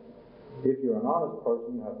 If you're an honest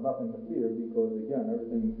person, you have nothing to fear because, again,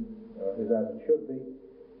 everything is as it should be.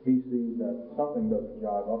 He sees that something doesn't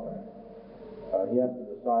jive up in it. He has to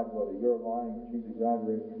decide whether you're lying or she's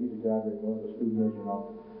exaggerating or he's exaggerating, whether the student is,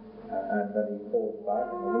 and then he pulls back,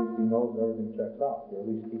 and at least he knows that everything checks out. You're at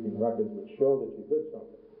least keeping records which show that you did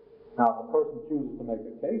something. Now, if the person chooses to make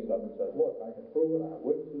a case of it and says, look, I can prove it, I have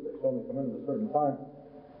witnesses, they saw me come in at a certain time,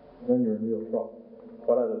 then you're in real trouble.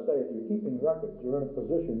 But as I say, if you're keeping records, you're in a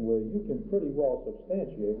position where you can pretty well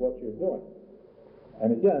substantiate what you're doing.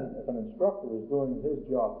 And again, if an instructor is doing his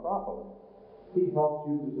job properly, he helps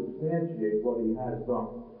you to substantiate what he has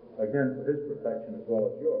done. Again, for his protection as well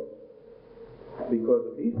as yours.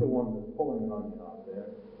 Because if he's the one that's pulling an onion out there,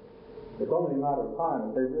 it's only a matter of time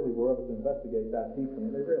if they really were able to investigate that deeply,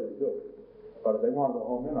 and they rarely do. But if they wanted to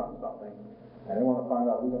home in on something, and they want to find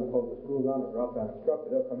out who's going to close the school down or drop that instructor,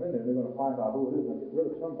 they'll come in there and they're going to find out who it is and get rid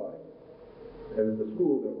of somebody. And if the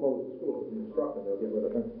school, they'll close the school, the instructor, they'll get rid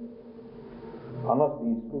of him. Unless the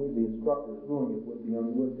instructor is doing it with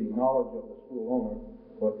the knowledge of the school owner,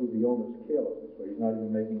 or through the owner's carelessness, where he's not even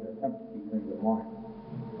making an attempt to keep things in line.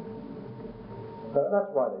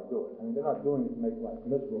 That's why they do it. I mean, they're not doing it to make life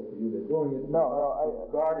miserable for you. They're doing it to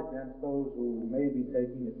guard against those who may be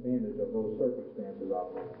taking advantage of those circumstances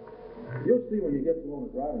out there. You'll see when you get to on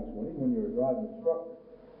the driving school, even when you're a driving instructor,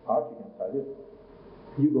 Archie can tell you,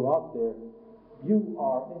 you go out there, you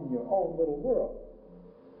are in your own little world.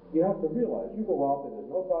 You have to realize, you go out there,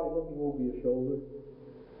 there's nobody looking over your shoulder,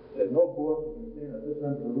 there's no boss who can stand at this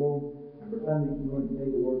end of the room and pretend he's doing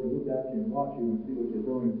paperwork and look at you and watch you and see what you're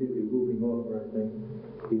doing and see if you're goofing off or anything.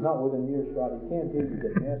 He's not within earshot, he can't hear you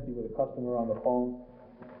get nasty with a customer on the phone.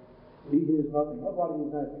 He hears nothing, nobody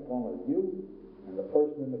hears anything, only you and the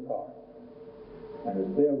person in the car. And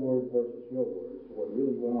it's their words versus your words, what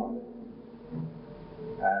really went on there.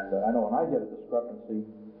 And I know when I get a discrepancy,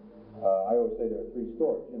 I always say there are three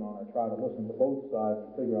stories, and I try to listen to both sides and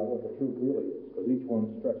figure out what the truth really is, because each one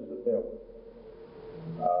stretches it their way.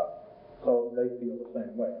 So they feel the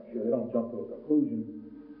same way. I'm sure they don't jump to a conclusion,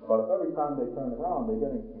 but if every time they turn around they're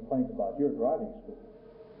getting complaints about your driving school,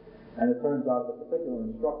 and it turns out the particular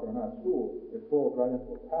instructor in that school, it falls right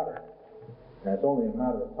into a pattern. And it's only a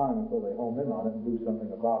matter of time until they home in on it and do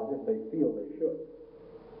something about it if they feel they should.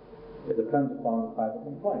 It depends upon the type of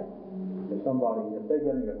complaint. If they're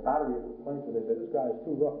getting a battery of complaints where they say, this guy is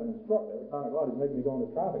too rough an instructor, every time I go out he's making me go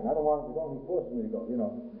into traffic, I don't want him to go and he forces me to go,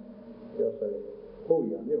 they'll say,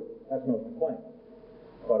 hooey on you. That's no complaint.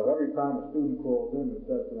 But if every time a student calls in and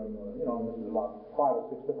says to them, and this is about 5 or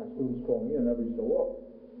 6 different students calling in every so often,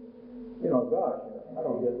 gosh, I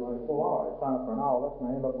don't get my full hour. I sign up for an hour lesson,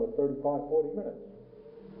 I end up with 35, 40 minutes.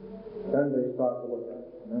 Then they start to look at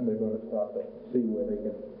it, and then they're going to start to see where they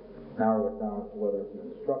can narrow it down to whether it's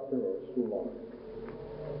an instructor or a school owner.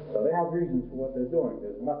 So they have reasons for what they're doing.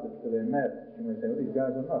 There's methods to their madness. You may say, well, these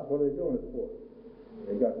guys are nuts. What are they doing it for?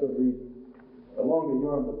 They got good reasons. The longer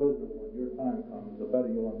you're in the business, when your time comes, the better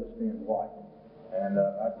you'll understand why. And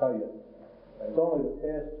I tell you, it's only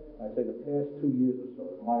the past 2 years or so,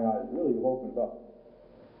 that my eyes really have opened up,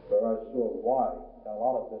 where I saw why a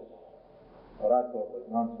lot of this, what I thought was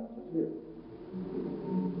nonsense, is here.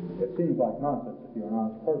 It seems like nonsense if you're an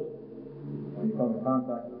honest person. When you come in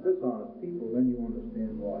contact with dishonest people, then you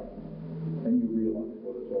understand why. Then you realize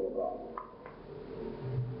what it's all about.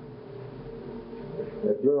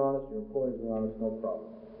 If you're honest, your employees are honest, no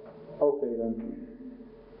problem. Okay then.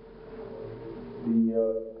 The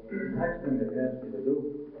next thing they ask you to do,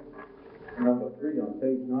 number 3 on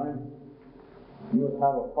page 9, you must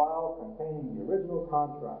have a file containing the original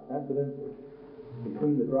contract entered into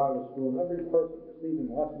between the driver's school and every person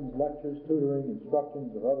receiving lessons, lectures, tutoring,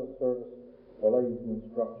 instructions, or other service relating to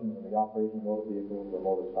instruction in the operation of motor vehicles or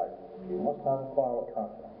motorcycles. You must have a file of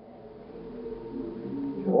contract.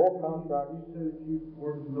 All contracts. You said you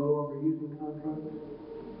were no longer using contracts?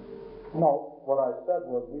 No, what I said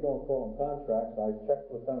was we don't call them contracts. I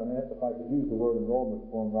checked with them and asked if I could use the word enrollment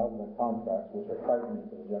form rather than contracts, which are frightening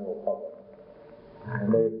to the general public.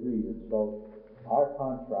 And they agreed. And so our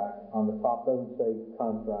contract on the top doesn't say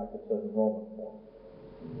contract, it says enrollment form.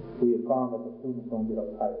 We have found that the students don't get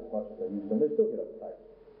uptight as much as they used to, and they still get uptight.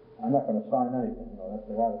 I'm not going to sign anything, that's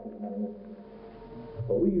their attitude.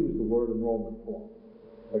 But we use the word enrollment form,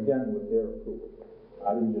 again with their approval.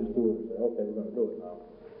 I didn't just do it and say, okay, we're going to do it now.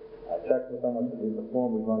 I checked with them, I said, here's the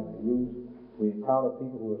form we'd like to use. We encounter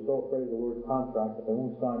people who are so afraid of the word contract that they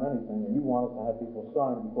won't sign anything, and you want us to have people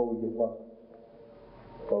sign before we give lessons.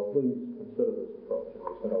 So please consider this approach.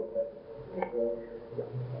 And they said, okay.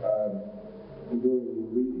 During the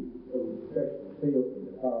reading of the section of sales in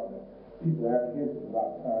the department, people apprehensive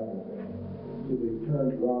about signing things. So they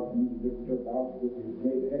turned around to use different terminology, which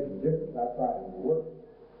made a heck of a difference. I tried it, it worked.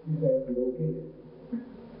 You said it was okay.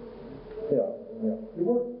 Yeah. It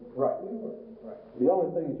worked. Right. The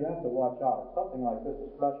only thing is you have to watch out. In something like this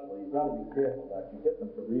especially, you've got to be careful that you get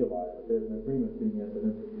them to realize that there's an agreement being entered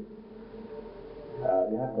into you.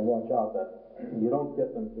 You have to watch out that you don't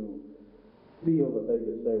get them to feel that they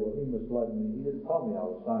could say, well, he misled me. He didn't tell me I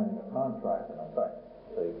was signing a contract in effect.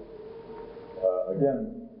 See?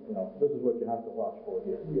 Again, this is what you have to watch for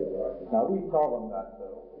here. Yeah, right. Now, we tell them that,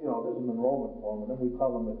 this is an enrollment form, and then we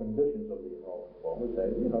tell them the conditions of the enrollment form. We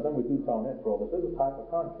say, then we do tell them, after all, this is a type of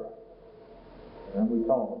contract. And then we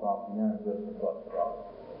tell them about the ands, ifs, and buts about it.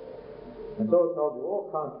 And so it tells you,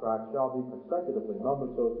 all contracts shall be consecutively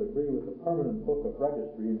numbered so as to agree with the permanent book of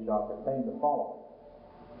registry and shall contain the following.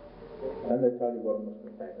 Then they tell you what it must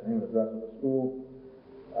contain, the name and address of the school,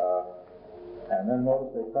 and then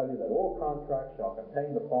notice they tell you that all contracts shall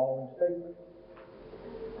contain the following statement.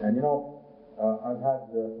 And I've had,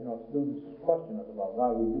 students question us about why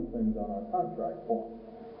we do things on our contract form.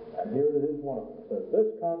 And here it is, one of them. It says, this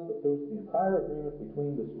constitutes the entire agreement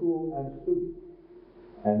between the school and student,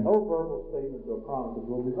 and no verbal statements or promises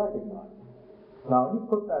will be recognized. Now, when you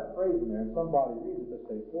put that phrase in there and somebody reads it,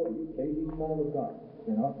 they say, boy, you crazy son of a gun,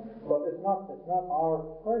 But it's not our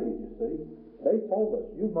phrase, you see. They told us,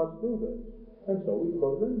 you must do this. And so we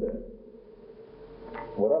put it in there.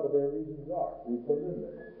 Whatever their reasons are, we put it in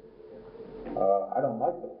there. I don't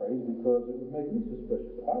like the phrase because it would make me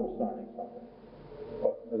suspicious if I was signing something.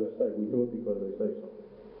 But, as I say, we do it because they say so.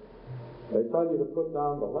 They tell you to put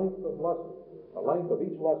down the length of lesson, the length of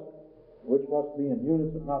each lesson, which must be in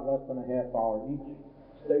units of not less than a half hour each,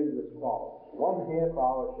 stated as follows. 1 half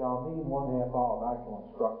hour shall mean 1 half hour of actual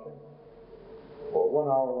instruction, or 1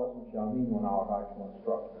 hour lesson shall mean 1 hour of actual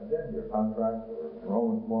instruction. Again, your contract or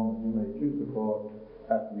enrollment form, you may choose to call it,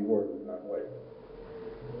 has to be worded in that way.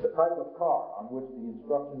 The type of car on which the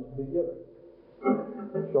instruction is to be given,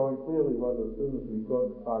 showing clearly whether the student is to be taught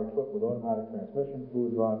in a car equipped with automatic transmission,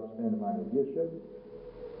 fluid drive, or standard manual gear shift,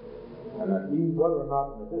 and then whether or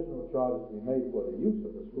not an additional charge is to be made for the use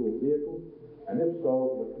of the school vehicle, and if so,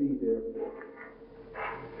 the fee therefore.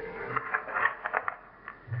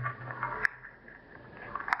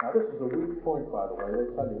 Now this is a weak point, by the way. They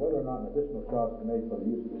tell you whether or not an additional charge is made for the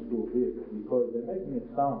use of the school vehicle, because they're making it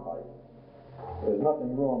sound like there's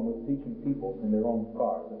nothing wrong with teaching people in their own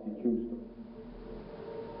cars if you choose to.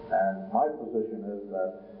 And my position is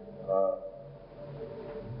that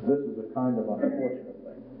this is a kind of unfortunate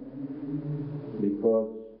thing, because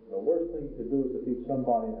the worst thing to do is to teach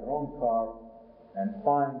somebody in their own car and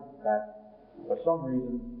find that for some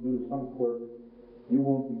reason, due to some quirk, you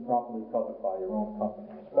won't be properly covered by your own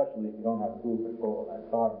company, especially if you don't have full control of that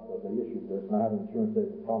car, because they issued this, and I have an insurance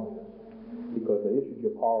agent tell me this, because they issued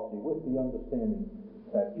your policy with the understanding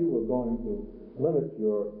that you were going to limit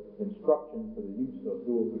your instruction to the use of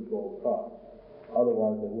dual control cars.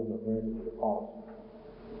 Otherwise, they wouldn't have granted you the policy.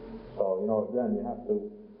 So, again, you have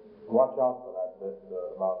to watch out for that bit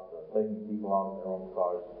about taking people out of their own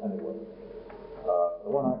cars anyway. The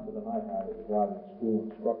one accident I had as a driving school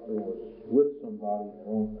instructor was with somebody in their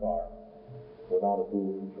own car without a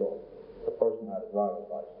dual control. The person had a driver's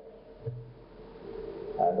license.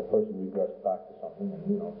 And the person regressed back to something, and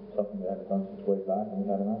something they hadn't done since way back, and we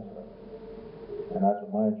had an accident. And that's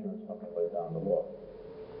what my insurance company laid down the law.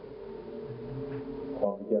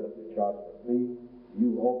 Altogether, if you charge a fee, you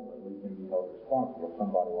ultimately can be held responsible if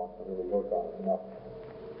somebody wants to really work on it enough.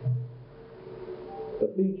 The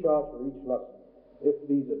fee charged for each lesson, if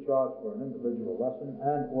fees are charged for an individual lesson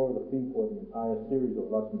and or the fee for the entire series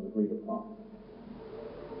of lessons agreed upon.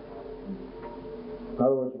 In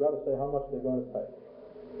other words, you've got to say how much they're going to pay.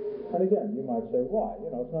 And again, you might say, why?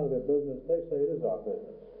 It's none of their business. They say it is our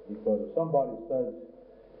business. Because if somebody says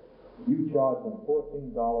you charge them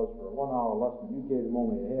 $14 for a 1 hour lesson, you gave them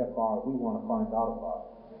only a half hour, we want to find out about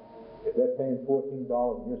it. If they're paying $14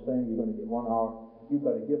 and you're saying you're going to get 1 hour, you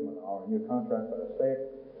better give them an hour, and your contract better say it,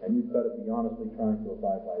 and you better be honestly trying to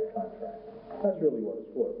abide by your contract. That's really what it's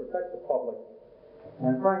for, to protect the public.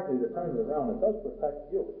 And frankly, to turn it around, it does protect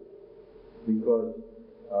you. Because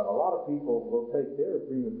a lot of people will take their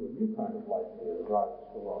agreement with you kind of lightly as a driving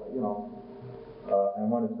school owner, and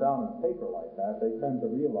when it's down on paper like that, they tend to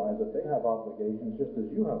realize that they have obligations just as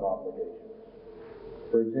you have obligations.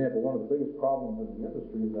 For example, one of the biggest problems in the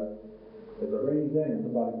industry is that it's a rainy day and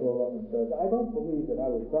somebody calls up and says, I don't believe that I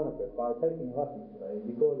would benefit by taking lessons today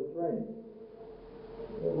because it's raining.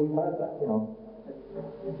 We've had that,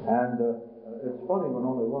 And it's funny when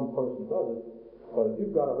only one person does it, but if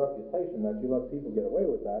you've got a reputation that you let people get away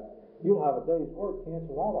with that, you'll have a day's work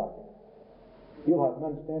canceled out on you. You'll have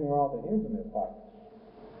men standing around with their hands in their pockets.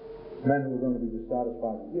 Men who are going to be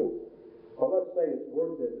dissatisfied with you. But let's say it's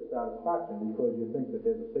worth their dissatisfaction because you think that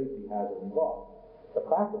there's a safety hazard involved. The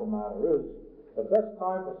fact of the matter is, the best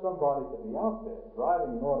time for somebody to be out there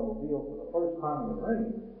driving an automobile for the first time in the rain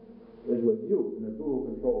is with you in a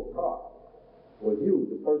dual-controlled car. With you,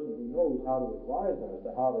 the person who knows how to advise them as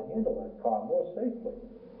to how to handle that car more safely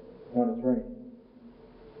when it's raining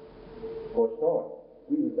or snowing.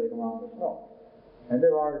 We even take them out in the snow. And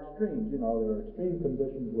there are extremes, there are extreme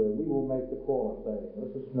conditions where we will make the call and say,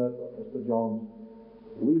 Mr. Smith or Mr. Jones,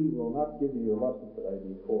 we will not give you your lesson today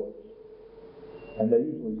because. And they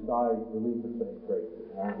usually sigh relief and say, great,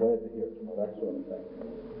 I'm glad to hear it, that sort of thing.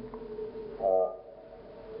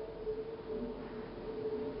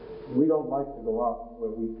 We don't like to go out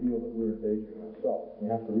where we feel that we're endangering ourselves. You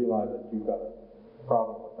have to realize that you've got a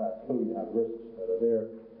problem with that too. You have risks that are there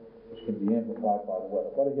which can be amplified by the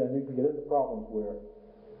weather. But again, you can get into problems where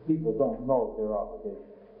people don't know their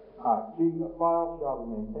obligations. G, a file shall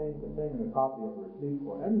be maintained containing a copy of a receipt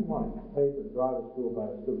for any money paid to the driver's school by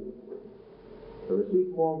a student. The receipt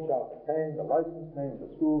form shall contain the license, name of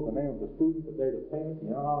the school, the name of the student, the date of payment,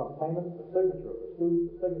 the amount of payment, the signature of the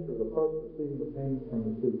student, the signature of the person receiving the payment from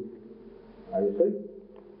the student. Now you see,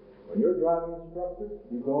 when you're a driving instructor,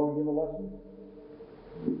 you go and give a lesson,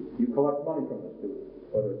 you collect money from the student.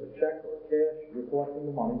 Whether it's a check or cash, you're collecting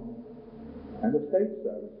the money. And the state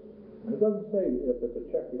says, and it doesn't say if it's a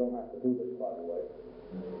check, you don't have to do this, by the way.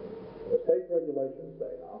 The state regulations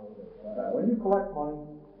say now, when you collect money,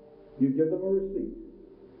 you give them a receipt.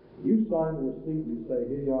 You sign the receipt, you say,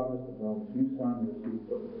 here you are, Mr. Jones, you sign the receipt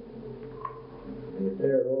for this. And you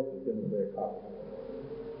tear it off, you give them their copy.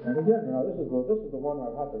 And again, this is the one where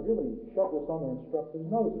I've had to really shove this under instructors'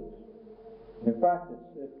 noses. In fact,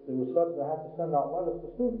 it was such that I had to send out letters to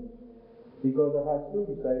students. Because I've had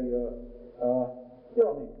students say, you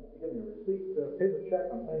don't need to give me a receipt, here's a check,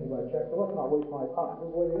 I'm paying you by check, so let's not waste my time, where's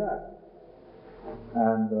the way to that?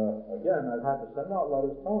 And again, I've had to send out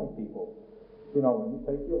letters telling people, when you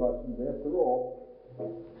take your lessons, after all,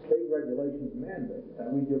 state regulations mandate that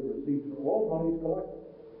we give receipts for all monies collected.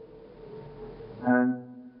 And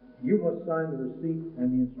you must sign the receipt,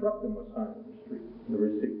 and the instructor must sign the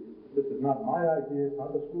receipt. This is not my idea, it's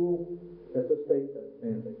not the school, it's the state that's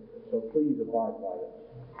mandating it. So please abide by this.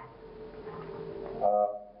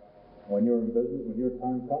 When you're in business, when your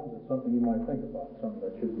time comes, it's something you might think about, something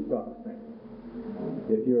that should be done, I think.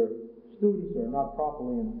 If your students are not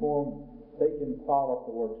properly informed, they can file up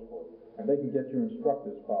the works for you, and they can get your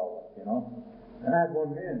instructors filed up, And I had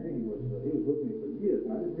one man, he was with me for years,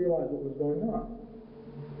 and I didn't realize what was going on.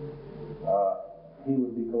 He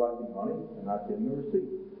would be collecting money and not giving a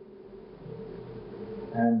receipt.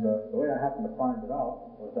 And the way I happened to find it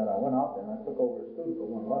out was that I went out there and I took over a student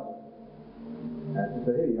for one lesson. And she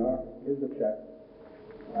said, here you are, here's the check.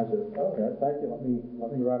 I said, okay, thank you, let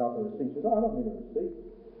me write out the receipt. She said, I don't need a receipt.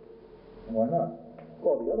 And why not?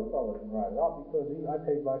 Well, the other fellow didn't write it out because I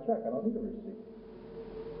paid by check, I don't need a receipt.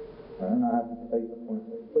 And then I had to take the point,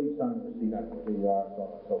 please sign the receipt after here you are, so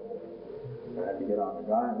on and so forth. I had to get on the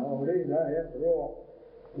guy, and after all,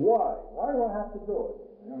 why? Why do I have to do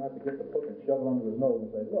it? I don't have to get the book and shove it under his nose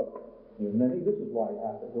and say, look, you ninny, this is why you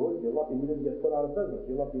have to do it. You're lucky we didn't get put out of business.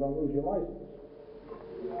 You're lucky you don't lose your license.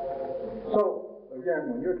 So,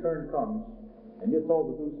 again, when your turn comes, and you're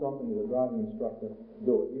told to do something as a driving instructor,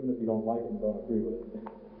 do it, even if you don't like it and don't agree with it.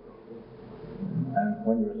 And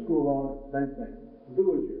when you're a school owner, same thing. Do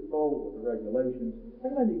as you're told with the regulations,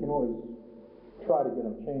 and then you can always try to get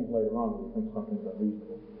them changed later on when you think something's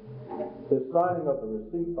unreasonable. The signing of the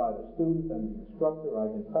receipt by the student and the instructor, I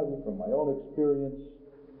can tell you from my own experience,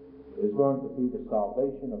 is going to be the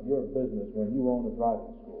salvation of your business when you own a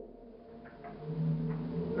driving school.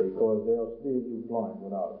 Because they'll steer you blind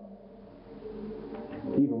without it.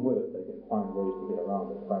 Even with it, they can find ways to get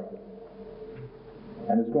around it, frankly.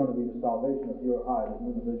 And it's going to be the salvation of your hide as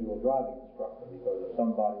an individual driving instructor, because if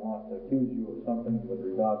somebody wants to accuse you of something with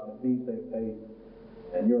regards to fees they paid,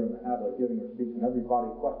 and you're in the habit of giving receipts, and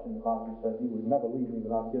everybody questions about you, says you would never leave me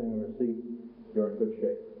without giving a receipt, you're in good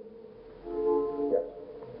shape. Yes?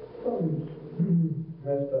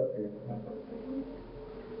 Messed up here.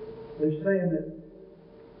 They're saying that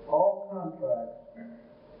all contracts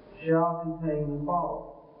shall contain the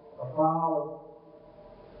following: a file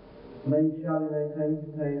of shall be maintained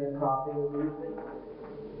containing a copy of the receipt.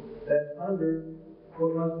 That's under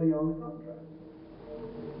what must be on the contract.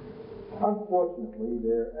 Unfortunately,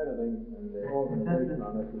 their editing and their organization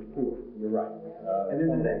on this is poor. You're right. And then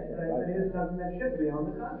the next statement is something that should be on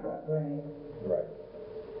the contract. Right.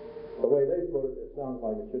 The way they put it, it sounds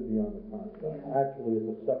like it should be on the contract. Actually,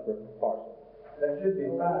 it's a separate parcel. That should be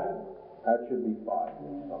 5. That should be 5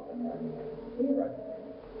 or something like that. Right.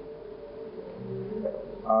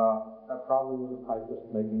 That probably was a typist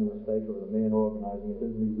making a mistake, or the man organizing it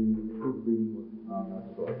didn't reread it, proofreading was that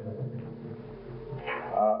sort of thing.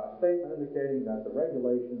 A statement indicating that the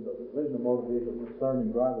regulations of the Division of Motor Vehicles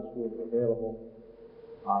concerning driver schools are available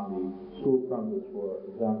on the school premises for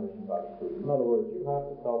examination by the student. In other words, you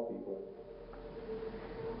have to tell people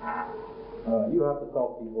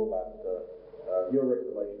that your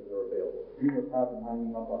regulations are available. You must have them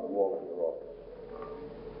hanging up on the wall in your office.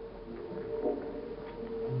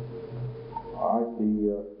 All right,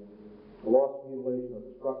 the loss, mutilation, or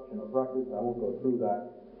destruction of records, I won't go through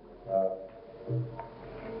that.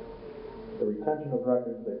 The retention of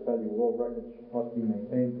records, they tell you all records must be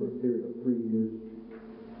maintained for a period of 3 years.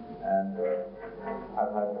 And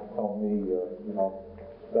I've had them tell me, it's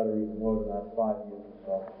better even more than that, 5 years,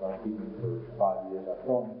 so I'll keep them for 5 years. I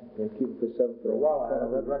told them They keep it for 7. For a while, I had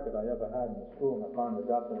every record I ever had in the school, and I finally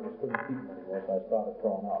got there, and I just couldn't keep them anymore, so I started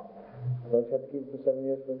throwing out. Don't you have to keep it for 7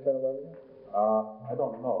 years for 10, 11 years? I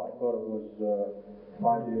don't know, I thought it was,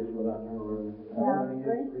 5 years for that. How many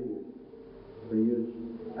years? 3 years. 3 years.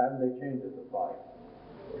 Haven't they changed it to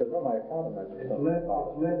 5? Because on my account, I mentioned something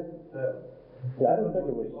about it. less than 7. Yeah, I didn't think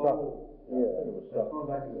it was 7. Yeah, I think it was 7. Going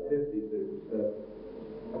back in the 50s, it was 7.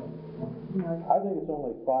 I think it's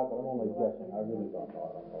only 5, but I'm only guessing, I really don't know,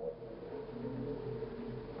 I don't know it.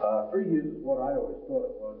 3 years is what I always thought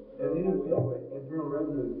it was. And anyway, internal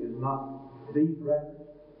revenue is not these records.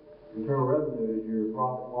 Internal revenue is your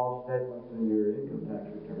profit loss statements and your income tax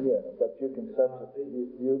return. Yeah, but you can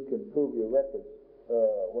you can prove your records,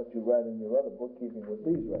 what you write in your other bookkeeping with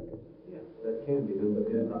these records. Yes, that can be done, but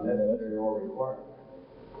it's not necessary or required.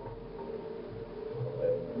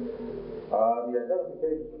 The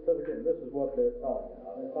identification certificate, and this is what they're telling you.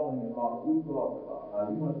 They're telling you about what we talked about.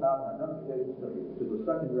 You must have an identification certificate, which is the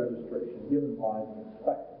second registration given by the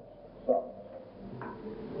inspector,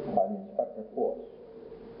 by the inspector force,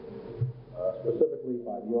 specifically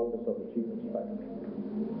by the office of the chief inspector.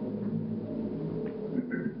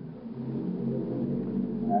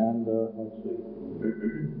 And let's see.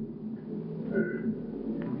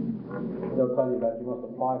 They'll tell you that you must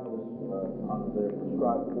apply for this under their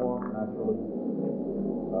prescribed form, naturally.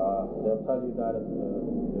 They'll tell you that it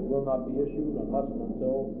will not be issued unless and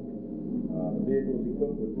until the vehicle is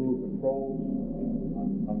equipped with dual controls.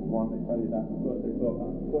 Number one, they tell you that because they talk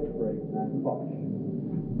on foot brake and clutch.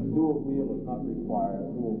 A dual wheel is not required, a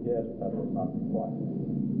dual gas pedal is not required.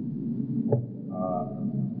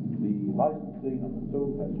 The licensee, number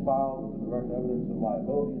 2, has filed with the direct evidence of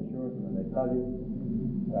liability insurance, and they tell you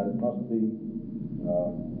that it must be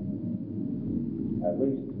at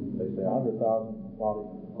least, they say, $100,000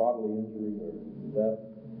 bodily injury or death,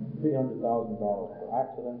 $300,000 for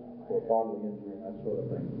accident, for bodily injury, and that sort of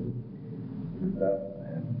thing.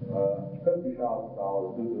 $50,000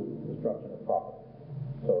 due to destruction of property.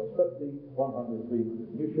 So it's 50, 100,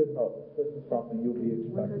 300. You should know this. This is something you'll be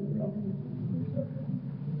expected to know.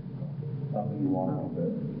 Something you want to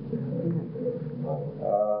know.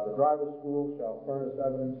 The driver's school shall furnish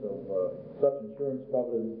evidence of such insurance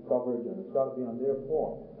coverage, and it's got to be on their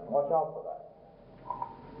form. Now watch out for that.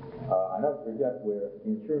 I never forget where the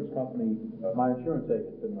insurance company, my insurance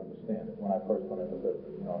agent didn't understand it when I first went into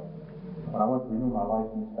business. You know, when I went to renew my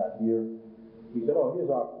license that year, he said, "Oh, here's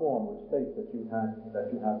our form which states that you have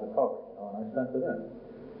the coverage." You know, and I sent it in,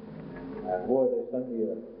 and boy, they sent me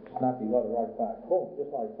a snappy letter right back. Boom,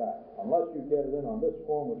 just like that. Unless you get it in on this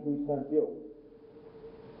form which we sent you,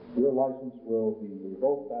 your license will be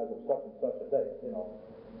revoked as of such and such a date, you know.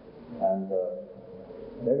 And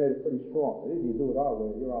they made it pretty strong. Either you do it our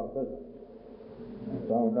way or you're out of business. And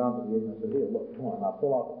so I went down to the agent and said, "Here, look, come on, now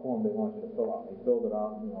fill out the form they want you to fill out." He filled it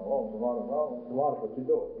out, and you know, it's a lot of what you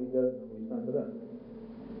do it. He did it, and we sent it in.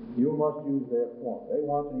 You must use their form. They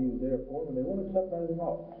want you to use their form, and they won't accept anything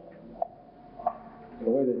else. The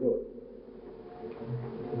way they do it.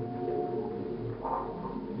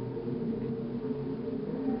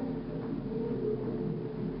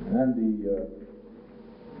 And then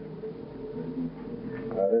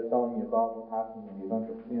they're telling you about what happens in the event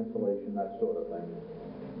of cancellation, that sort of thing.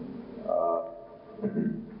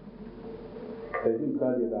 They do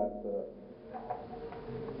tell you that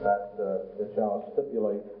they shall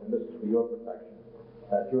stipulate, and this is for your protection,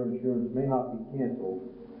 that your insurance may not be canceled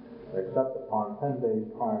except upon 10 days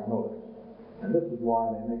prior notice. And this is why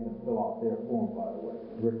they make them fill out their form, by the way.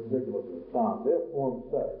 Ridiculous as it sounds. Their form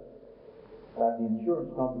says that the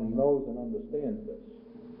insurance company knows and understands this,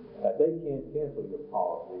 that they can't cancel your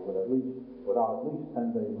policy without at least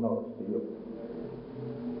 10 days notice to you.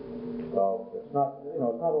 So it's not, you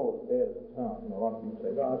know, it's not all as bad as it sounds. You know, a lot of people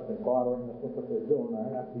say, "Gosh, they're bothering us, look what they're doing, I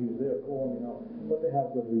have to use their form," you know, but they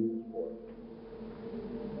have good reasons for it.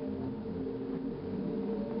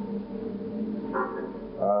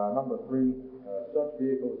 Number 3, such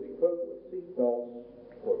vehicles equipped with seat belts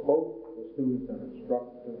for both the students and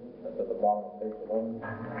instructors. That's at the bottom of page 11.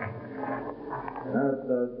 And then it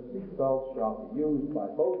says, "The seat belts shall be used by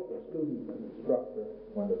both the student and instructor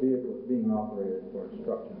when the vehicle is being operated for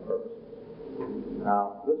instruction purposes."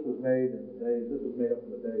 Now, this was made up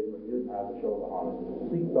in the days when you didn't have the shoulder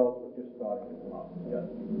harnesses. Seat belts were just starting to come up. Yes.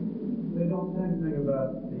 They don't say anything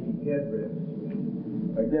about the headrests.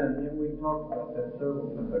 Again, We talked about that several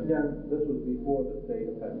times. Again, this was before the date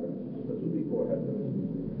of headrests. This was before headrests.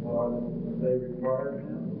 Are they required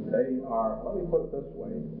now? They are, let me put it this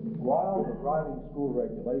way, while the driving school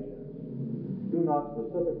regulations do not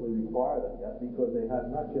specifically require them yet because they have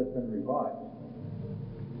not yet been revised.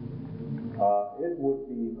 It would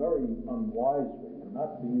be very unwise for you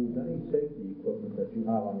not to use any safety equipment that you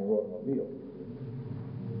have on your automobile.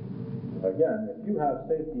 Again, if you have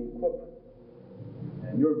safety equipment,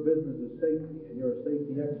 and your business is safety, and you're a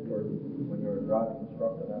safety expert when you're a driving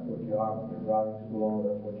instructor, that's what you are. When you're a driving school owner,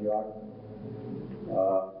 that's what you are.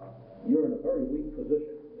 You're in a very weak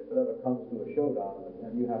position if it ever comes to a showdown,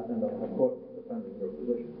 and you have to end up in court defending your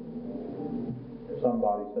position. If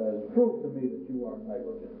somebody says, prove to me that you weren't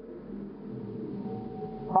negligent.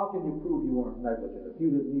 How can you prove you weren't negligent if you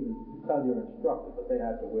didn't even tell your instructors that they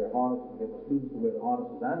had to wear harnesses and get the students to wear the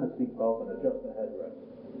harnesses and the seatbelt and adjust the headrest?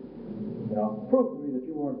 You know, prove to me that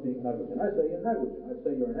you weren't being negligent. I say you're negligent. I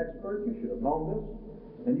say you're an expert. You should have known this,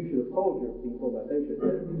 and you should have told your people that they should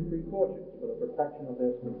take these precautions for the protection of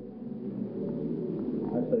their students.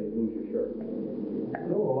 I say you lose your shirt.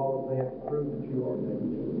 No, as long as they have to prove that you are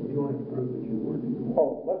negligent. You don't have to prove that you weren't.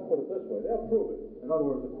 Oh, let's put it this way. They'll prove it. In other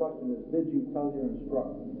words, the question is, did you tell your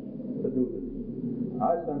instructors to do this?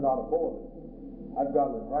 I send out a bulletin. I've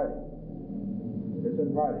got it in writing. It's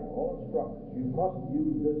in writing. All instructors, you must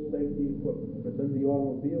use this safety equipment. If it's in the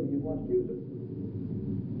automobile, you must use it.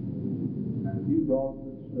 And if you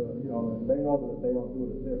don't, it's, they know that if they don't do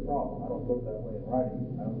it, it's their problem. I don't put it that way in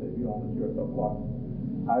writing. I don't say, if you don't, it's your tough luck.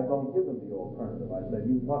 I don't give them the alternative. I say,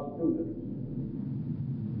 you must do this.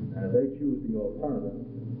 And if they choose the alternative,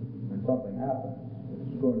 and something happens,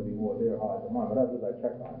 it's going to be more their hard than mine. But that's what I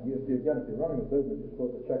check on. If you're running a business, you're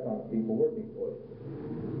supposed to check on the people working for you.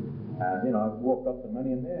 And, I've walked up to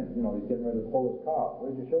many a man, he's getting ready to pull his car.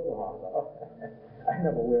 Where's your shoulder harness? Oh, I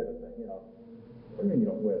never wear the thing, What do you mean you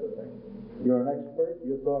don't wear the thing? You're an expert,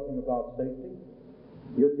 you're talking about safety,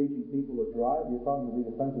 you're teaching people to drive, you're talking to the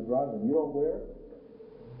defensive drivers, and you don't wear it?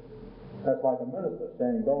 That's like a minister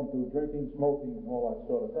saying don't do drinking, smoking, and all that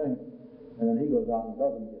sort of thing. And then he goes out and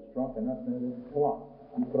does it and gets drunk, and that's come on,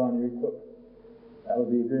 you put on your equipment. That was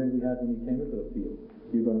the agreement we had when you came into the field.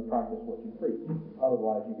 You're going to practice what you preach.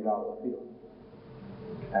 Otherwise, you get out of the field.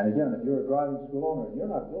 And again, if you're a driving school owner and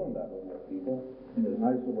you're not doing that with your people in as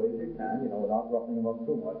nice a way as you can, without roughing them up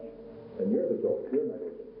too much, then you're the joke. You're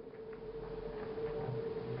negligent.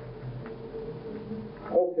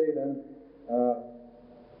 Okay, then.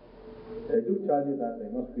 They do tell you that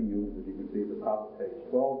they must be used, as you can see at the top of page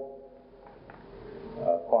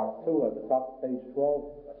 12. Part 2 at the top of page 12,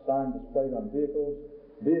 a sign displayed on vehicles.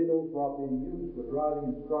 Vehicles, while being used for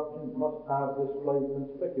driving instructions, must have displayed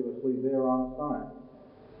conspicuously there on a sign,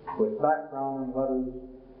 with background and letters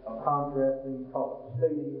of contrasting color,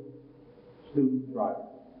 stating student driving.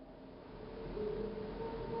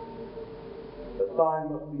 The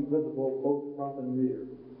sign must be visible both front and rear,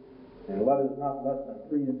 and letters not less than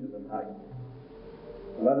 3 inches in height.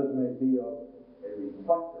 Letters may be of a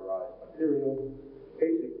reflectorized material,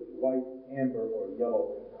 basically white, amber, or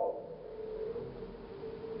yellow in color.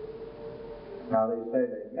 Now they say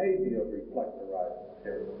they may be of reflectorized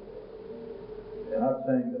material. They're not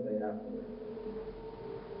saying that they have to be.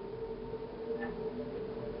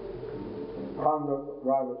 Conduct of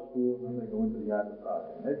driver schools, and then they go into the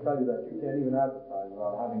advertising. They tell you that you can't even advertise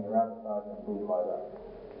without having your advertising approved by that.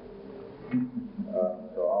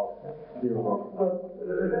 So I'll hear about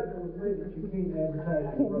it. That was great that you can't advertise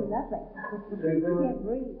Can't your do road. nothing. Say, Can't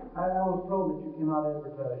breathe. I was told that you cannot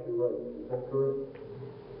advertise your road. Is that correct?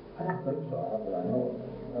 I don't think so. Not that I know of.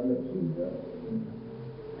 I've never seen that.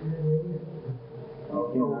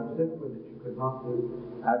 Okay, now specifically that you could not do.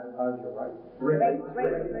 Advertise your right. Right.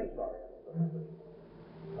 Sorry.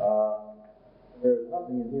 There's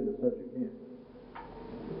nothing in here that says you can't.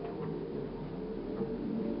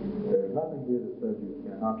 There's nothing here that says you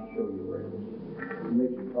cannot show your race. It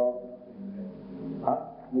makes you talk.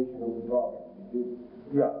 Huh? Makes you overdraw. You do.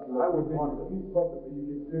 Yeah, I would want to. You publicly,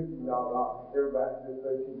 you get $50 off. Everybody gets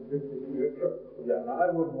 $13.50. Yeah, now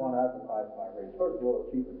I wouldn't want to advertise my race. First of all,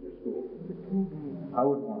 it cheapens your school. I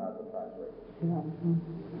wouldn't want to advertise race.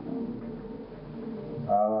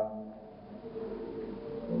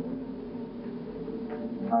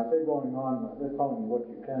 I say going on, they're telling me what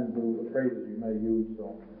you can do, the phrases you may use,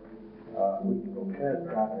 so we can go past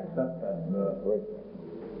that and accept that.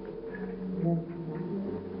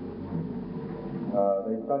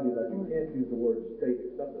 They tell you that you can't use the word state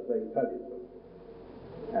except as they tell you to.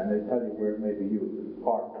 And they tell you where it may be used. This is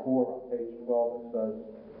part 4 on page 12. It says,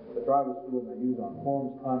 the driver's school may use on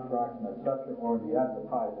forms, contracts, and etc., or in the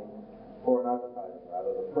advertising,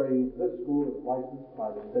 the phrase, this school is licensed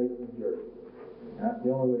by the state of New Jersey. And that's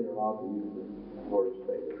the only way you're allowed to use the word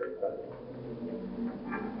state, as they tell you.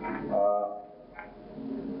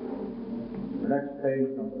 The next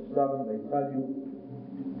page, number 7, they tell you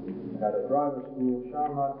that a driver's school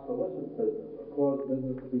shall not solicit business of cause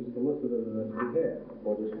business to be solicited in its behalf,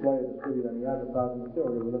 or display or distribute any advertising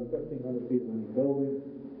material within 1,500 feet of any building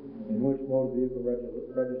in which motor vehicle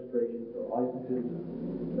registrations or licenses,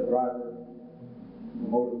 the driver,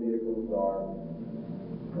 motor vehicles are,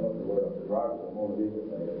 what's the word, the drivers of motor vehicles,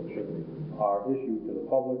 I guess it should be, are issued to the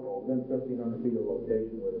public or within 1,500 feet of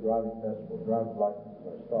location where the driving tests or driver's licenses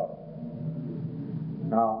are started.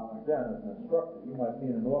 Now, again, as an instructor, you might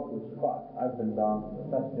be in an awkward spot. I've been down to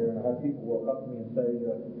the test here, and I've had people walk up to me and say,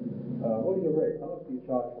 what are your rates? How much do you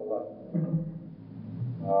charge for lessons?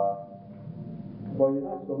 Well, you're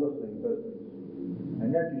not soliciting business,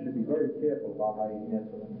 and yet you should be very careful about how you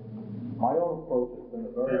answer them. My own approach has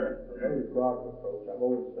been a very guarded approach. I've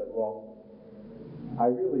always said, well,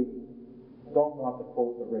 I really don't want to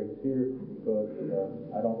quote the rates here because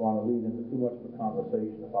I don't want to lead into too much of a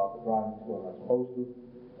conversation about the driving school I'm not supposed to,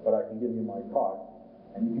 but I can give you my card,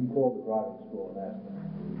 and you can call the driving school and ask them.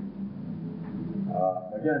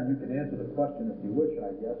 Again, you can answer the question if you wish,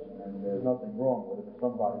 I guess, and there's nothing wrong with it if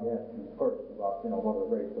somebody asks you first about, what are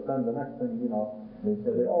the rates, but then the next thing, they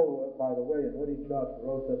say, oh, by the way, and what do you charge for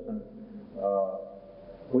road tests, and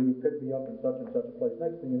will you pick me up in such and such a place?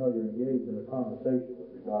 Next thing you know, you're engaged in a conversation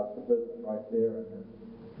with regards to business right there, and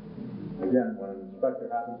again, when an inspector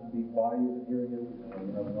happens to be by you and hearing you,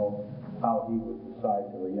 you never know how he would decide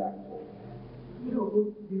to react to it.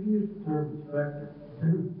 You've used the term inspector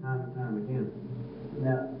time and time again.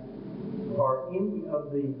 Now, are any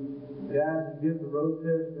of the guys that give the road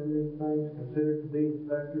test and these things considered to be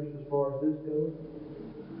inspectors as far as this goes?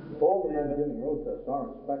 All the men giving road tests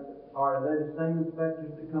are inspectors. Are they the same inspectors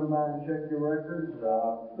that come by and check your records?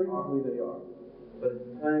 Frequently they are. But it's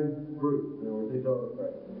the same group, or these are the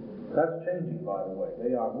right? That's changing, by the way.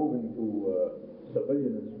 They are moving to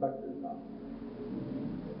civilian inspectors now.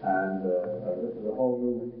 And this is a whole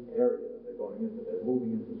new area that they're going into. They're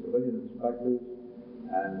moving into civilian inspectors,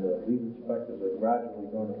 and these inspectors are gradually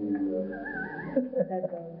going to be...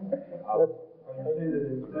 Are you saying that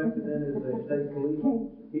an inspector then is a state police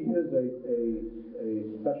officer? He is a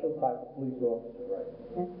special type of police officer, right?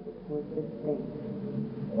 He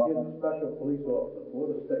is a special police officer for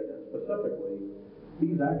the state, and specifically,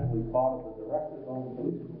 he's actually part of the director's own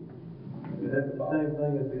police force. Is that the same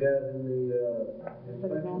thing as the guys in the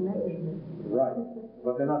inspection station? Right,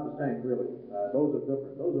 but they're not the same, really. Those are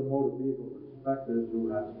different. Those are motor vehicle inspectors who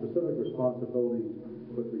have specific responsibilities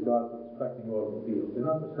with regard to inspecting automobiles. They're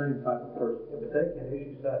not the same type of person. Yeah, but they can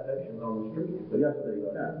issue citations on the street. Yes, they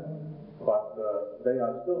can, but they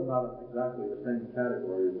are still not exactly the same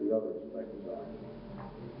category as the other inspectors are.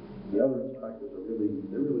 The other inspectors are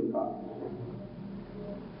really cops.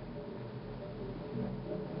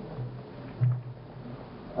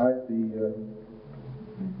 All right,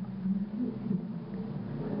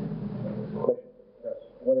 Question. yes.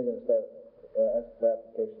 When are they gonna start, asking for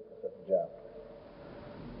applications for such a job?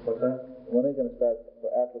 What's that? When are they gonna start for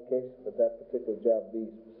applications for that particular job, the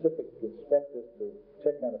specific inspectors to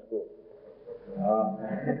check on the school? I'll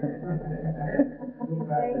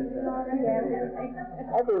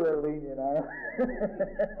I'll be real lenient, huh?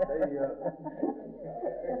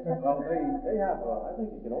 They have, I think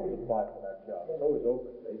you can always apply for that job. It's always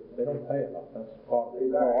open. They don't pay enough. That's part of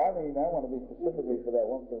it. No, I mean, I wanna be specifically for that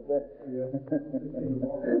 1%.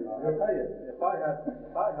 I'll tell you, if I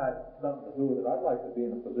had something to do with it, I'd like to be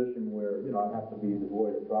in a position where, I'd have to be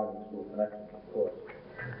devoid of driving school connections, of course.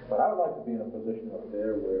 But I would like to be in a position up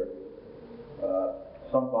there where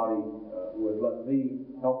somebody would let me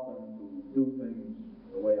help them to do things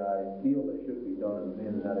the way I feel they should be done as a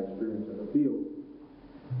man who's had experience in the field.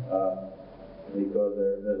 Because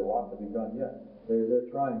there's a lot to be done yet. They're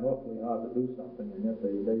trying awfully hard to do something, and yet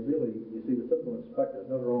they really, you see, the typical inspector's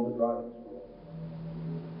never owned a driving school.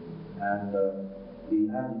 And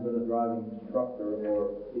he hasn't been a driving instructor,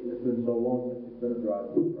 or it's been so long since he's been a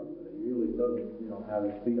driving instructor that he really doesn't, have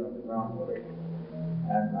his feet on the ground with it.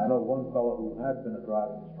 And I know one fellow who had been a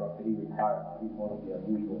driving instructor, he retired now. He's one of the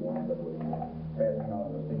unusual ones that was passing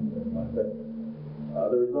on the scene there. But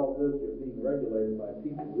the result is you're being regulated by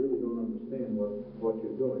people who really don't understand what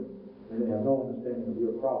you're doing, and they have no understanding of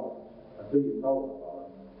your problems until you tell them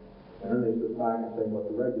about it. And then they sit back and say what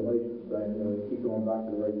the regulations say, and they keep going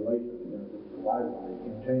back to the regulations again. It's a live one, they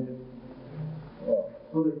can't change it. Well,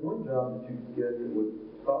 there's one job that you could get that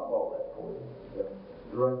would stop all that for you. Yeah.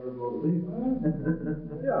 Director of motor vehicles.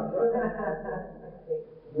 Yeah, right.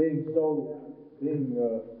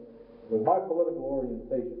 With my political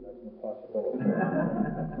orientation, that's a possibility.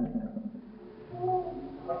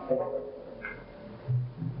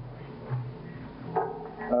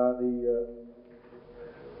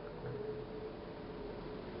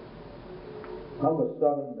 Number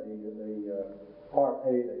 7, Part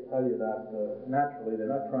A, they tell you that naturally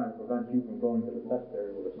they're not trying to prevent you from going to the test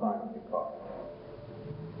area with a sign on your car.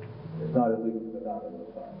 It's not illegal to go down there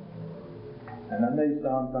with a sign. And that may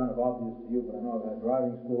sound kind of obvious to you, but I know I've had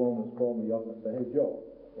driving school owners call me up and say, hey Joe,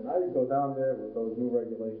 can I go down there with those new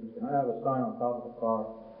regulations? Can I have a sign on top of the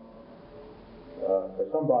car?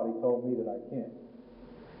 Because somebody told me that I can't.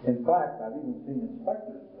 In fact, I've even seen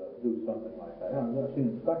inspectors do something like that. I've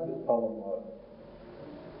seen inspectors tell them,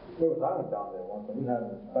 I went down there once and we had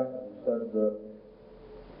an inspector who said,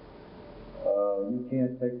 you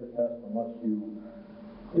can't take the test unless you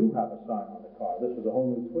do have a sign on the car. This was a whole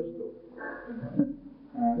new twist to it.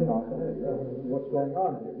 And, I said, hey, what's going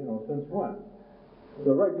on here? Since when?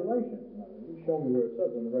 The regulations. You show me where it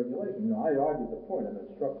says in the regulation. I argued the point, an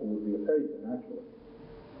instructor would be afraid to, naturally.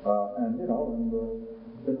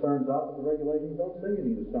 It turns out that the regulations don't say you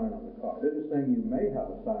need a sign on the car. They're just saying you may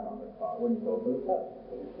have a sign on the car when you go for the test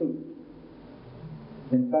for the student.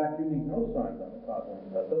 In fact, you need no signs on the car when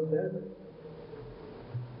you test. Doesn't say anything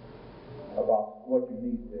about what you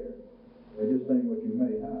need there. They're just saying what you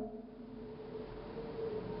may have.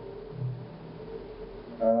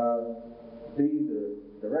 The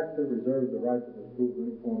director reserves the right to disapprove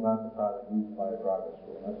any form of advertising used by a private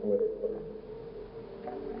school. That's the way they put it.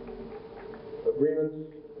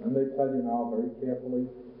 Agreements, and they tell you now very carefully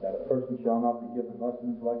that a person shall not be given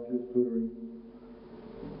lessons, lectures, tutoring,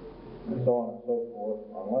 and so on and so forth,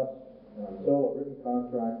 unless and until a written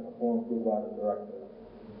contract in a form approved by the director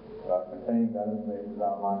containing that information is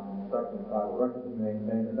outlined in the section entitled Records of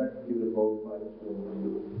Maintained and Executed both by the student and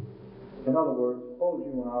the student. In other words, suppose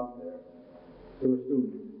you went out there to a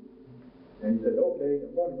student and you said, okay,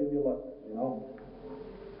 I'm going to give you a lesson,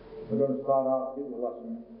 We're going to start out, give you a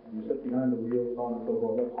lesson. You sit behind the wheel, so on and so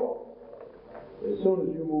forth, let's go. As soon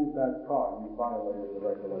as you move that car, you violated the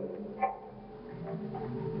regulation.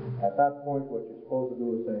 At that point, what you're supposed to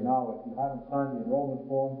do is say, now, if you haven't signed the enrollment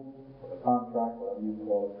form, or the contract, whatever you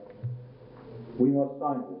call it, we must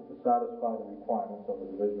sign this to satisfy the requirements of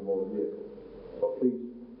the Division of Motor Vehicles. So please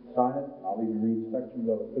sign it. I'll even read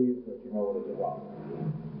sections of it to you so that you know what it's about.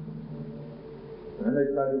 And then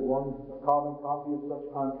they tell you a carbon copy of such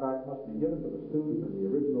contract must be given to the student, and the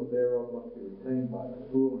original thereof must be retained by the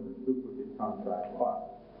school in its duplicate contract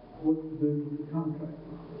file. What's the duplicate contract?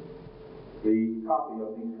 The copy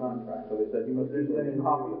of these contracts. So they said you must keep a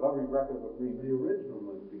copy of every record of agreement. The original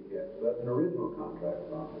must be kept. So that's an original contract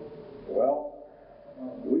file. Well,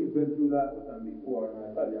 we've been through that with them before,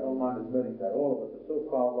 and I don't mind admitting that all of us are so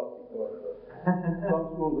fouled up because some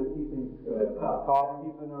schools are keeping carbon.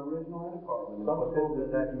 Keep an original and a carbon. Some schools are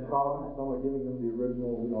taking carbon, some are giving them the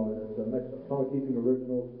original, it's a mix. Some are keeping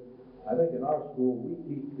originals. I think in our school, we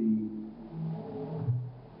keep the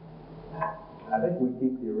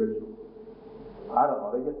original. I don't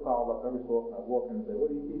know, they get fouled up every so often. I walk in and say,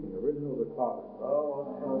 what are you keeping, originals or carbon?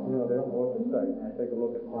 Oh, they don't know what to say. And I take a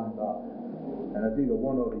look and find out. And it's either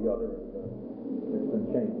one or the other, and it's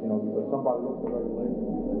been changed, because somebody looks at the regulations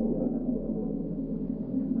and says, yeah, that's what it is.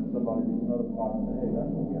 And somebody reads another part and says, hey,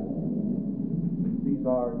 that's what we have. These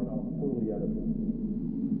are, totally edible.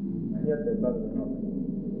 And yet they're better than nothing.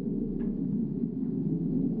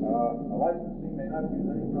 A licensee may not use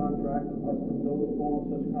any contract unless and until the form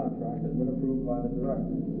of such contract has been approved by the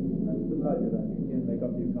director. That's to tell you that you can't make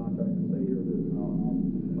up your contract and say, here it is,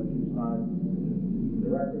 let you sign. The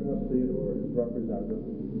director must see it, or his representative,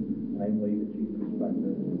 namely the chief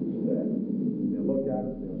inspector, staff. They'll look at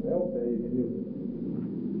it, they'll say, okay, you can use it.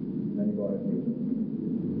 And then you go ahead and use it.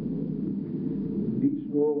 Each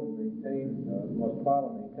school must file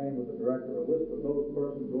and maintain with the director a list of those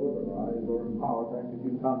persons authorized or empowered to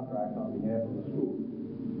execute contracts on behalf of the school.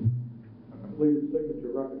 A completed signature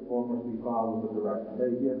record form must be filed with the director.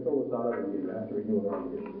 They fill this out every year. You have to renew it every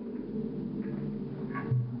year.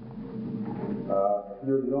 If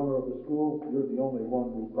you're the owner of the school, you're the only one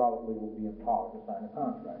who probably will be empowered to sign a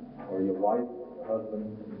contract, or your wife, or your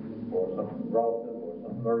husband, or some relative, or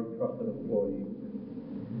some very trusted employee.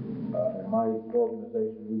 In my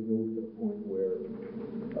organization, we moved to the point where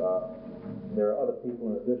there are other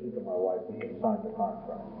people in addition to my wife who can sign the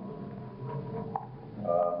contract.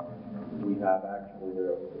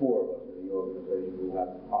 There are 4 of us in the organization who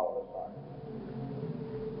have the power to sign.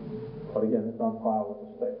 But again, it's on file with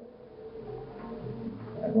the state.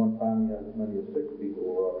 At one time, we had as many as 6 people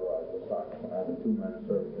who were authorized to sign. I had the 2 men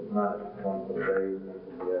serving as managers, one for the days, one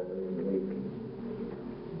for the afternoon and evening.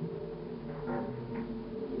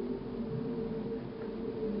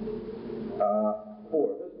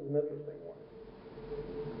 This is an interesting one.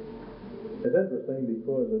 It's interesting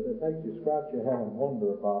because it makes you scratch your head and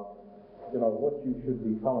wonder about, what you should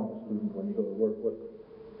be telling a student when you go to work with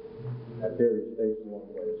them. at various stages along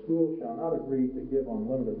the way. A school shall not agree to give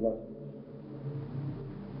unlimited lessons.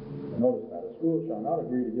 Notice that, a school shall not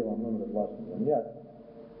agree to give unlimited lessons, and yet,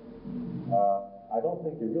 I don't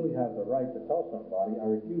think you really have the right to tell somebody, I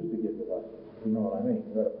refuse to give you lessons. You know what I mean?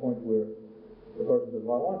 You're at a point where the person says,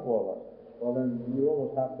 well, I want more lessons. Well, then you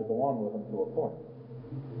almost have to go on with them to a point.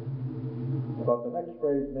 But the next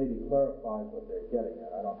phrase maybe clarifies what they're getting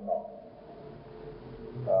at, I don't know.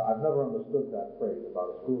 I've never understood that phrase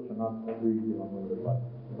about a school shall not agree to give unlimited lessons.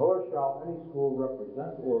 Nor shall any school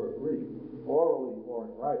represent or agree, orally or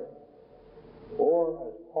in writing, or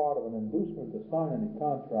as part of an inducement to sign any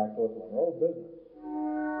contract or to enroll business,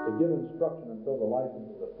 to give instruction until the license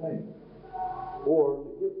is obtained, or to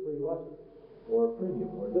give free lessons, or a premium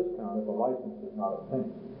or a discount if a license is not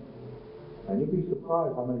obtained. And you'd be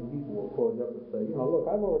surprised how many people will call you up and say, you know, look,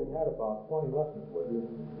 I've already had about 20 lessons with you.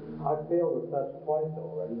 I failed the test twice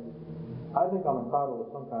already. I think I'm entitled to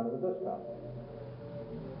some kind of a discount.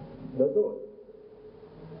 They'll do it.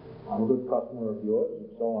 I'm a good customer of yours, and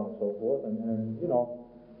so on and so forth, and you know,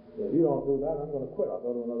 if you don't do that, I'm going to quit. I'll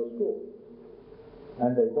go to another school.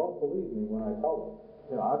 And they don't believe me when I tell them.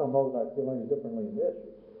 You know, I don't know that I feel any differently in their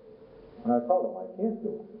shoes. And I tell them I can't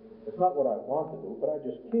do it. It's not what I want to do, but I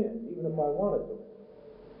just can't, even if I wanted to.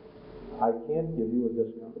 I can't give you a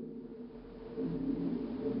discount.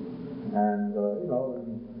 And, you know,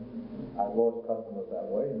 I've lost customers that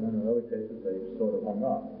way, and then in other cases they sort of hung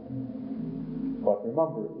on. But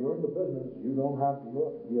remember, if you're in the business, you don't have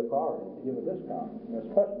the authority to give a discount,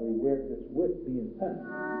 especially where it's with the intent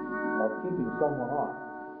of keeping someone on,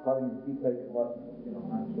 letting them keep taking lessons, you know,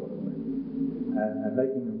 that sort of thing. And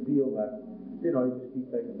making them feel that, you know, you just keep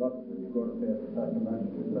taking lessons and you're going to pass the test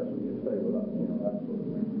eventually, especially if you stay with us, you know, that sort of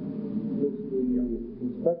thing. Does the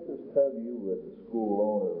inspectors tell you as a school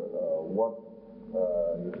owner what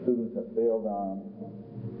your students have failed on?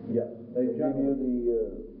 Yes, they give you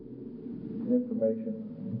the information.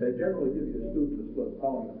 They generally give you the students a slip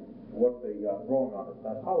telling them what they got wrong on the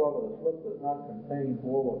test. However, the slip does not contain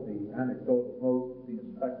all of the anecdotal notes the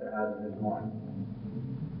inspector has in his mind.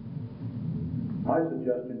 My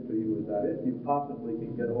suggestion to you is that if you possibly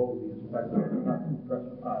can get hold of the inspector, it's not too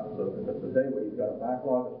pressing time. So if it's a day where he's got a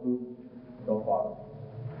backlog of students, don't bother.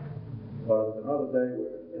 But if it's another day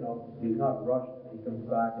where, you know, he's not rushed, he comes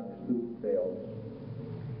back and your student fails,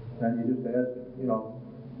 then you just ask him, you know,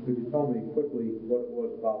 could you tell me quickly what it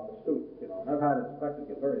was about the student? You know, and I've had inspectors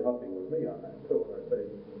get very helpful with me on that too. And I say,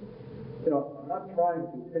 you know, I'm not trying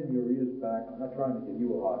to pin your ears back. I'm not trying to give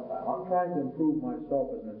you a hard time. I'm trying to improve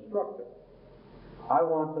myself as an instructor. I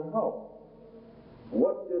want to know,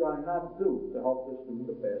 what did I not do to help this student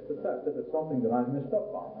to pass the test? If it's something that I messed up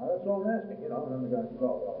on, now that's all I'm asking, you know. And then the guy says,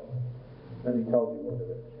 oh, well, then he tells you what it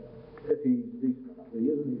is. You know. If he's decent enough. If he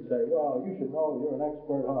isn't, he'd say, well, you should know, you're an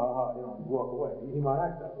expert, you know, and walk away. He might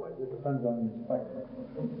act that way. It depends on the inspector.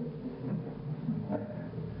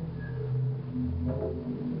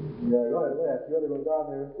 Yeah, go ahead, laugh. You ought to go down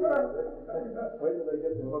there and see. Wait till they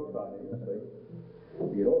get the hooks on you, you see. You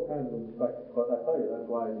get all kinds of inspectors. But I tell you, that's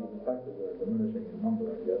why the inspectors are diminishing in number,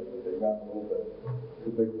 I guess, because they've gotten a little bit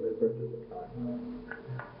too big for their britches at times.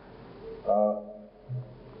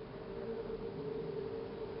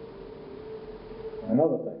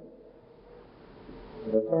 Another thing,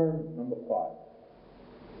 the term number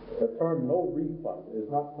 5, the term no refund is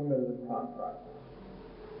not permitted in contracts.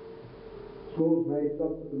 Schools may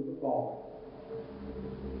substitute the following.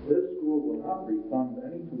 This school will not refund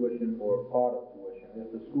any tuition or part of tuition if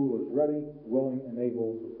the school is ready, willing, and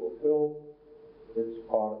able to fulfill its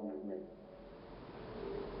part of the agreement.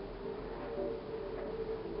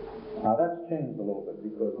 Now that's changed a little bit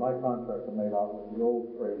because my contracts are made out with the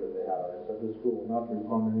old phrase that they had. I said this school will not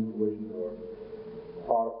refund any tuition or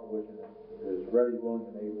part of tuition is ready, willing,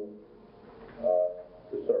 and able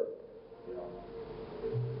to serve. You know,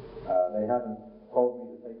 they haven't told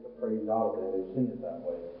me to take the phrase out of there. They've seen it that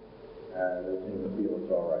way, and they seem to feel it's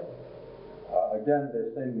all right. Again, they're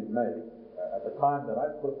saying in May. At the time that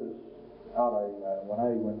I put this out, when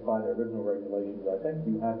I went by the original regulations, I think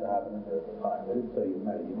you had to have it in there at the time. They didn't say you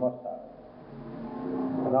may, you must have it.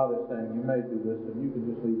 And now they're saying you may do this, and you can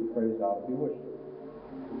just leave the phrase out if you wish to.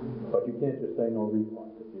 But you can't just say no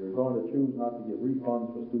refunds. If you're going to choose not to give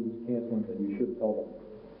refunds for students canceling, then you should tell them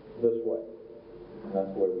this way. And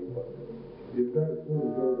that's the way we put it. You're trying to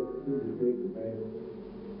assume that the student take the man.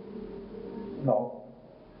 No.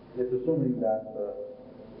 It's assuming that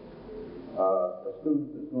a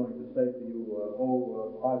student is going to say to you,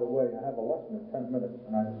 by the way, I have a lesson in 10 minutes,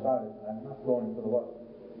 and I decided I'm not going to the lesson.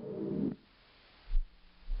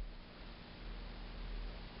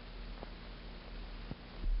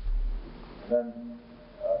 Then,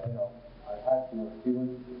 you know, you in a few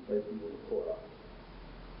instances, safety was a caught up.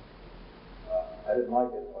 I didn't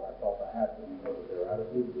like it, but I felt I had to because of their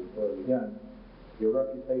attitude, because again, your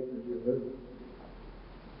reputation is your business.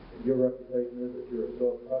 If your reputation is that you're a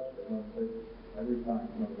soft touch, they're going to take it. Every time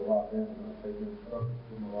you're going to go out there, they're going to take your instructions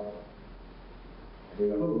to them around. A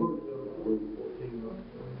little hard to go to court, 14 months.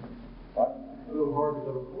 What? A little hard to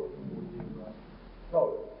go to court, 14 months.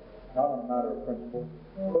 No, not on a matter of principle.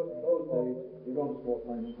 Because in those days, you're going to small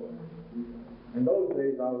claims court. In those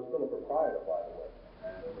days, I was still a proprietor, by the way,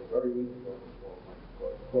 and it was very easy to go to small claims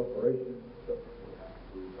court. Corporations,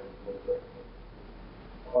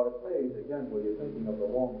 but it pays, again, where you're thinking of the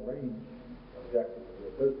long range objectives of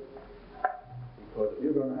your business. Because if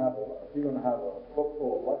you're going to have a book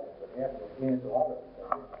full of lessons and half of them cancel out of it, then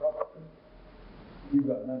you're in trouble. You've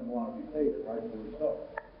got men who want to be paid, and rightfully so.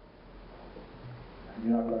 And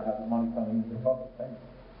you're not going to have the money coming into public payment.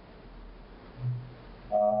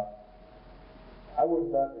 I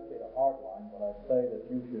wouldn't advocate a hard line, but I'd say that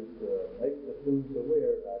you should make the students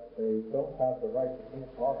aware that they don't have the right to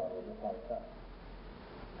cancel out of it just like that.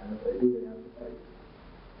 And if they do, they have to pay.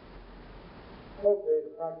 Okay,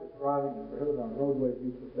 to practice driving is prohibited on roadways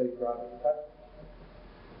used for safe driving tests.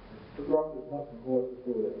 Instructors must enforce the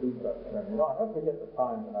rule that students have to learn. You know, I'll never forget the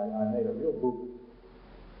time that I made a real boo-boo.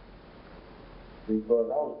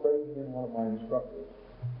 Because I was breaking in one of my instructors,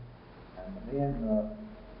 and the man,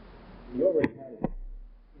 he already had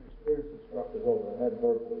experienced instructors over the head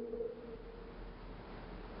verbally.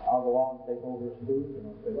 I'll go out and take over a student, and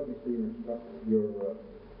I'll say, let me see your instructor, your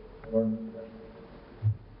learning session.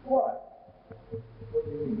 Why? What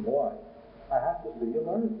do you mean, why? I have to see your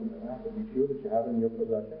learning permit. I have to be sure that you have it in your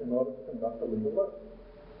possession in order to conduct a legal lesson.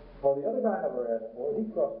 Well, the other guy never asked for it.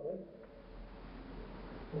 He trusts me.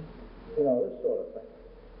 You know, this sort of thing.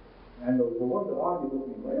 And the one that argued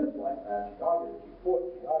with me last like that, she argued, she fought,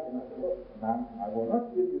 she argued, and I said, look, ma'am, I will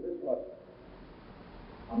not give you this lesson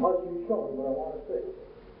unless you show me what I want to see.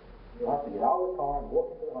 You'll have to get out of the car and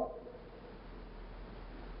walk into the hospital.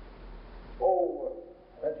 Oh,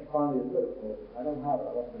 then she finally admitted, well, I don't have it.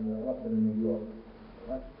 I left it in New York.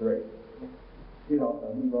 Well, that's great. You know, so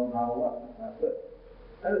we don't have a lesson. That's it.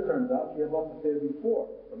 And it turns out she had left it there before.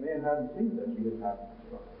 The man hadn't seen that she didn't have an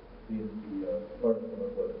instructor. The learning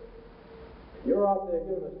permit with it. If you're out there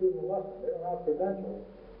giving a student a lesson, they don't have credentials,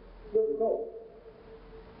 good to go.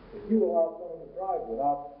 If you allow someone to drive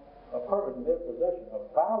without a permit in their possession, a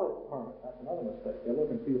valid permit, that's another mistake. They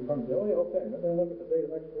look and see the permit, they say, oh yeah, okay, then they look at the date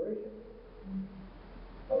of expiration.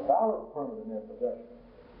 A valid permit in their possession.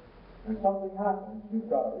 And something happens, you've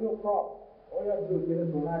got a real problem. All you have to do is get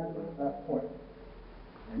into an accident at that point.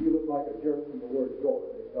 And you look like a jerk from the word go.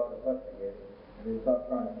 They start investigating, and they start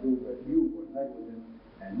trying to prove that you were negligent,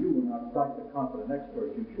 and you were not quite the competent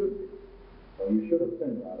expert you should be. So you should have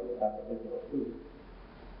been rather with that particular student.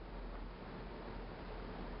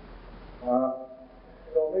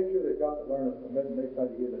 So make sure they got the learner's permit and make sure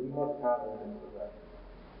you hear that he must have it in possession.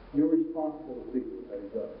 You're responsible to see that he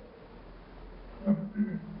does.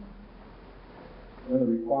 Then the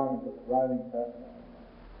requirements of the driving test,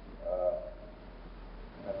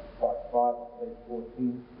 that's part 5 on page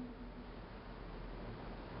 14.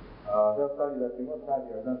 They'll tell you that you must have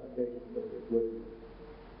your identification certificate with you,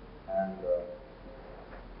 and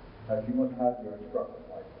that you must have your instructor's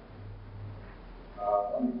license.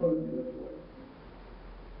 Let me put it this way.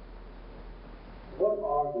 What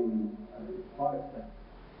are the, I think it's 5 things.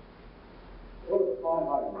 What are the 5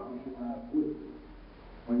 items you should have with you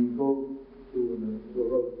when you go to a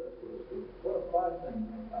road test with a student? What are 5 things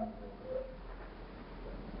you have to have with you?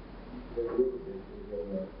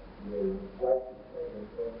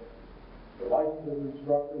 The license of the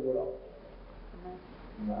instructor, what else?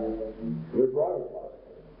 Your driver's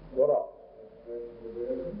license. What else?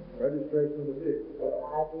 Registration of the vehicle. What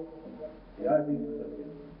else? The ID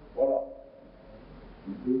certificate. What else?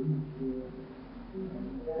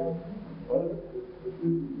 What is it?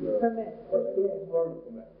 Permit. A student's learning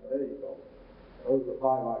permit. There you go. Those are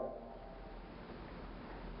 5 items.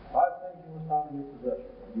 5 things you must have in your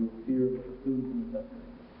possession when you appear with a student in the test.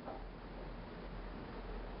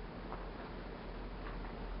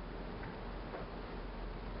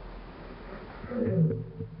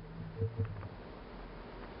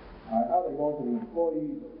 Alright, now they go into the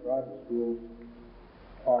employees of driver schools,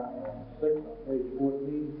 part 6 on page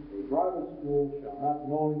 14. A driver school shall not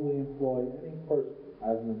knowingly employ any person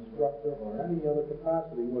as an instructor or any other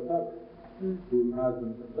capacity whatever who has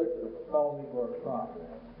been convicted of a felony or a crime.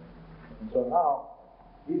 And so now,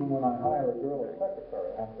 even when I hire a girl as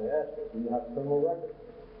secretary, I have to ask her, do you have a criminal record?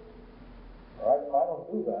 Alright, if I don't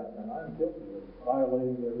do that, then I'm guilty of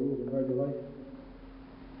violating their rules and regulations.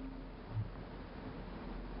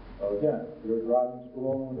 So again, if you're driving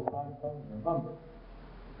school owner when the time comes, remember,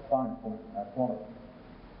 the fine point, that's one of them.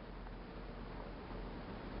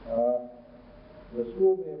 The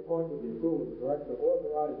school may appoint with the approval of the director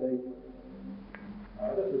authorized agent.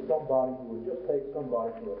 This is somebody who would just take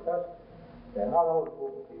somebody to a test. They're not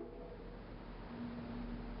eligible to teach.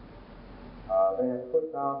 They have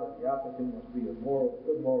put down that the applicant must be of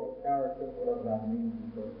good moral character, whatever that means,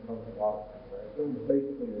 because it covers a lot of things. I assume that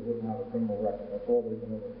basically they wouldn't have a criminal record. That's all they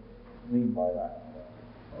can ever mean by that.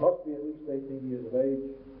 Must be at least 18 years of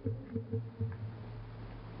age.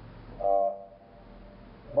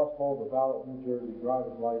 Must hold a valid New Jersey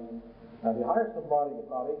driver's license. Now, if you hire somebody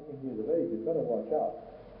about 18 years of age, you better watch out.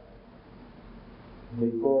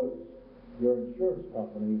 Because your insurance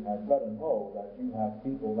company had better know that you have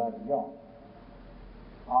people that young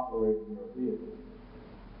operating your vehicle.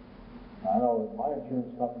 I know in my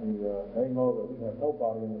insurance company, they know that we have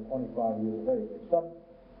nobody under 25 years of age, except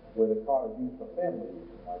where the car is used for family use.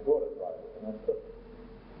 My daughter drives it, and that's it.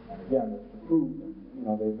 And again, it's to prove that,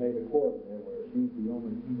 they've made a clause in there where she's the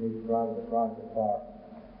only teenage driver that drives the car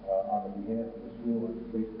on the behalf of the school, and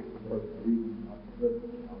basically the person reading on the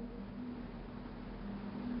business.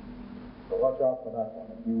 So watch out for that one.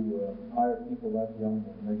 If you hire people that young,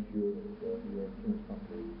 and make sure that your insurance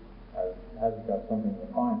company hasn't got something in the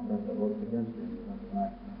fine print that works against you in an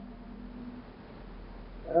accident.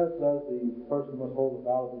 As says, the person must hold a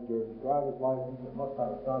valid New Jersey driver's license and must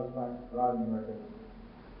have a satisfactory driving record,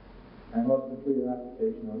 and must complete an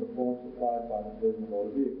application on the form supplied by the Division of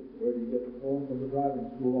Motor Vehicles. Where do you get the form? From the driving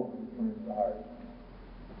school owner who plans to hire you.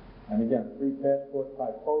 And again, 3 passport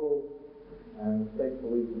type photos, and the state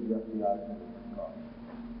police and the FBI fingerprint card.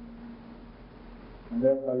 And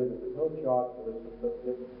they'll tell you that there's no charge for this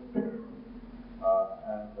certificate,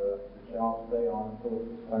 and it shall stay on until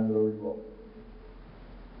it's suspended or revoked.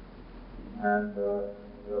 And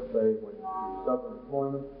they'll say when you suffer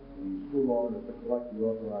employment, the school owner is to collect the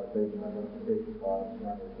authorized agent identification card and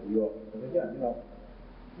surrender it to the office. And again,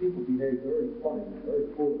 people behave very funny, very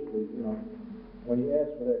foolishly, when you ask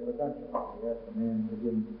for their credentials. You ask a man to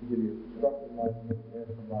give you a constructive license, you ask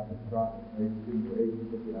somebody to drive it, they give you your agent,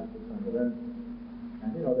 you have to send it in.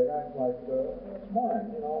 And they act like, it's mine,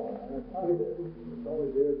 and it's not theirs. It's only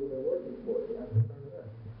theirs when they're working for you. You have to turn it in.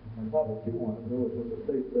 And what you want to do is what the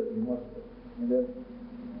state says you must do. And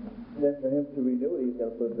then for him to renew it, he's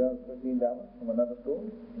got to put down $15 from another school?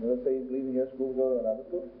 Let's say he's leaving your school to go to another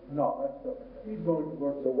school? No, that's not. He's going to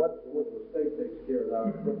work. So what the state takes care of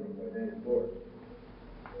that equipment when they endorse.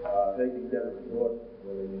 They can get an endorsement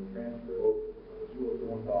where they can transfer over to the school's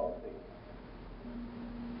own policy.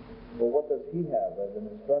 Well, what does he have as an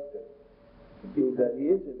instructor to prove that he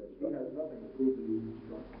is an instructor? He has nothing to prove that he's an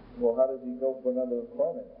instructor. Well, how does he go for another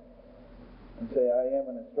employment and say, I am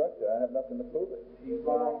an instructor, I have nothing to prove it? He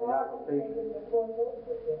filed the application.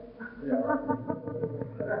 Yeah.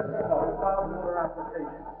 No, he filed another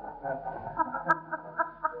application.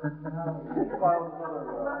 He filed another,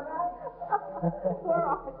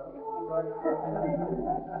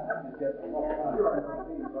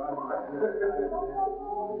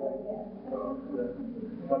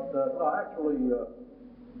 But actually,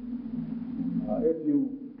 if you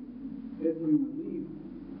leave,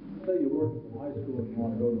 say you're working from high school and you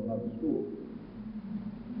want to go to another school,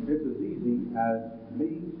 it's as easy as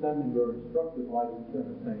me sending your instructor's license in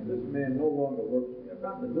and saying, this man no longer works for me. I've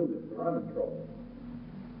got to do this or I'm in trouble.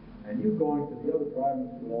 And you going to the other driving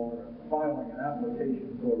school owner and filing an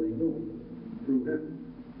application for renewal through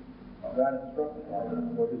him of that instructor's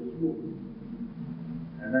license for his school.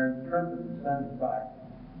 And then Trenton sends back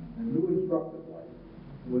a new instructor's license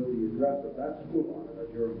with the address of that school owner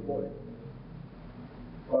as your employee.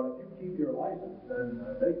 But if you keep your license, then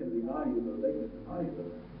they can deny you, or they can deny you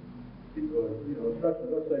because,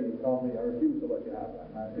 especially, let's say you tell me, I refuse to let you have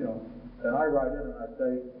that. Then I write in and I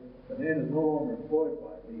say, the man is no longer employed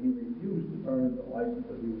by me. He refused to turn in the license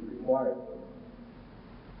that he was required to.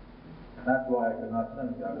 And that's why I could not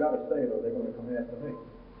send it. I've got to say it or they're going to come after me.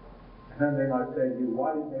 And then they might say to you,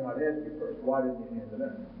 they might ask you first, why didn't you hand it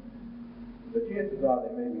in? The chances are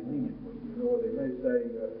they may be lenient with you, or they may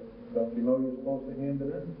say, don't you know you're supposed to hand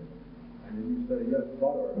it in? And if you say yes,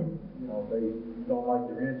 but, or, they don't like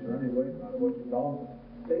your answer anyway, no matter what you tell them,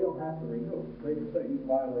 they don't have to renew. They can say you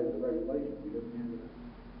violated the regulations, you didn't hand it in.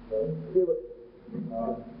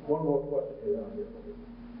 One more question down here.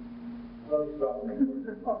 Let me stop.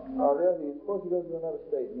 Really, suppose he goes to another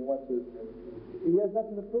state and he has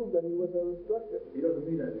nothing to prove that he was an instructor. He doesn't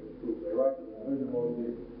need anything to prove. They write to the Division of Motor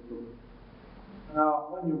Vehicles to prove.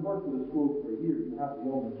 Now, when you work with a school for a year, you have the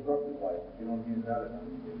old instructor's license. You don't hand that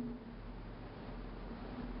in.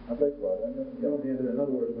 I beg your pardon, You know, in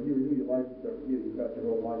other words, when you renew your license every year, you've got your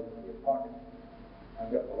old license in your pocket. I've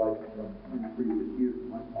got the license from previous years in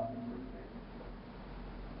my pocket, for example.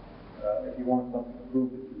 If you want something to prove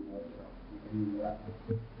that you can use that.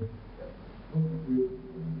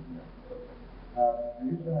 are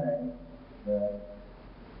you saying that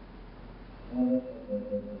one of the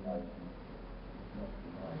license must be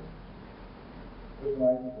licensed? This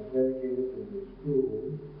license is dedicated to the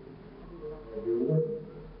school that you're working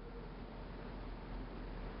with.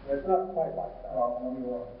 It's not quite like that. Well, let me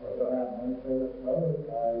walk. Let me say this,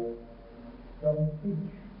 I don't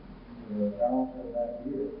teach the balance of that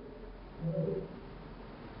year.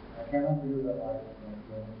 I cannot use that license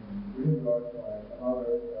and reimburse like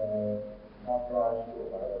another, authorized school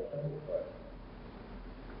by a single place.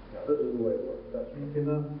 Yeah, this is the way it works. That's You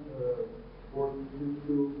cannot, work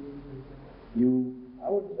to, I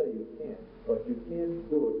wouldn't say you can't, but you can't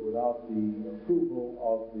do it without the approval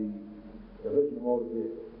of the Division of Motor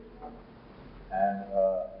Vehicles. And,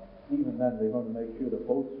 even then, they're going to make sure that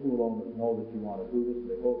both school owners know that you want to do this, and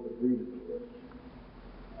they both agree to do this.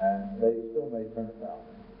 And they still may turn it down.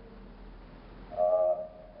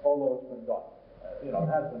 Although it's been done. It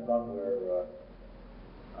has been done where,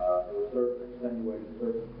 there were certain extenuating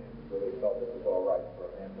circumstances where they felt it was all right for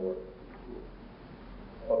a man to work in the school.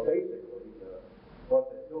 But basically, what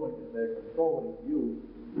they're doing is they're controlling you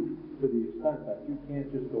to the extent that you can't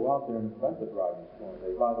just go out there and invent a driving school and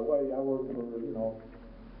say, by the way, I work for,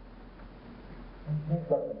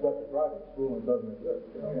 such and such a driving school and it doesn't exist.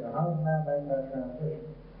 How does a man make that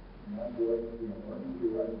transition? I'm doing, working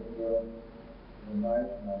through right now, the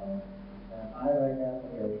nice now, and I make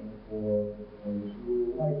application for a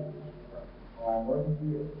school license. Well, I'm working for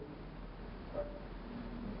you.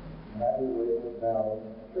 And that is legally valid.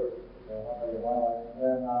 Sure. So I get my license,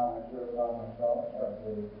 then now I certify myself, I start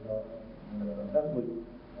getting development. That's legal.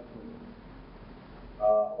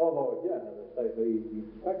 Although, again, as I say, the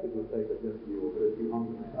inspector would take a different view of it if you hung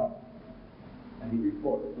the man up. And he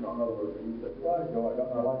reported, in other words, he said, well, Joe, I got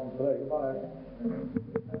my license today, goodbye. And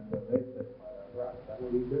they said, right, that's what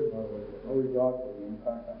he did. In other words, no regard for the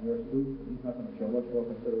impact on your students, and he's not going to show much more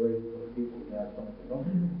consideration for the people he has something to don't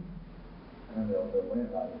do. And they'll win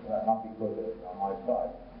out of that, not because they're on my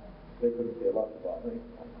side. They couldn't care less about me.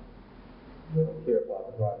 They don't care about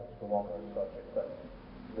the driving school owner and such, except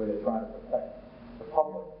where they're trying to protect the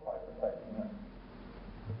public by protecting them.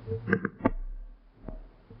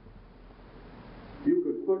 You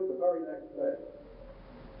could quit the very next day.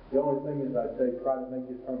 The only thing is, I'd say, try to make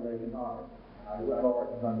your termination honorable. I don't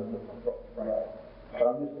recommend this approach, frankly. But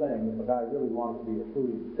I'm just saying, if a guy really wanted to be a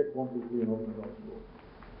truly pick 1, 2, 3 and open his own school,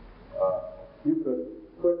 you could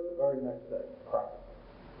quit the very next day, practice.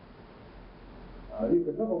 You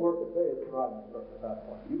could never work a day as a driving instructor at that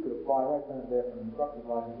point. You could apply right then and there for an instructor's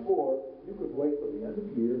license, or you could wait till the end of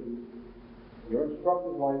the year, your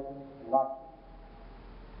instructor's license lapses,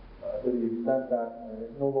 to the extent that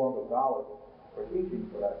it's no longer valid for teaching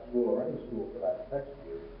for that school or any school for that next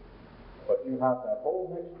year. But you have that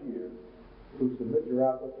whole next year to submit your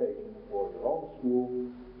application for your own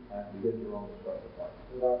school and to get your own instructor's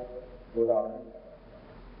license without any.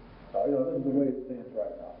 So, this is the way it stands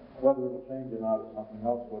right now. Whether it'll change or not is something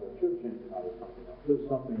else, whether it should change or not is something else. This is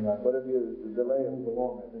something that, But if you, the delay of, move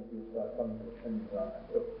along, I think you'll start coming to opinions on that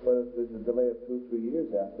too. but if there's a delay of 2, 3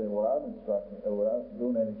 years after, without instruction, or without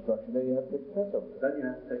doing any instruction, then you have to take a test of it. Then you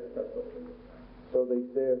have to take a test of it. So they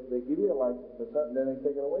say, if they give you a license for something, then they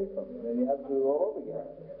take it away from you, then you have to do it all over again.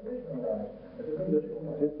 It's a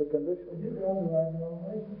conditional. Just a condition. You can only write your own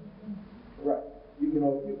license. Right. You can,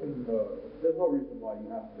 there's no reason why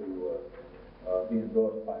you have to, be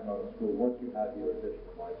endorsed by another school once you have your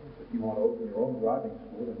additional license. If you want to open your own driving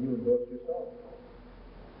school, then you endorse yourself.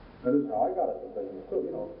 That is how I got into business too,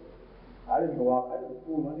 I didn't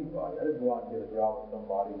fool anybody. I didn't go out and get a job with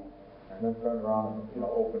somebody and then turn around and,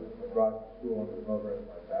 open a driving school under another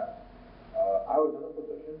anything like that. I was in a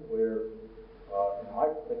position where, in my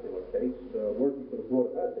particular case, working for the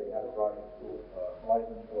Board of Ed, they had a driving school,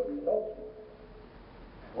 license for the adult school.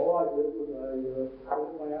 All I did was I put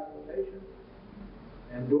in my application,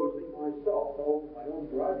 endorsing myself to open my own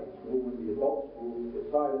driving school when the adult school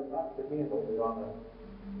decided not to handle it on a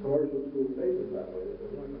commercial school basis that way. They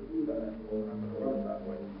said, we're not going to do that, we're not going to run that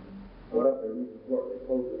way. Whatever their reasons were, they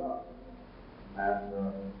closed it up. And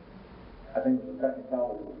I think it was a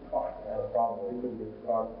technicality with the car. They had a problem, they couldn't get the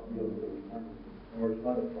car to deal with the commercial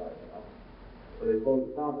enterprise, So they closed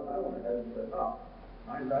it down, and I went ahead and said, no,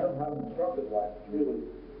 I don't have an instructor's license, really.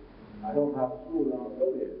 I don't have a school that I'm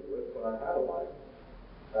affiliated with, but I had a license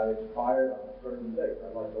that expired on a certain date.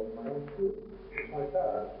 I'd like to open my own school. Just like that,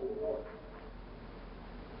 I have a school going.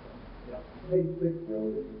 Page 6,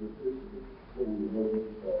 Joe, this is what we were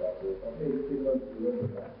looking for out there. On page 6, let's look at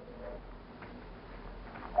that.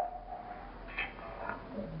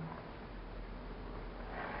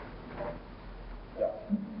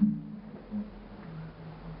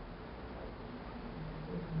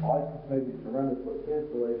 License may be surrendered for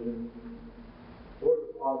cancellation or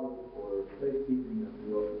deposit for safekeeping of the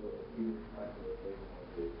office of the chief inspector of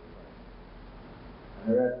safety. And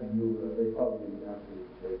they're asking you, they probably answer the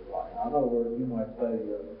state law. Now, in other words, you might say,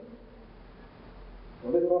 well,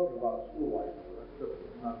 they're talking about a school license, but that's true,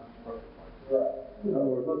 it's not a construction license. Right. In other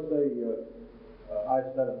words, let's say, I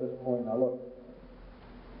said at this point, now look,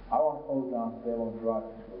 I want to close down Salem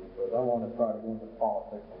Driving School because I want to try to go into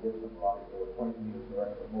politics and get somebody who will appoint me as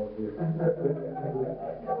director of motor vehicles.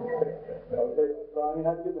 Okay, so I mean,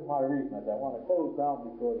 I'd give them my reason. I want to close down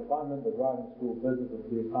because if I'm in the driving school business, it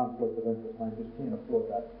would be a conflict of interest, and I just can't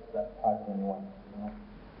afford that type of anyone, you know.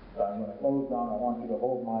 So I'm going to close down. I want you to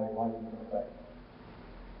hold my license in effect.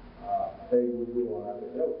 They would do on that.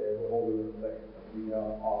 They say, okay, we'll hold it in effect. We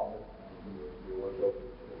office and we work over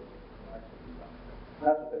the school.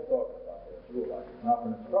 That's what they're talking about there, school license. Now, for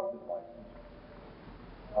an instructor's license,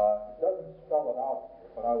 it doesn't spell it out here,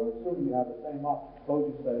 but I would assume you have the same option. Suppose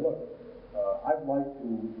you say, look, I'd like to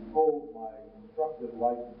hold my instructor's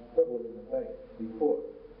license privilege in the bank because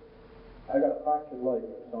I got a fractured leg,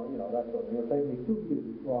 so, you know, that's what, it'll take me 2 years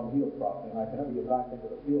before I'm healed properly, and I can never get back into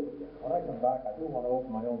the field again. When I come back, I do want to open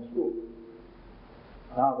my own school.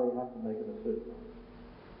 Now they have to make a decision.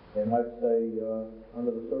 They might say,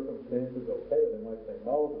 under the circumstances, okay, or they might say,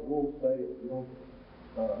 no, the rules say if you don't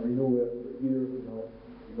renew after a year, you know,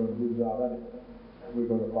 you're going to lose out anyway, and we're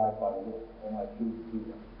going to abide by the rules. They might choose to do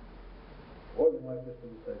that. Or they might just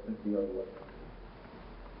do the same thing the other way.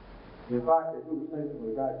 In fact, they do the same thing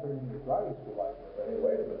with a guy turning his driving school license. They say, hey,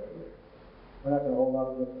 wait a minute, we're not going to hold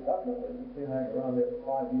out of this indefinitely. You can't hang around there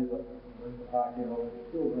for 5 years up and bring the back in over the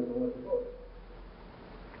school, we're going to let you go.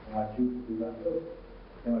 They might choose to do that too.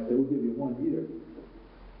 They might say, we'll give you 1 year.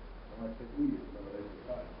 They might say 2 years, whatever they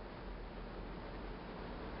decide.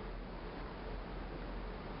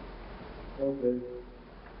 Okay.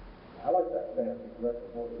 I like that fancy director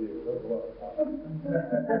of motor vehicles. That's a lot of fun.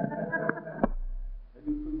 They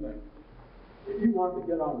do 2 things. If you want to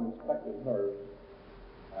get on an inspector's nerves,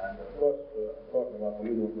 and of course, I'm talking about the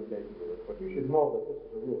legal implications of this, but you should know that this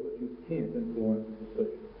is a rule, that you can't influence the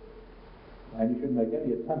decision. And you shouldn't make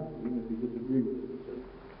any attempt, even if you disagree with the decision.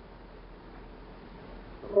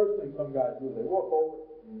 The first thing some guys do is they walk over,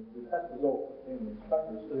 and the test is over, and the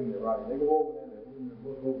inspector's sitting there writing. They go over there, they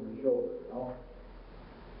look over his shoulder, you know?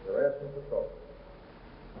 They're asking for trouble.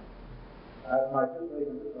 That might just make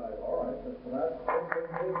them decide, all right, that's for that,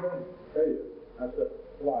 okay, that's it,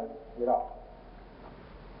 slide, get out.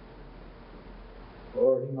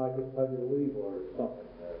 Or he might just tell you to leave or something.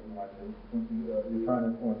 You might say, you're trying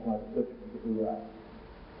to influence my decision, you can do that.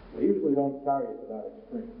 They usually don't carry it to that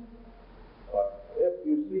extreme. But if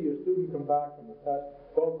you see your student come back from the test,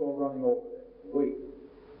 don't go running over there. Wait.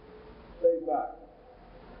 Stay back.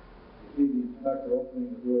 You see the inspector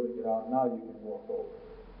opening the door to get out, now you can walk over.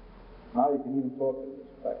 Now you can even talk to the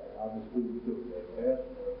inspector. How the students do. They pass,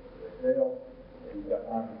 or they fail, and you've got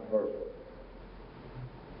time to converse with them.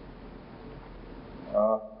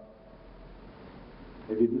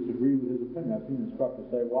 If you disagree with his opinion, I've seen instructors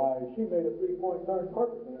say, why, she made a 3-point turn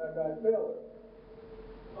perfectly, and that guy failed her.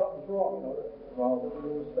 Something's wrong, you know. Well, this is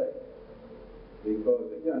a mistake.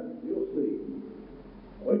 Because, again, you'll see,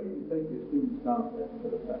 when you take your students down there to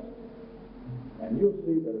the test, and you'll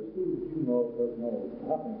see that a student you know does know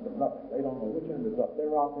nothing from nothing. They don't know which end is up. They're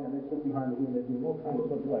out there and they sit behind the wheel and they do all kinds of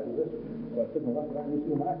stuff like this. So I sit in the left and you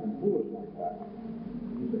see them acting foolish like that.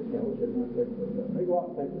 You say, yeah, what's your going to take the test? They go out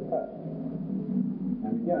and take the test.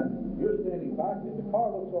 And again, you're standing back there. The car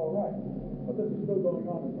looks all right, but this is still going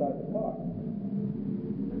on inside the car.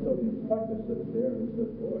 And so the inspector sits there and he says,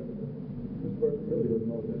 boy, this person really doesn't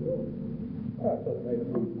know what they're doing. All right, so they made a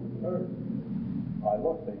 3-point turn. I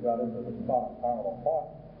look, they got into the spot on parallel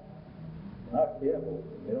parking. They're not careful.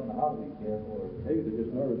 They don't know how to be careful, or maybe they're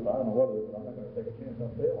just nervous. I don't know what it is, but I'm not going to take a chance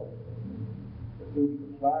on failing. The student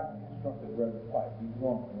comes back and the instructor's ready to fight. He's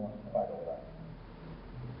wrong, he wants to fight over that.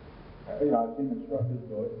 You know, I've seen instructors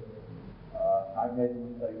do it. I made a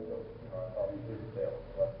mistake too. You know, I probably didn't fail,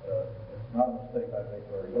 but it's not a mistake I make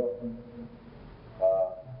very often.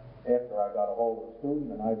 After I got a hold of the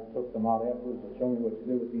student and I took them out afterwards and showed me what to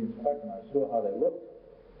do with the inspector and I saw how they looked,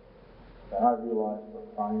 and I realized, for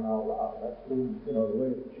crying out loud, that student, you know, the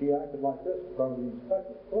way that she acted like this in front of the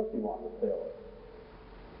inspector, of course he wanted to fail her.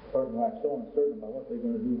 The person who acts so uncertain about what they're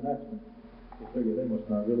going to do next, You figure they must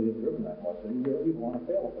not really have driven that much, they even want to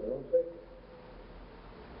fail them for their own safety.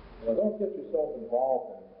 So don't get yourself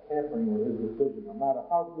involved in tampering with his decision, no matter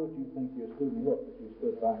how good you think your student looked that you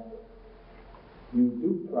stood back with. You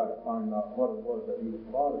do try to find out what it was that he was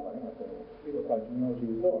bothered by. You know, say, well, she looked like she knew what she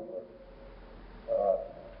was doing, but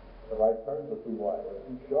the right turns were too wide, or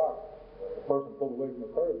too sharp. The person pulled away from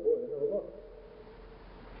the curb, boy, they never looked.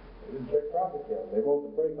 They didn't check traffic care. They rolled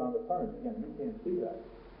the brake on the turn. Again, you can't see that.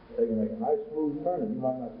 They can make a nice smooth turn, and you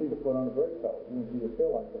might not see the foot on the brake pedal. You don't see the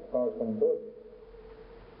feel like the car's coming towards you.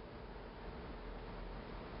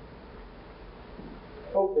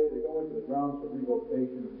 Okay, they go into the grounds for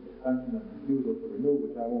revocation, suspension, and refusal to renew,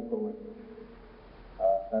 which I won't go into.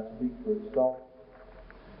 That speaks for itself.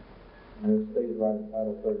 And it's stated right in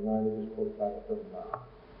Title 39, they just quote Title 39.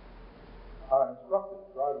 Instructors,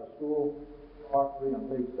 driving school, Part 3 on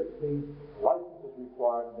page 16, license is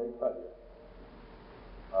required, and they tell you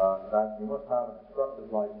that you must have an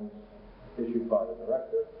instructor's license issued by the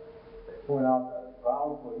director. They point out that it's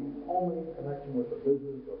valid for use only in connection with the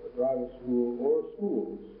business of the driver's school or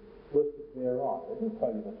schools listed thereon. They do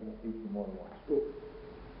tell you that you can teach in more than one school.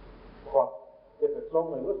 But if it's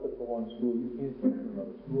only listed for one school, you can't teach in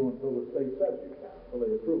another school until the state says you can, until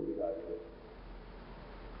they approve the idea.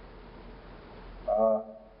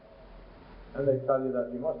 And they tell you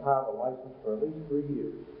that you must have a license for at least 3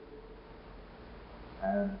 years.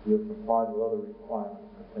 And you've complied with other requirements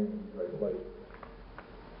contained in these regulations.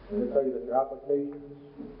 And they tell you that your applications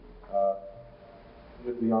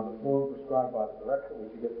should be on the form prescribed by the director,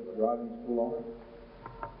 which you get from the driving school owner.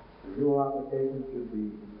 Renewal applications should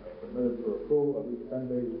be submitted for approval at least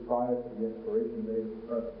 10 days prior to the expiration date of the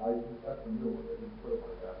present license. That's a new one. They didn't put it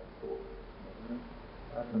like that before.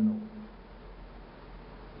 That's a new one.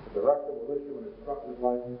 The director will issue an instructor's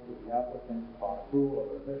license to the applicant upon approval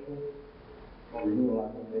of an initial or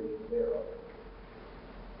renewal application thereof.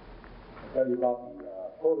 I'll tell you about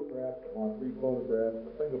the photographs. They want 3 photographs.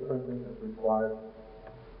 The fingerprinting is required.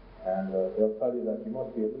 And they'll tell you that you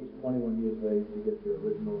must be at least 21 years of age to get your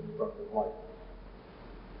original instructor's license.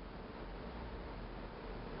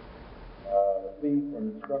 The fee for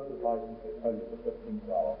an instructor's license, they tell you, is a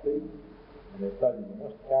 $15 fee. And they tell you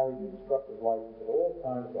must carry the instructor's license at all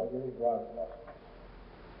times while giving driver's lessons,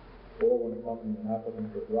 or when accompanying an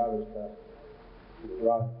applicant for a driver's test to the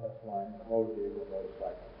driving test line in a motor vehicle or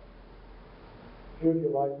motorcycle. Should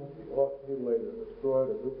your license be lost, mutilated, or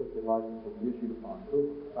destroyed, a duplicate license will be issued upon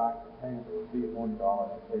proof of the fact and payment of a fee of $1 in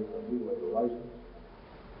the case of a mutilated license.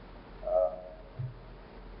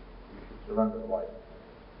 You should surrender the license.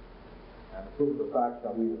 And the proof of the fact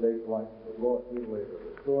shall be the date the license was lost, mutilated, or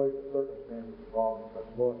destroyed, the circumstances involving such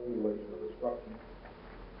loss, mutilation, or destruction.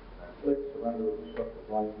 And 6, surrender of instructor's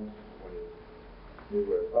license when you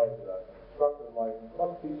were tells you that an instructor's license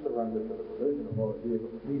must be surrendered to the provision of motor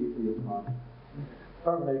vehicles immediately upon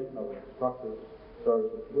termination of an instructor's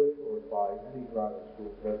services with or by any driving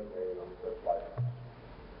school designated on such license.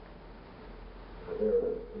 So there it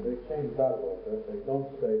is. And they changed that a little bit. They don't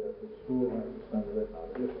say that the school has to send it in. Now,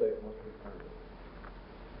 they just say it must be turned in.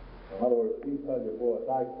 So in other words, if you tell your boss,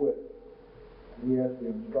 I quit, and he asks you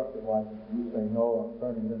an instructor's license, and you say, no, I'm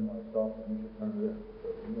turning it in myself, then you should turn it in. So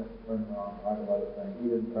you have to turn it around and write a letter saying, he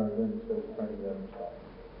didn't turn it in, he said he's turning it in himself.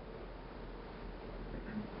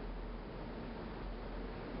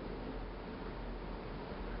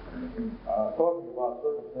 Talking about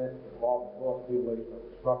circumstances involving loss, mutilation, or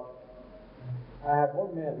destruction. I had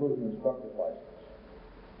one man lose an instructor's license.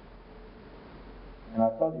 And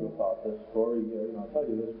I'll tell you about this story. I'll tell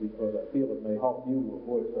you this because I feel it may help you to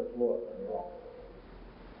avoid such loss later on.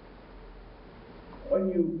 When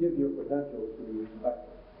you give your credentials to the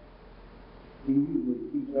inspector, he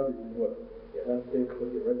usually keeps everything with him. Your landscape,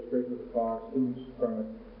 your registration of the car, student's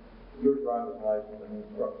permit, your driver's license, and the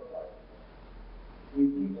instructor's license. He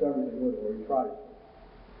keeps everything with him, or he tries to.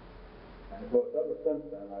 And of course, ever since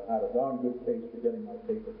then, I've had a darn good case for getting my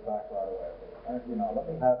papers back right away. And, let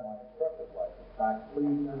me have my instructor's license back,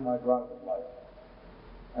 please, and my driver's license.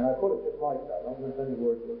 And I put it just like that. I don't miss any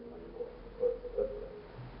words with my book.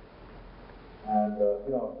 And,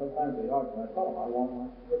 sometimes they argue, and I tell them, I want my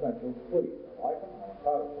credentials, please. I like them, I'm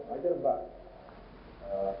entitled to them. I get them back.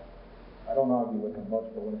 I don't argue with them much,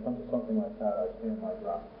 but when it comes to something like that, I stand my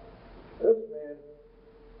ground. This man,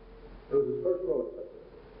 it was his first road test.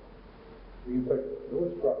 The new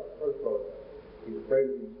instructor, first road test. He's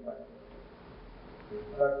afraid of the inspector. The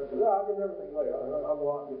inspector says, I'll give everything later. I'll go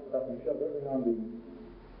out and get stuff. He shoved everything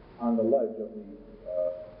on the ledge of the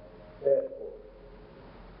dashboard.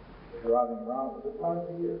 They're driving around at this time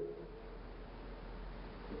of the year.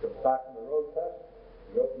 He comes back from the road test.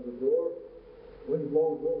 He opens the door. Wind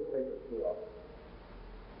blows, all the papers flew out.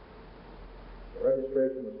 The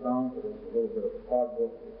registration was found, but it was a little bit of a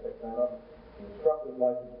cardboard, we picked that up. The instructor's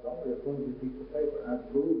license was only a flimsy piece of paper, and that's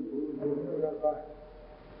blue, never got it back.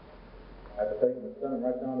 I had to take him and send him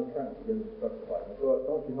right down to Trenton to get his instructor's license. Because,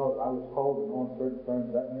 don't you know that I was told in on certain terms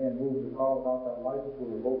that man moves the car without that license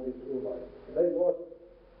will revoke his school license. They lost it.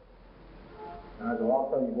 And I said, well, I'll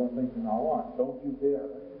tell you one thing from now on. Don't you dare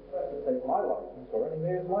have any respect to take my license or any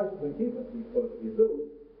man's license and keep it. Because if you do,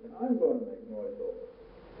 then I'm going to make noise over it.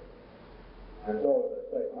 And so, as I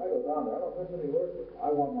say, when I go down there, I don't miss any words. I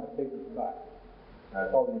want my papers back. And I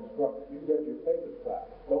told the instructor, you get your papers back.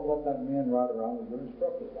 Don't let that man ride around with your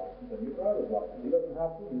instructor's license and your driver's license. He doesn't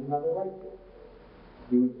have to. He doesn't have a right to.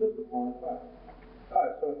 You insist upon it back. All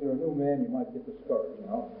right, so if you're a new man, you might get discouraged, you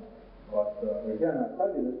know. But again, I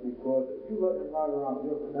tell you this because if you let him ride around with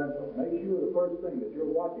your credentials, make sure the first thing that you're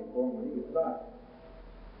watching for him when he gets back.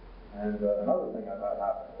 And another thing I've had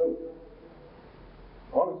happen too.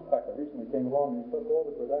 One inspector recently came along and he took all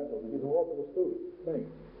the credentials and gave them all to the student. Me.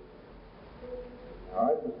 All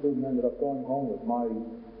right, the student ended up going home with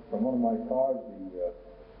from one of my cars,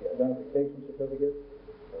 the identification certificate,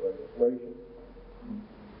 the registration,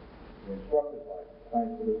 the instructor's license,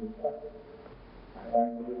 thanks to this inspector. And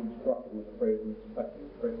thanks to this instructor who was afraid of the inspector,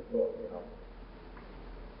 he was afraid to talk, you know.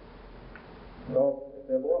 So, if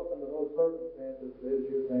they're lost under those circumstances, there's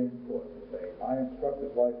your name for it to say, my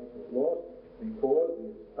instructor's license was lost because the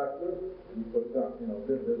inspector, you put it down, you know,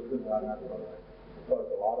 this, that, and that, because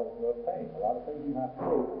a lot of pain, a lot of things you have to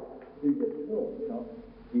do to get to do it, you know.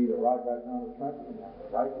 You either ride back down to Trenton, you have to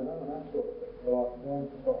write to them, and that sort of thing. So on and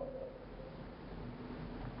so on.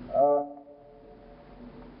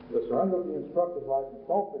 The surrender of the instructor's license,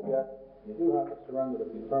 don't forget, you do have to surrender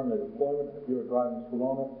if you terminate employment. If you're a driving school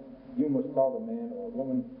owner, you must tell the man or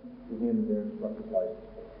woman who handed their instructor's license.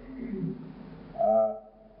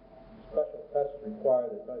 Special tests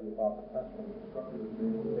required. They tell you about the test from the instructor is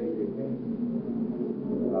being age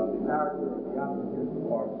 18. The character of the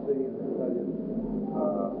applicant, part C, and they tell you,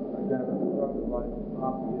 again, an instructor's license will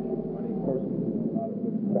not be issued to any person who is not a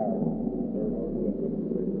good character or who has been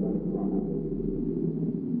convicted of any crime.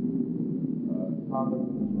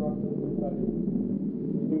 Conduct of instructors, they tell you,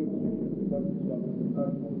 students, you should conduct yourself in a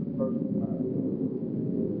professional and personal manner.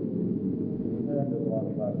 And there's a lot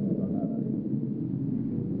of classes on that.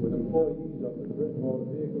 With employees of the Division of Motor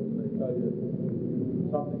Vehicles, they tell you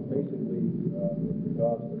something basically with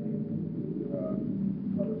regards to the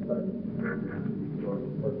other sections, or the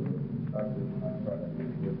person with inspectors, and I try to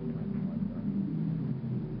get with something like that.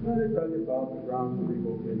 And they tell you about the grounds of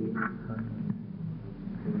revocation,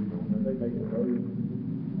 and they make it very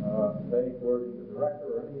vague wording. The director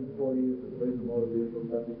or any employee of the Division of Motor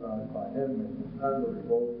Vehicles deputized by him may suspend or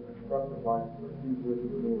revoke an instructor's license or refuse to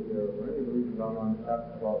issue a renewal thereof for any of the reasons outlined in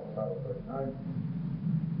Chapter 12 of Title 39.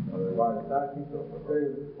 Revised statutes or for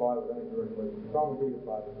failure to comply with any regulations promulgated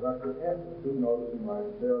by the director and due notice in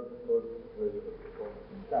writing thereof because of the provision of the performance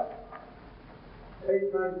in chapter.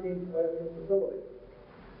 Page 19, classroom facility.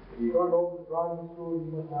 If you're going to open the driving school,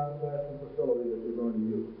 you must have a classroom facility that you're going to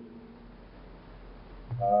use.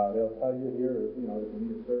 They'll tell you here, you know, if you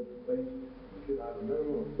need a certain space, you should have a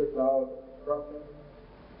minimum of 6 hours of instruction,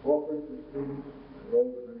 offered to students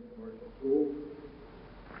enrolled in any commercial school.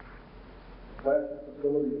 The classroom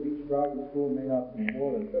facility of each driving school may not be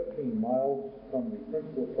more than 15 miles from the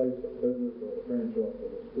principal place of business or the branch office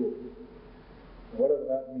of the school. Whatever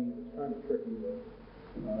that means, it's kind of tricky, but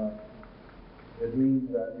it means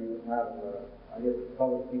that you have, I guess,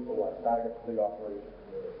 colored people like Baggett Fleet Operation.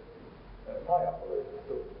 That's my operation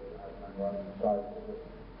too. I'm running inside of the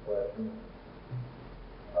classroom.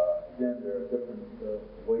 Again, there are different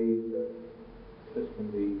ways that this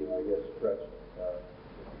can be, I guess, stretched.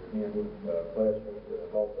 If you're handling classrooms or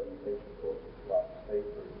adult education courses throughout the state,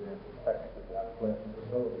 for example, technically you have a classroom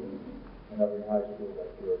facility in every high school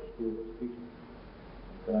that your school is teaching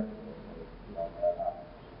in connection with, you know, that happens.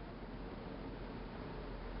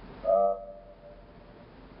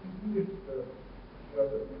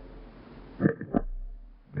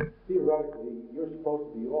 Theoretically, you're supposed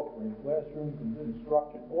to be offering classrooms and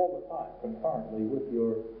instruction all the time, concurrently with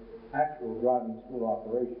your actual driving school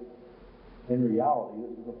operation. In reality,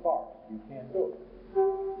 this is a farce. You can't do it.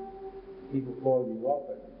 People call you up,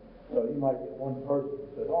 and so you might get one person who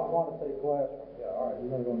says, "Oh, I want to take classroom." Yeah, all right, you're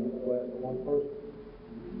going to go and get a class for one person.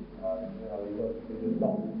 You know, they just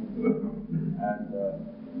don't.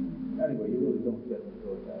 And anyway, you really don't get to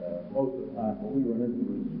do that. Most of the time, what we run into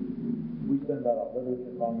is we send out our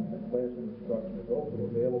literature comments and classroom instruction is also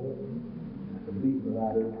available. And the fee for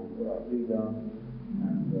that is we put our fee down,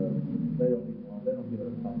 and they don't even know don't give it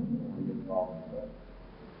a thumb, they don't get involved in that.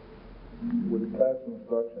 Would classroom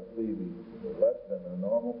instruction fee be less than the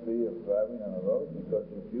normal fee of driving on the road? Because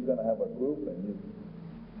if you're gonna have a group and you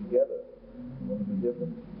together, wouldn't it be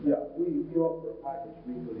different? Yeah, we offer a package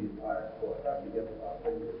fee for the entire course, I forget about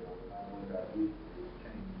figures on when that fee is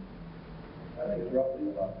changed. I think it's roughly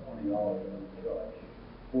about $20 in charge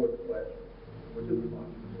for the classroom, which isn't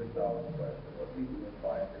much, $6 a classroom, but people can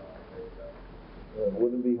buy it, they don't have to pay that.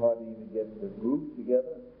 Wouldn't it be hard to even get the group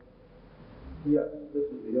together? Yes, this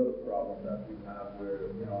is the other problem that we have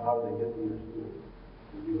where, you know, how do they get to your school?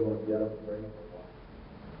 Do you go and get them and bring them to one?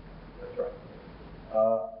 That's right.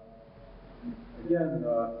 Again,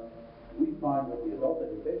 we find with the adult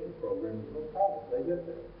education program, there's no problem, they get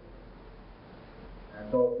there. And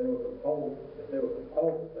so if they were compelled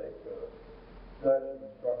to take, classroom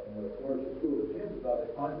instruction with a commercial school, the chances are they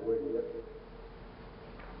find a way to get there.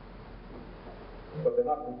 But they're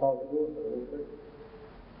not compelled to do it, so they'll fix it.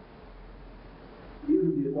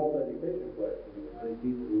 Even the adult education class, you have many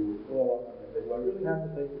people who will call up and they say, well, I really have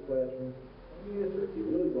to take the classroom. Yes, sir, if you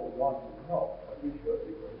really don't want to, no, but you should,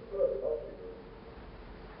 because it could help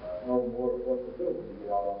you know more of what to do when you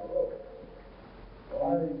get out on the road. Well,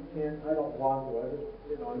 I don't want to, I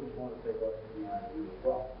just want to take lessons behind you as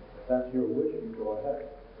well. If that's your wish, you go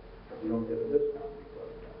ahead. But you don't get a discount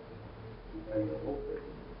because you pay the whole fee.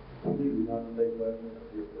 You need not to take lessons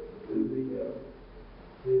if you're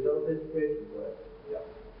The adult education class, yeah.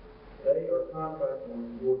 they are contracting with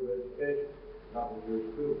the Board of Education, not with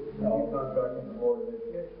your school. No. You contract with the Board of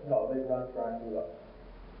Education. No, they contract with us.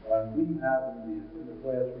 When we have in the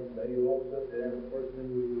classroom, they all sit there, and the first thing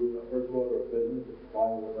we do, the first order of business is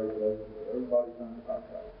follow the regulations, everybody's on the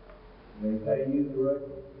contract. They pay you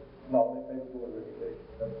directly. No, they pay the Board of Education.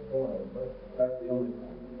 That's the point. That's the only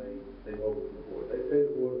thing they go to the board. They pay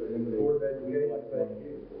the Board of Education. The Board of Education Like pays money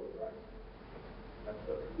you. to the board, right. That's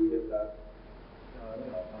it. We get that,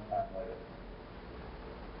 sometime later.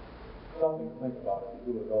 Something to think about if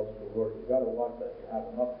you do adult school work. You gotta watch that you have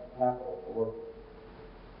enough capital to work with.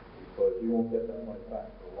 Because you won't get that money back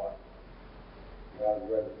for a while. You gotta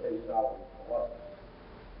rather pay salaries for lessons,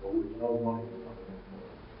 for which no money is coming in for it.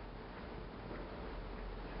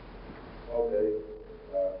 Okay,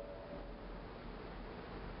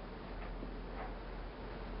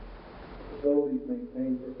 facilities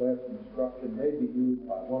maintained for classroom instruction may be used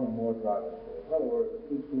by one or more driving schools. In other words, the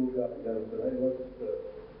two schools got together and said, hey,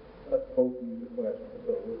 let's both use the classroom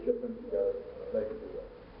facility, we'll chip in together, they can do that,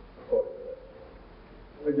 according to this.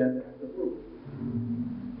 Again, it's the proof.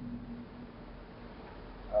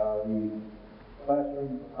 The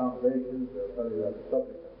classroom accommodations, they'll tell you that the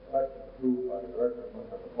subject is inspected and approved by the director must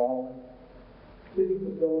have the following. Seating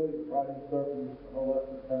facilities providing services for no less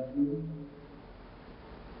than 10 students.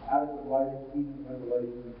 Adequate lighting, heating,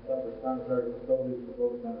 ventilation, and separate sanitary facilities for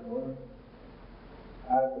both men and women.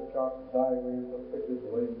 Adequate charts and diagrams of pictures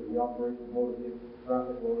relating to the operation of motor vehicles and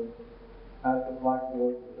traffic laws. Adequate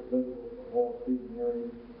blackboards which are visible from all seating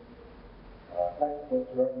areas.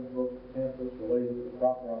 Textbooks, reference books, and pamphlets relating to the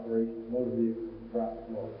proper operation of motor vehicles and traffic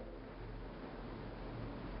laws.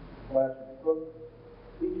 Classroom equipment.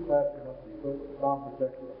 Each classroom must be equipped with a sound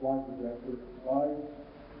projector, a slide projector, and slides.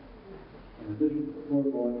 In addition to the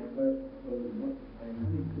foregoing, the classroom facility must contain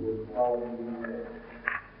any tools following these steps.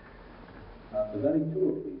 Now, if there's any two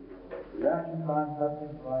of these, reaction time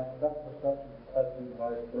testing device, depth perception testing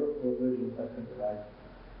device, peripheral vision testing device,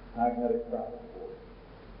 magnetic traffic board.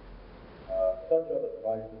 Such other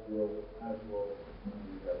devices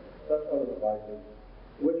such other devices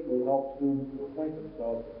which will help students to acquaint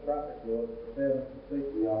themselves with traffic laws and prepare them to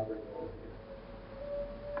safely operate motor vehicles.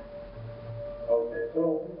 Okay,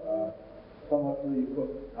 so much for the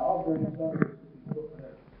equipment. Now I'll bring some of the equipment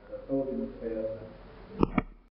that I told you in the past.